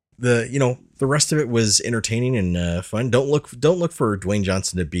 but the rest of it was entertaining and fun. Don't look for Dwayne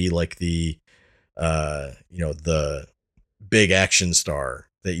Johnson to be like the the big action star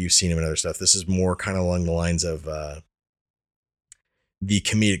that you've seen him in other stuff. This is more kind of along the lines of the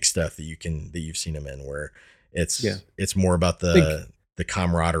comedic stuff that you've seen him in, where it's more about the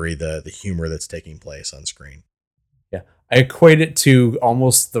camaraderie, the humor that's taking place on screen. Yeah, I equate it to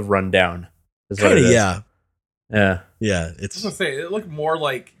almost The Rundown. Kind of, yeah. Yeah. I was gonna say it looked more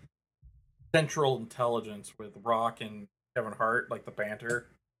like Central Intelligence with Rock and Kevin Hart, like the banter.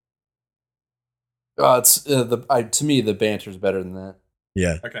 It's to me the banter's better than that.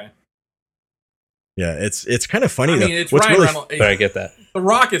 Yeah. Okay. Yeah, it's kind of funny. I though. mean, it's What's Ryan really Reynolds. But I get that. The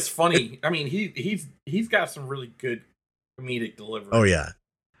Rock is funny. I mean, he's got some really good comedic delivery. oh yeah,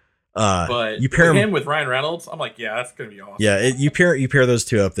 But you pair him with Ryan Reynolds, I'm like, yeah, that's gonna be awesome. Yeah, you pair those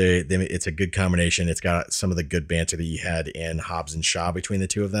two up. It's a good combination. It's got some of the good banter that you had in Hobbs and Shaw between the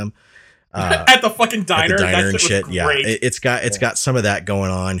two of them. At the fucking diner, At the diner that and shit shit. was Yeah, great. it's got some of that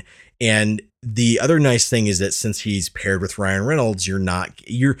going on. And the other nice thing is that since he's paired with Ryan Reynolds, you're not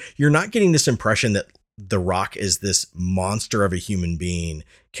getting this impression that The Rock is this monster of a human being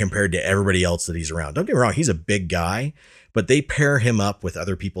compared to everybody else that he's around. Don't get me wrong, he's a big guy, but they pair him up with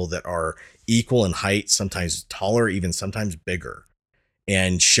other people that are equal in height, sometimes taller, even sometimes bigger,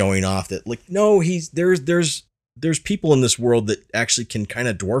 and showing off that like, no, there's people in this world that actually can kind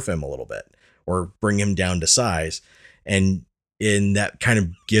of dwarf him a little bit or bring him down to size. And that kind of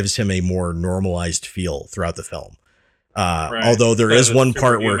gives him a more normalized feel throughout the film. Right. Although there Because is one it's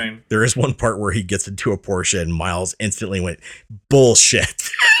part superhuman. where he gets into a Porsche and Miles instantly went, bullshit.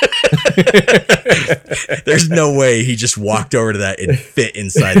 There's no way he just walked over to that and fit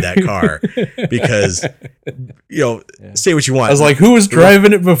inside that car because, say what you want. I was like, who was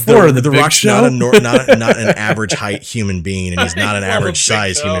driving it before? The Big Rock's Show? not an average height human being, and he's not an Well, average the Big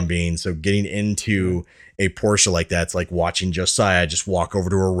size Show. human being. So getting into a Porsche like that's like watching Josiah just walk over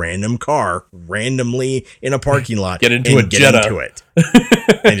to a random car randomly in a parking lot, Get into a Jetta. into it,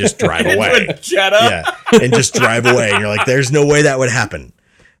 and just drive Into away. a Jetta. Yeah, and just drive away. And you're like, there's no way that would happen.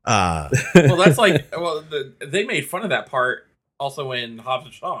 Well, that's like, they made fun of that part also in Hobbs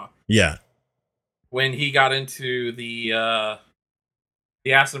and Shaw Yeah, when he got into the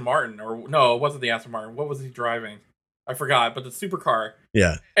Aston Martin, or no, it wasn't the Aston Martin. What was he driving? I forgot, but the supercar.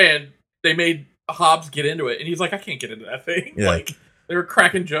 yeah. And they made Hobbs get into it, and he's like, I can't get into that thing. Yeah. Like, they were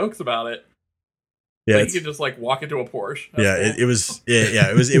cracking jokes about it. Yeah, Like, it's- he could just like walk into a Porsche. That's yeah.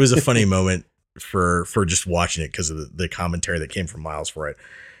 cool. It was a funny moment for just watching it because of the commentary that came from Miles for it.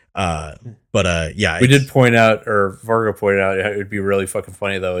 Yeah, We did point out, or Vargo pointed out, it would be really fucking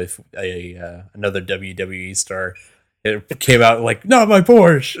funny though if another WWE star it came out like, not my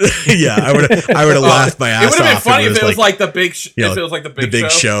Porsche. Yeah, I would have laughed my ass It would have been off funny if it was like like the big. you know, If it was like the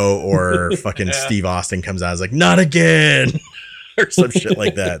big show or fucking Yeah. Steve Austin comes out, is like, not again, or some shit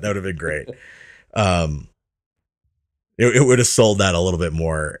like that. That would have been great. It would have sold that a little bit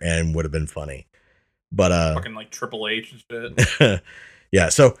more and would have been funny. But fucking like Triple H and shit. yeah,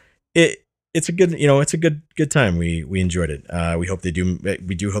 so it's a good, it's a good time. We enjoyed it. We hope we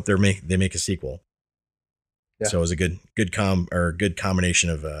do hope they make a sequel. Yeah. So it was a good combination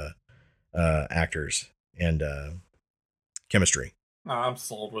of actors and chemistry. I'm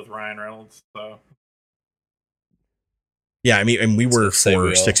sold with Ryan Reynolds. So Yeah, I mean, and we were say we for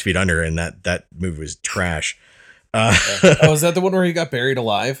all. 6 Feet Under, and that movie was trash. Oh, is that the one where he got buried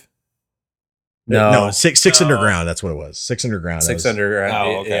alive? No, six No. Underground. That's what it was. Six Underground. that Six was- Under.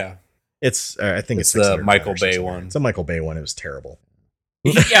 Oh, okay. Yeah. It's I think it's It's Six the Underground Michael or Six Bay Underground. one. It's a Michael Bay one. It was terrible.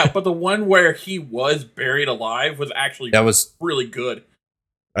 yeah, but the one where he was buried alive was actually That was. really good.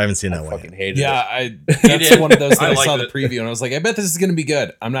 I haven't seen I that one. fucking hated Yeah, it. that's did. one of those that I I, liked saw the it. preview and I was like, I bet this is going to be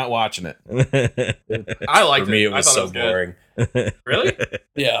good. I'm not watching it. Yet. I liked For me, it I was thought so it was good. boring. Really?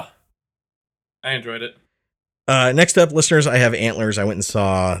 Yeah. I enjoyed it. Next up, listeners, I have Antlers. I went and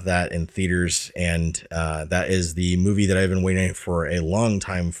saw that in theaters, and that is the movie that I've been waiting for a long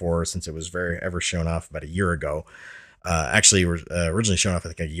time for since it was ever shown off about a year ago. Actually, originally shown off I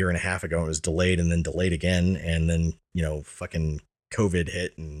think a year and a half ago. It was delayed and then delayed again, and then fucking COVID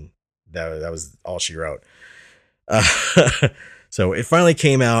hit, and that was all she wrote. So it finally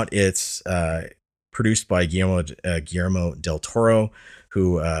came out. It's produced by Guillermo del Toro,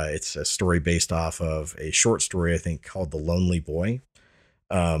 who it's a story based off of a short story, I think, called The Lonely Boy.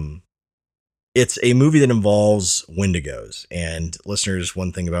 It's a movie that involves Wendigos. And listeners,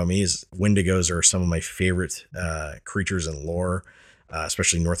 one thing about me is Wendigos are some of my favorite creatures in lore,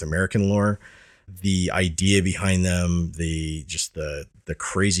 especially North American lore. The idea behind them, the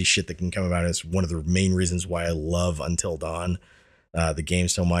crazy shit that can come about is one of the main reasons why I love Until Dawn, the game,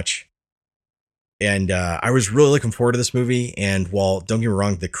 so much. And I was really looking forward to this movie. And while, don't get me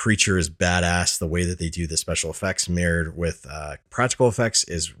wrong, the creature is badass, the way that they do the special effects mirrored with practical effects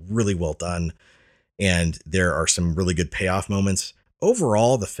is really well done. And there are some really good payoff moments.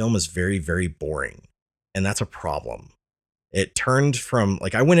 Overall, the film is very, very boring. And that's a problem. It turned from,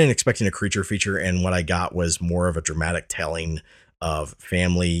 like, I went in expecting a creature feature, and what I got was more of a dramatic telling of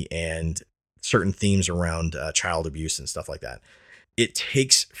family and certain themes around child abuse and stuff like that. It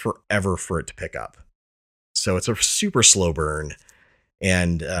takes forever for it to pick up. So it's a super slow burn.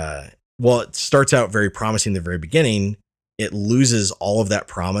 And while it starts out very promising at the very beginning, it loses all of that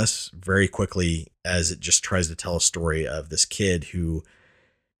promise very quickly as it just tries to tell a story of this kid who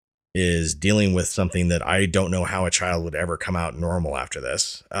is dealing with something that I don't know how a child would ever come out normal after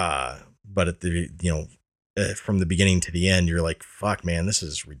this. But at the, from the beginning to the end, you're like, fuck, man, this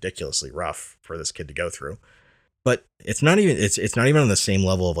is ridiculously rough for this kid to go through. But it's not even on the same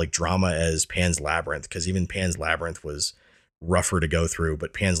level of like drama as Pan's Labyrinth, because even Pan's Labyrinth was rougher to go through,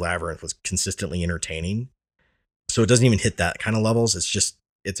 but Pan's Labyrinth was consistently entertaining. So it doesn't even hit that kind of levels.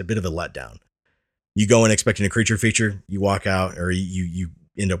 It's a bit of a letdown. You go in expecting a creature feature, you walk out, or you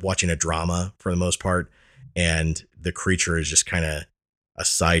end up watching a drama for the most part, and the creature is just kind of a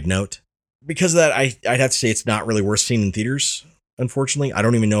side note. Because of that, I'd have to say it's not really worth seeing in theaters, unfortunately. I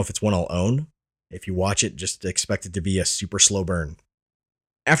don't even know if it's one I'll own. If you watch it, just expect it to be a super slow burn.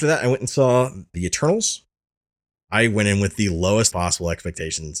 After that, I went and saw The Eternals. I went in with the lowest possible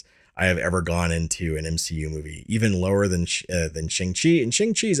expectations I have ever gone into an MCU movie, even lower than Shang-Chi, and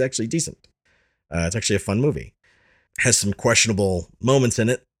Shang-Chi is actually decent. It's actually a fun movie. Has some questionable moments in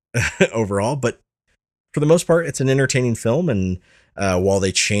it overall, but for the most part, it's an entertaining film. And while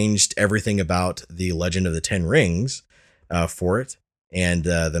they changed everything about the Legend of the Ten Rings for it, and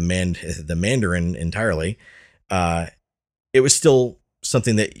the Mandarin entirely, it was still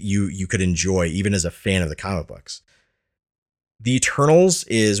something that you could enjoy even as a fan of the comic books. The Eternals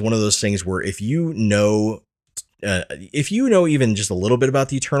is one of those things where if you know even just a little bit about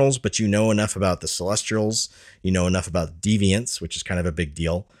the Eternals, but you know enough about the Celestials, you know enough about Deviants, which is kind of a big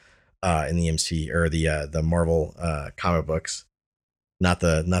deal in the MC or the Marvel comic books, not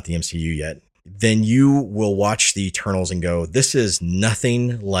the MCU yet, then you will watch the Eternals and go, this is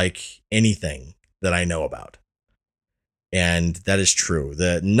nothing like anything that I know about. And that is true.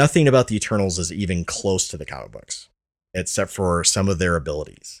 Nothing about the Eternals is even close to the comic books, except for some of their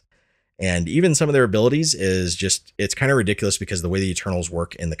abilities. And even some of their abilities is just, it's kind of ridiculous because the way the Eternals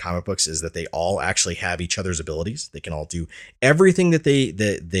work in the comic books is that they all actually have each other's abilities. They can all do everything that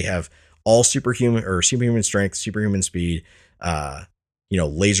they have, all superhuman strength, superhuman speed,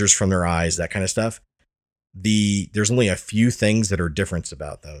 lasers from their eyes, that kind of stuff. There's only a few things that are different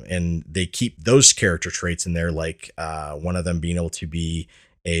about them, and they keep those character traits in there, like one of them being able to be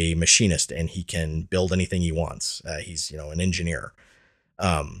a machinist and he can build anything he wants. He's an engineer.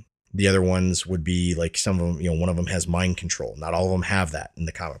 The other ones would be like some of them, one of them has mind control. Not all of them have that in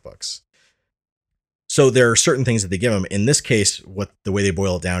the comic books. So there are certain things that they give them. In this case, the way they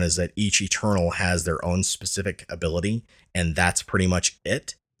boil it down is that each Eternal has their own specific ability, and that's pretty much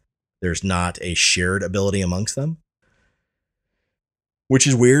it. There's not a shared ability amongst them, which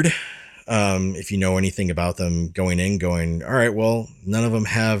is weird. If you know anything about them going, all right, well, none of them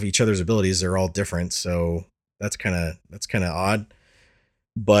have each other's abilities. They're all different. So that's kind of odd.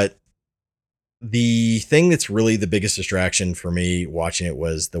 But the thing that's really the biggest distraction for me watching it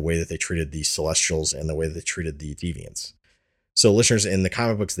was the way that they treated the Celestials and the way that they treated the Deviants. So listeners, in the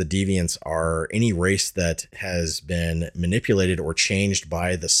comic books, the Deviants are any race that has been manipulated or changed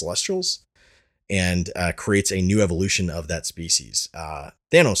by the Celestials and creates a new evolution of that species.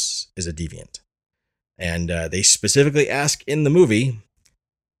 Thanos is a Deviant. And they specifically ask in the movie,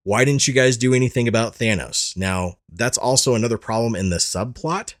 why didn't you guys do anything about Thanos? Now, that's also another problem in the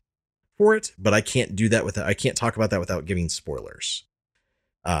subplot for it, but I can't talk about that without giving spoilers.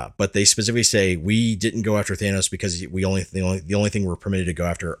 But they specifically say we didn't go after Thanos because the only thing we're permitted to go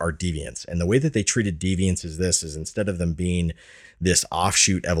after are Deviants. And the way that they treated Deviants is instead of them being this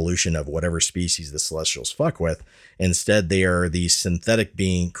offshoot evolution of whatever species the Celestials fuck with, instead they are these synthetic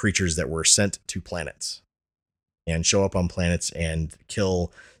creatures that were sent to planets and show up on planets and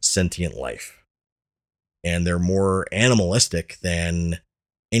kill sentient life. And they're more animalistic than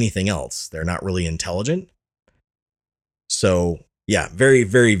anything else. They're not really intelligent. So yeah, very,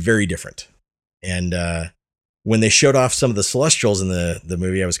 very, very different. And when they showed off some of the Celestials in the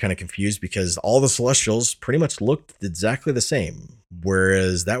movie, I was kind of confused because all the Celestials pretty much looked exactly the same.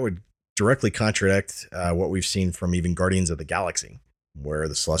 Whereas that would directly contradict what we've seen from even Guardians of the Galaxy, where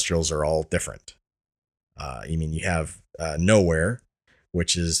the Celestials are all different. You have Nowhere,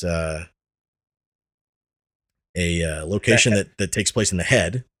 which is a location that takes place in the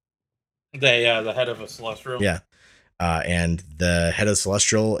head. The head of a Celestial. Yeah. And the head of the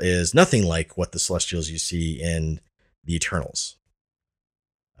Celestial is nothing like what the Celestials you see in the Eternals.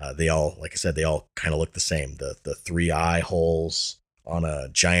 They all, like I said, they all kind of look the same. The 3 eye holes on a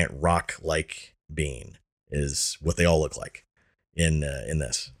giant rock-like being is what they all look like in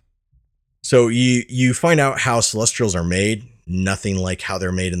this. So you find out how Celestials are made. Nothing like how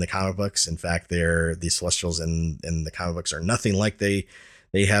they're made in the comic books. In fact, the Celestials in the comic books are nothing like they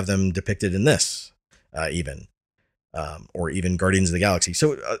have them depicted in this even. or even Guardians of the Galaxy.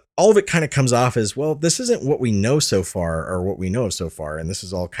 So all of it kind of comes off as, well, this isn't what we know so far or what we know of so far. And this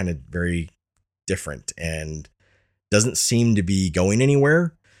is all kind of very different and doesn't seem to be going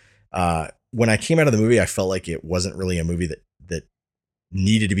anywhere. When I came out of the movie, I felt like it wasn't really a movie that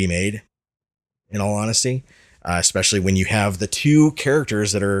needed to be made, in all honesty, especially when you have the two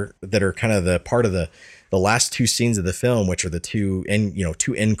characters that are kind of the part of the last two scenes of the film, which are the two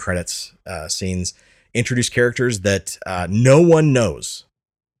end credits scenes, introduce characters that no one knows.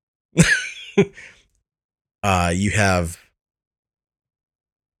 You have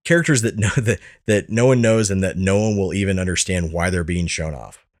characters that that no one knows and that no one will even understand why they're being shown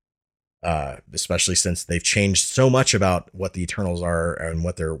off. Especially since they've changed so much about what the Eternals are and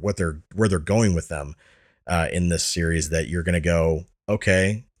where they're going with them in this series, that you're going to go,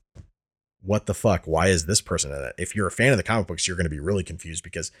 okay, what the fuck? Why is this person in it? If you're a fan of the comic books, you're going to be really confused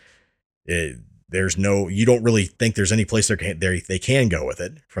because you don't really think there's any place they can go with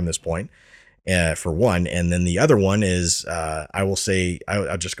it from this point, for one. And then the other one is, I will say,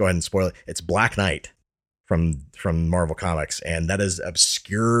 I'll just go ahead and spoil it. It's Black Knight from Marvel Comics. And that is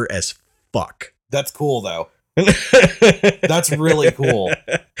obscure as fuck. That's cool though. That's really cool.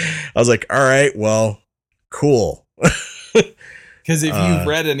 I was like, all right, well, cool. Because if you've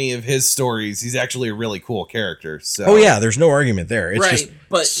read any of his stories, he's actually a really cool character. So. Oh yeah, there's no argument there. It's just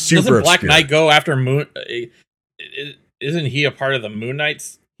but super doesn't Black obscure. Knight go after Moon? Isn't he a part of the Moon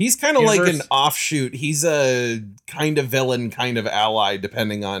Knights? He's kind of like universe? an offshoot. He's a kind of villain, kind of ally,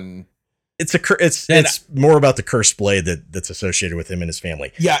 depending on. It's more about the cursed blade that's associated with him and his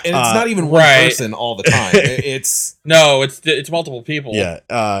family. Yeah, and it's not even one person all the time. It's multiple people.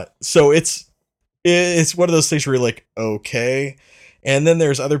 Yeah. So it's one of those things where you're like, okay. And then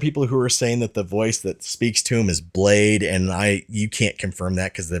there's other people who are saying that the voice that speaks to him is Blade, and you can't confirm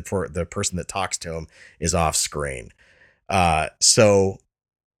that because the person that talks to him is off screen. So.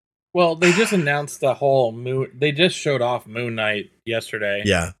 Well, they just announced the whole Moon. They just showed off Moon Knight yesterday.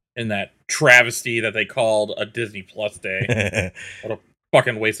 Yeah. In that travesty that they called a Disney Plus day. What a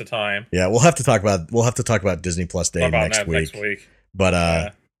fucking waste of time. Yeah, we'll have to talk about Disney Plus Day next week.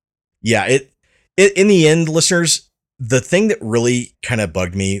 But it in the end, listeners, the thing that really kind of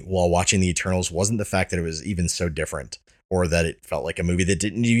bugged me while watching the Eternals wasn't the fact that it was even so different or that it felt like a movie that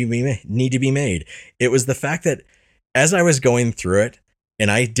didn't need to be made. It was the fact that as I was going through it, and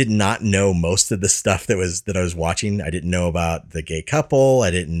I did not know most of the stuff that I was watching. I didn't know about the gay couple.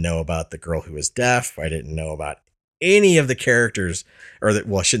 I didn't know about the girl who was deaf. I didn't know about any of the characters, I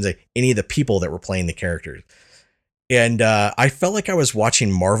shouldn't say any of the people that were playing the characters. And I felt like I was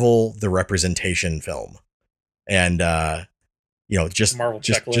watching Marvel the Representation film, and just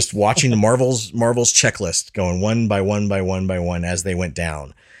watching Marvel's checklist going one by one as they went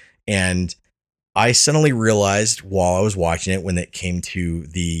down, and I suddenly realized while I was watching it, when it came to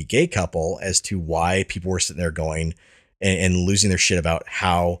the gay couple, as to why people were sitting there going and losing their shit about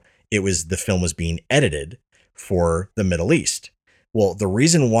how the film was being edited for the Middle East. Well, the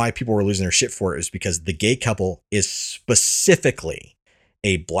reason why people were losing their shit for it is because the gay couple is specifically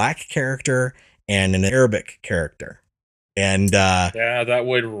a black character and an Arabic character. And that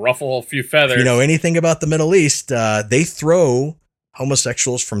would ruffle a few feathers. If you know anything about the Middle East, they throw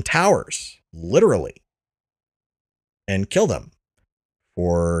homosexuals from towers, literally, and kill them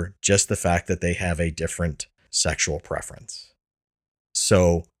for just the fact that they have a different sexual preference.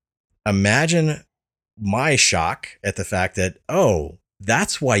 So imagine my shock at the fact that, oh,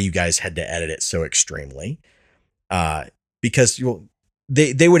 that's why you guys had to edit it so extremely, because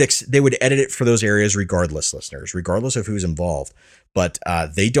they would edit it for those areas regardless, listeners, regardless of who's involved. But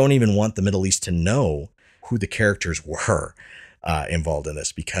they don't even want the Middle East to know who the characters were involved in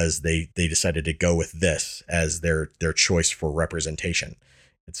this, because they decided to go with this as their choice for representation.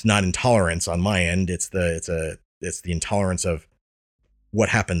 It's not intolerance on my end. It's the intolerance of what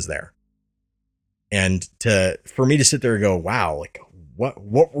happens there. And for me to sit there and go, wow, like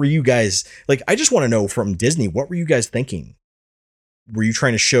what were you guys like? I just want to know from Disney, what were you guys thinking? Were you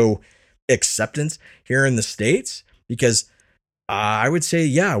trying to show acceptance here in the States? Because I would say,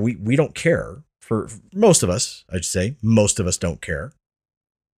 yeah, we don't care. For most of us, I'd say most of us don't care.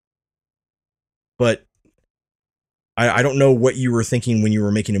 But I don't know what you were thinking when you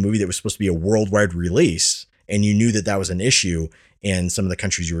were making a movie that was supposed to be a worldwide release, and you knew that was an issue in some of the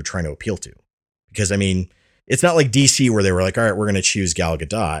countries you were trying to appeal to. Because, I mean, it's not like DC where they were like, all right, we're going to choose Gal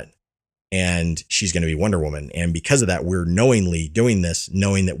Gadot and she's going to be Wonder Woman. And because of that, we're knowingly doing this,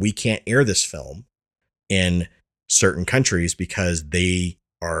 knowing that we can't air this film in certain countries because they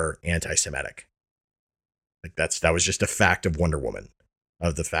are anti-Semitic. Like that was just a fact of Wonder Woman.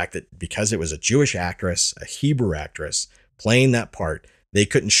 of the fact that because it was a Jewish actress, a Hebrew actress playing that part, they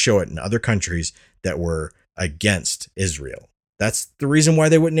couldn't show it in other countries that were against Israel. That's the reason why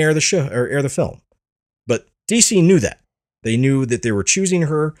they wouldn't air the show or air the film. But DC knew that. They knew that they were choosing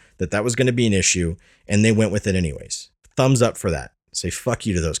her, that was going to be an issue, and they went with it anyways. Thumbs up for that. Say fuck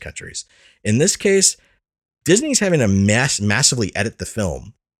you to those countries. In this case, Disney's having to massively edit the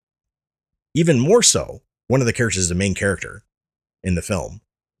film. Even more so, one of the characters is the main character in the film,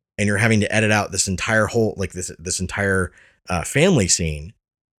 and you're having to edit out this entire whole, like this entire family scene,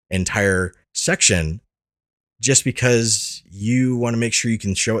 entire section, just because you want to make sure you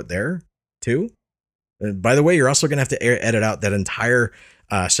can show it there too. By the way, you're also going to have to edit out that entire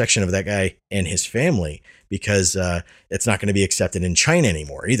section of that guy and his family because it's not going to be accepted in China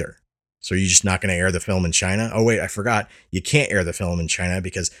anymore either. So you're just not going to air the film in China. Oh, wait, I forgot. You can't air the film in China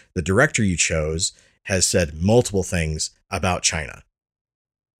because the director you chose has said multiple things about China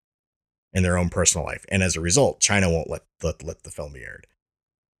in their own personal life. And as a result, China won't let the film be aired.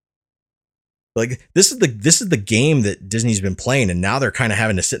 Like this is the game that Disney's been playing, and now they're kind of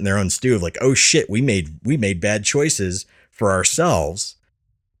having to sit in their own stew of like, oh shit, we made bad choices for ourselves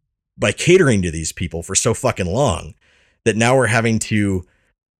by catering to these people for so fucking long that now we're having to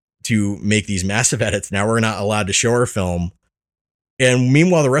make these massive edits. Now we're not allowed to show our film. And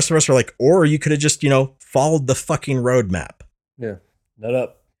meanwhile, the rest of us are like, or you could have just, followed the fucking roadmap. Yeah. Nut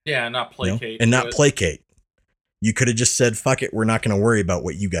up. Yeah, not placate. And not placate. You could have just said, fuck it, we're not going to worry about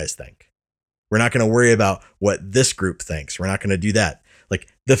what you guys think. We're not going to worry about what this group thinks. We're not going to do that. Like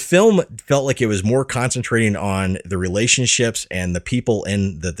the film felt like it was more concentrating on the relationships and the people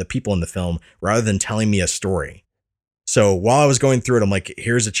in the people in the film rather than telling me a story. So while I was going through it, I'm like,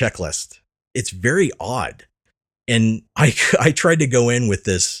 here's a checklist. It's very odd. And I tried to go in with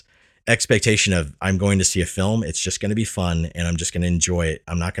this expectation of I'm going to see a film. It's just going to be fun and I'm just going to enjoy it.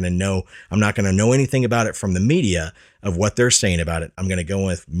 I'm not going to know anything about it from the media of what they're saying about it. I'm going to go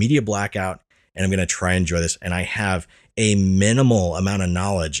with media blackout and I'm going to try and enjoy this. And I have a minimal amount of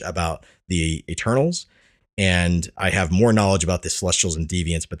knowledge about the Eternals. And I have more knowledge about the Celestials and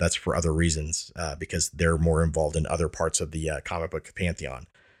Deviants, but that's for other reasons because they're more involved in other parts of the comic book pantheon.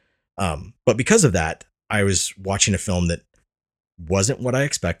 But because of that, I was watching a film that wasn't what I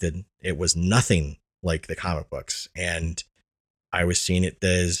expected. It was nothing like the comic books. And I was seeing it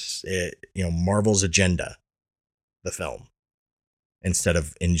as, Marvel's agenda, the film, instead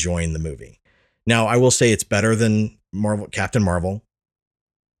of enjoying the movie. Now, I will say it's better than Captain Marvel.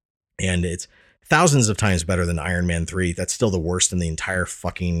 And it's thousands of times better than Iron Man 3. That's still the worst in the entire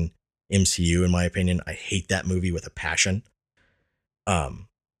fucking MCU, in my opinion. I hate that movie with a passion.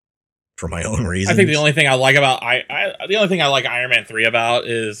 For my own reasons. I think the only thing I like about the only thing I like Iron Man 3 about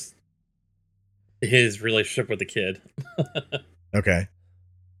is his relationship with the kid. Okay.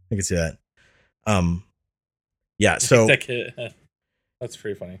 I can see that. Yeah, so that kid, that's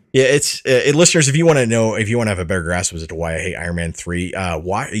pretty funny. Yeah, it's listeners, if you want to have a better grasp as to why I hate Iron Man 3,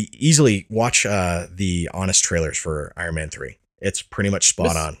 easily watch the honest trailers for Iron Man 3. It's pretty much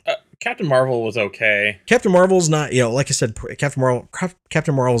spot on. Captain Marvel was okay. Captain Marvel's not, like I said, Captain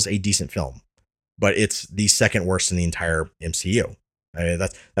Marvel's a decent film, but it's the second worst in the entire MCU. I mean,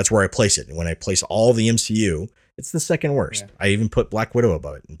 that's where I place it. And when I place all the MCU, it's the second worst. Yeah. I even put Black Widow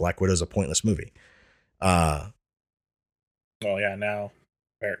above it, and Black Widow's a pointless movie. Well, yeah, now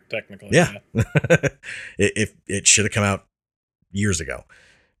technically, yeah. It should have come out years ago,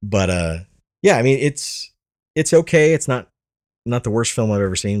 but yeah, I mean, it's okay. It's not the worst film I've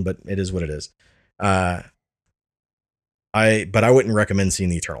ever seen, but it is what it is. But I wouldn't recommend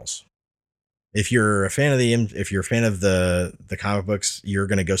seeing the Eternals. If you're a fan of the comic books, you're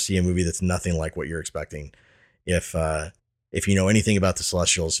going to go see a movie that's nothing like what you're expecting. If you know anything about the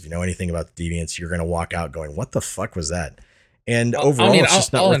Celestials, if you know anything about the Deviants, you're going to walk out going, "What the fuck was that?" And overall, it's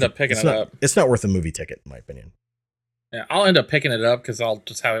just not. I'll end up picking it up. It's not worth a movie ticket, in my opinion. Yeah, I'll end up picking it up because I'll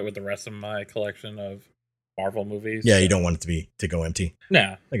just have it with the rest of my collection of Marvel movies. Yeah, you don't want it to go empty.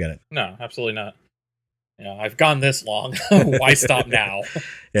 No, I get it. No, absolutely not. Yeah, I've gone this long. Why stop now?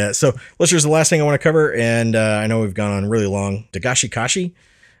 Yeah. So, listeners, the last thing I want to cover, and I know we've gone on really long. Dagashi Kashi.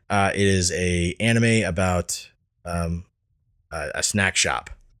 It is a anime about a snack shop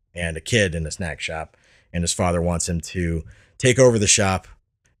and a kid in a snack shop, and his father wants him to take over the shop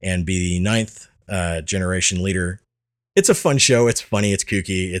and be the ninth generation leader. It's a fun show. It's funny. It's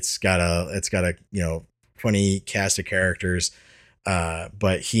kooky. It's got a funny cast of characters.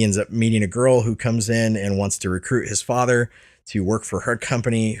 But he ends up meeting a girl who comes in and wants to recruit his father to work for her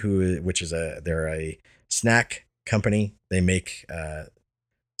company, they're a snack company. They make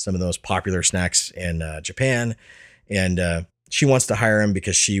some of those popular snacks in Japan. And she wants to hire him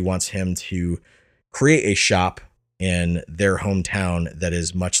because she wants him to create a shop in their hometown that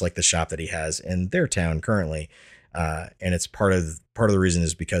is much like the shop that he has in their town currently. And it's part of the reason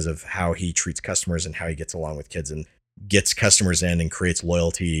is because of how he treats customers and how he gets along with kids and gets customers in and creates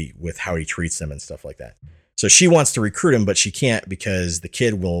loyalty with how he treats them and stuff like that. So she wants to recruit him, but she can't because the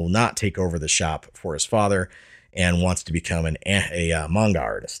kid will not take over the shop for his father and wants to become a manga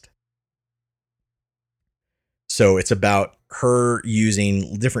artist. So it's about her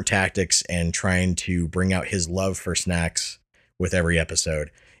using different tactics and trying to bring out his love for snacks with every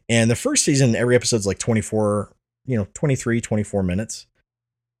episode. And the first season, every episode's like 23, 24 minutes.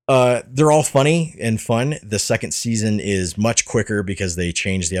 They're all funny and fun. The second season is much quicker because they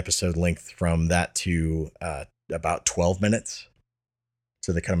changed the episode length from that to about 12 minutes.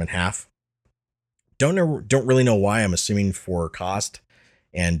 So they cut them in half. Don't really know why. I'm assuming for cost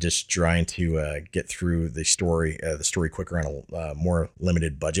and just trying to get through the story quicker on a more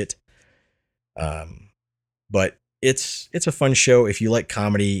limited budget. But it's a fun show. If you like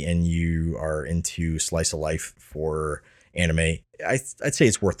comedy and you are into slice of life for anime, I'd say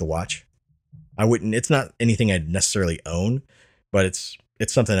it's worth the watch. It's not anything I'd necessarily own, but it's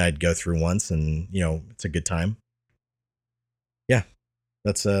something I'd go through once and, it's a good time. Yeah.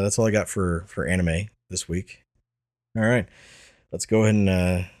 That's all I got for anime this week. All right. Let's go ahead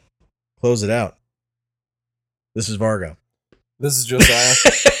and close it out. This is Vargo. This is Josiah.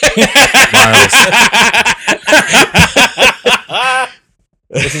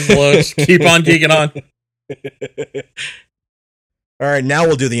 This is Loach. Keep on geeking on. All right, now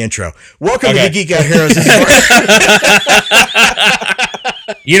we'll do the intro. Welcome to the Geek Out Heroes. This is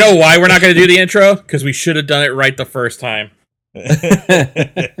You know why we're not going to do the intro? Because we should have done it right the first time.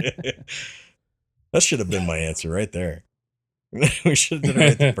 That should have been my answer right there. We should have done it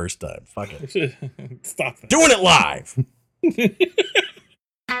right the first time. Fuck it. Stop it. Doing it live.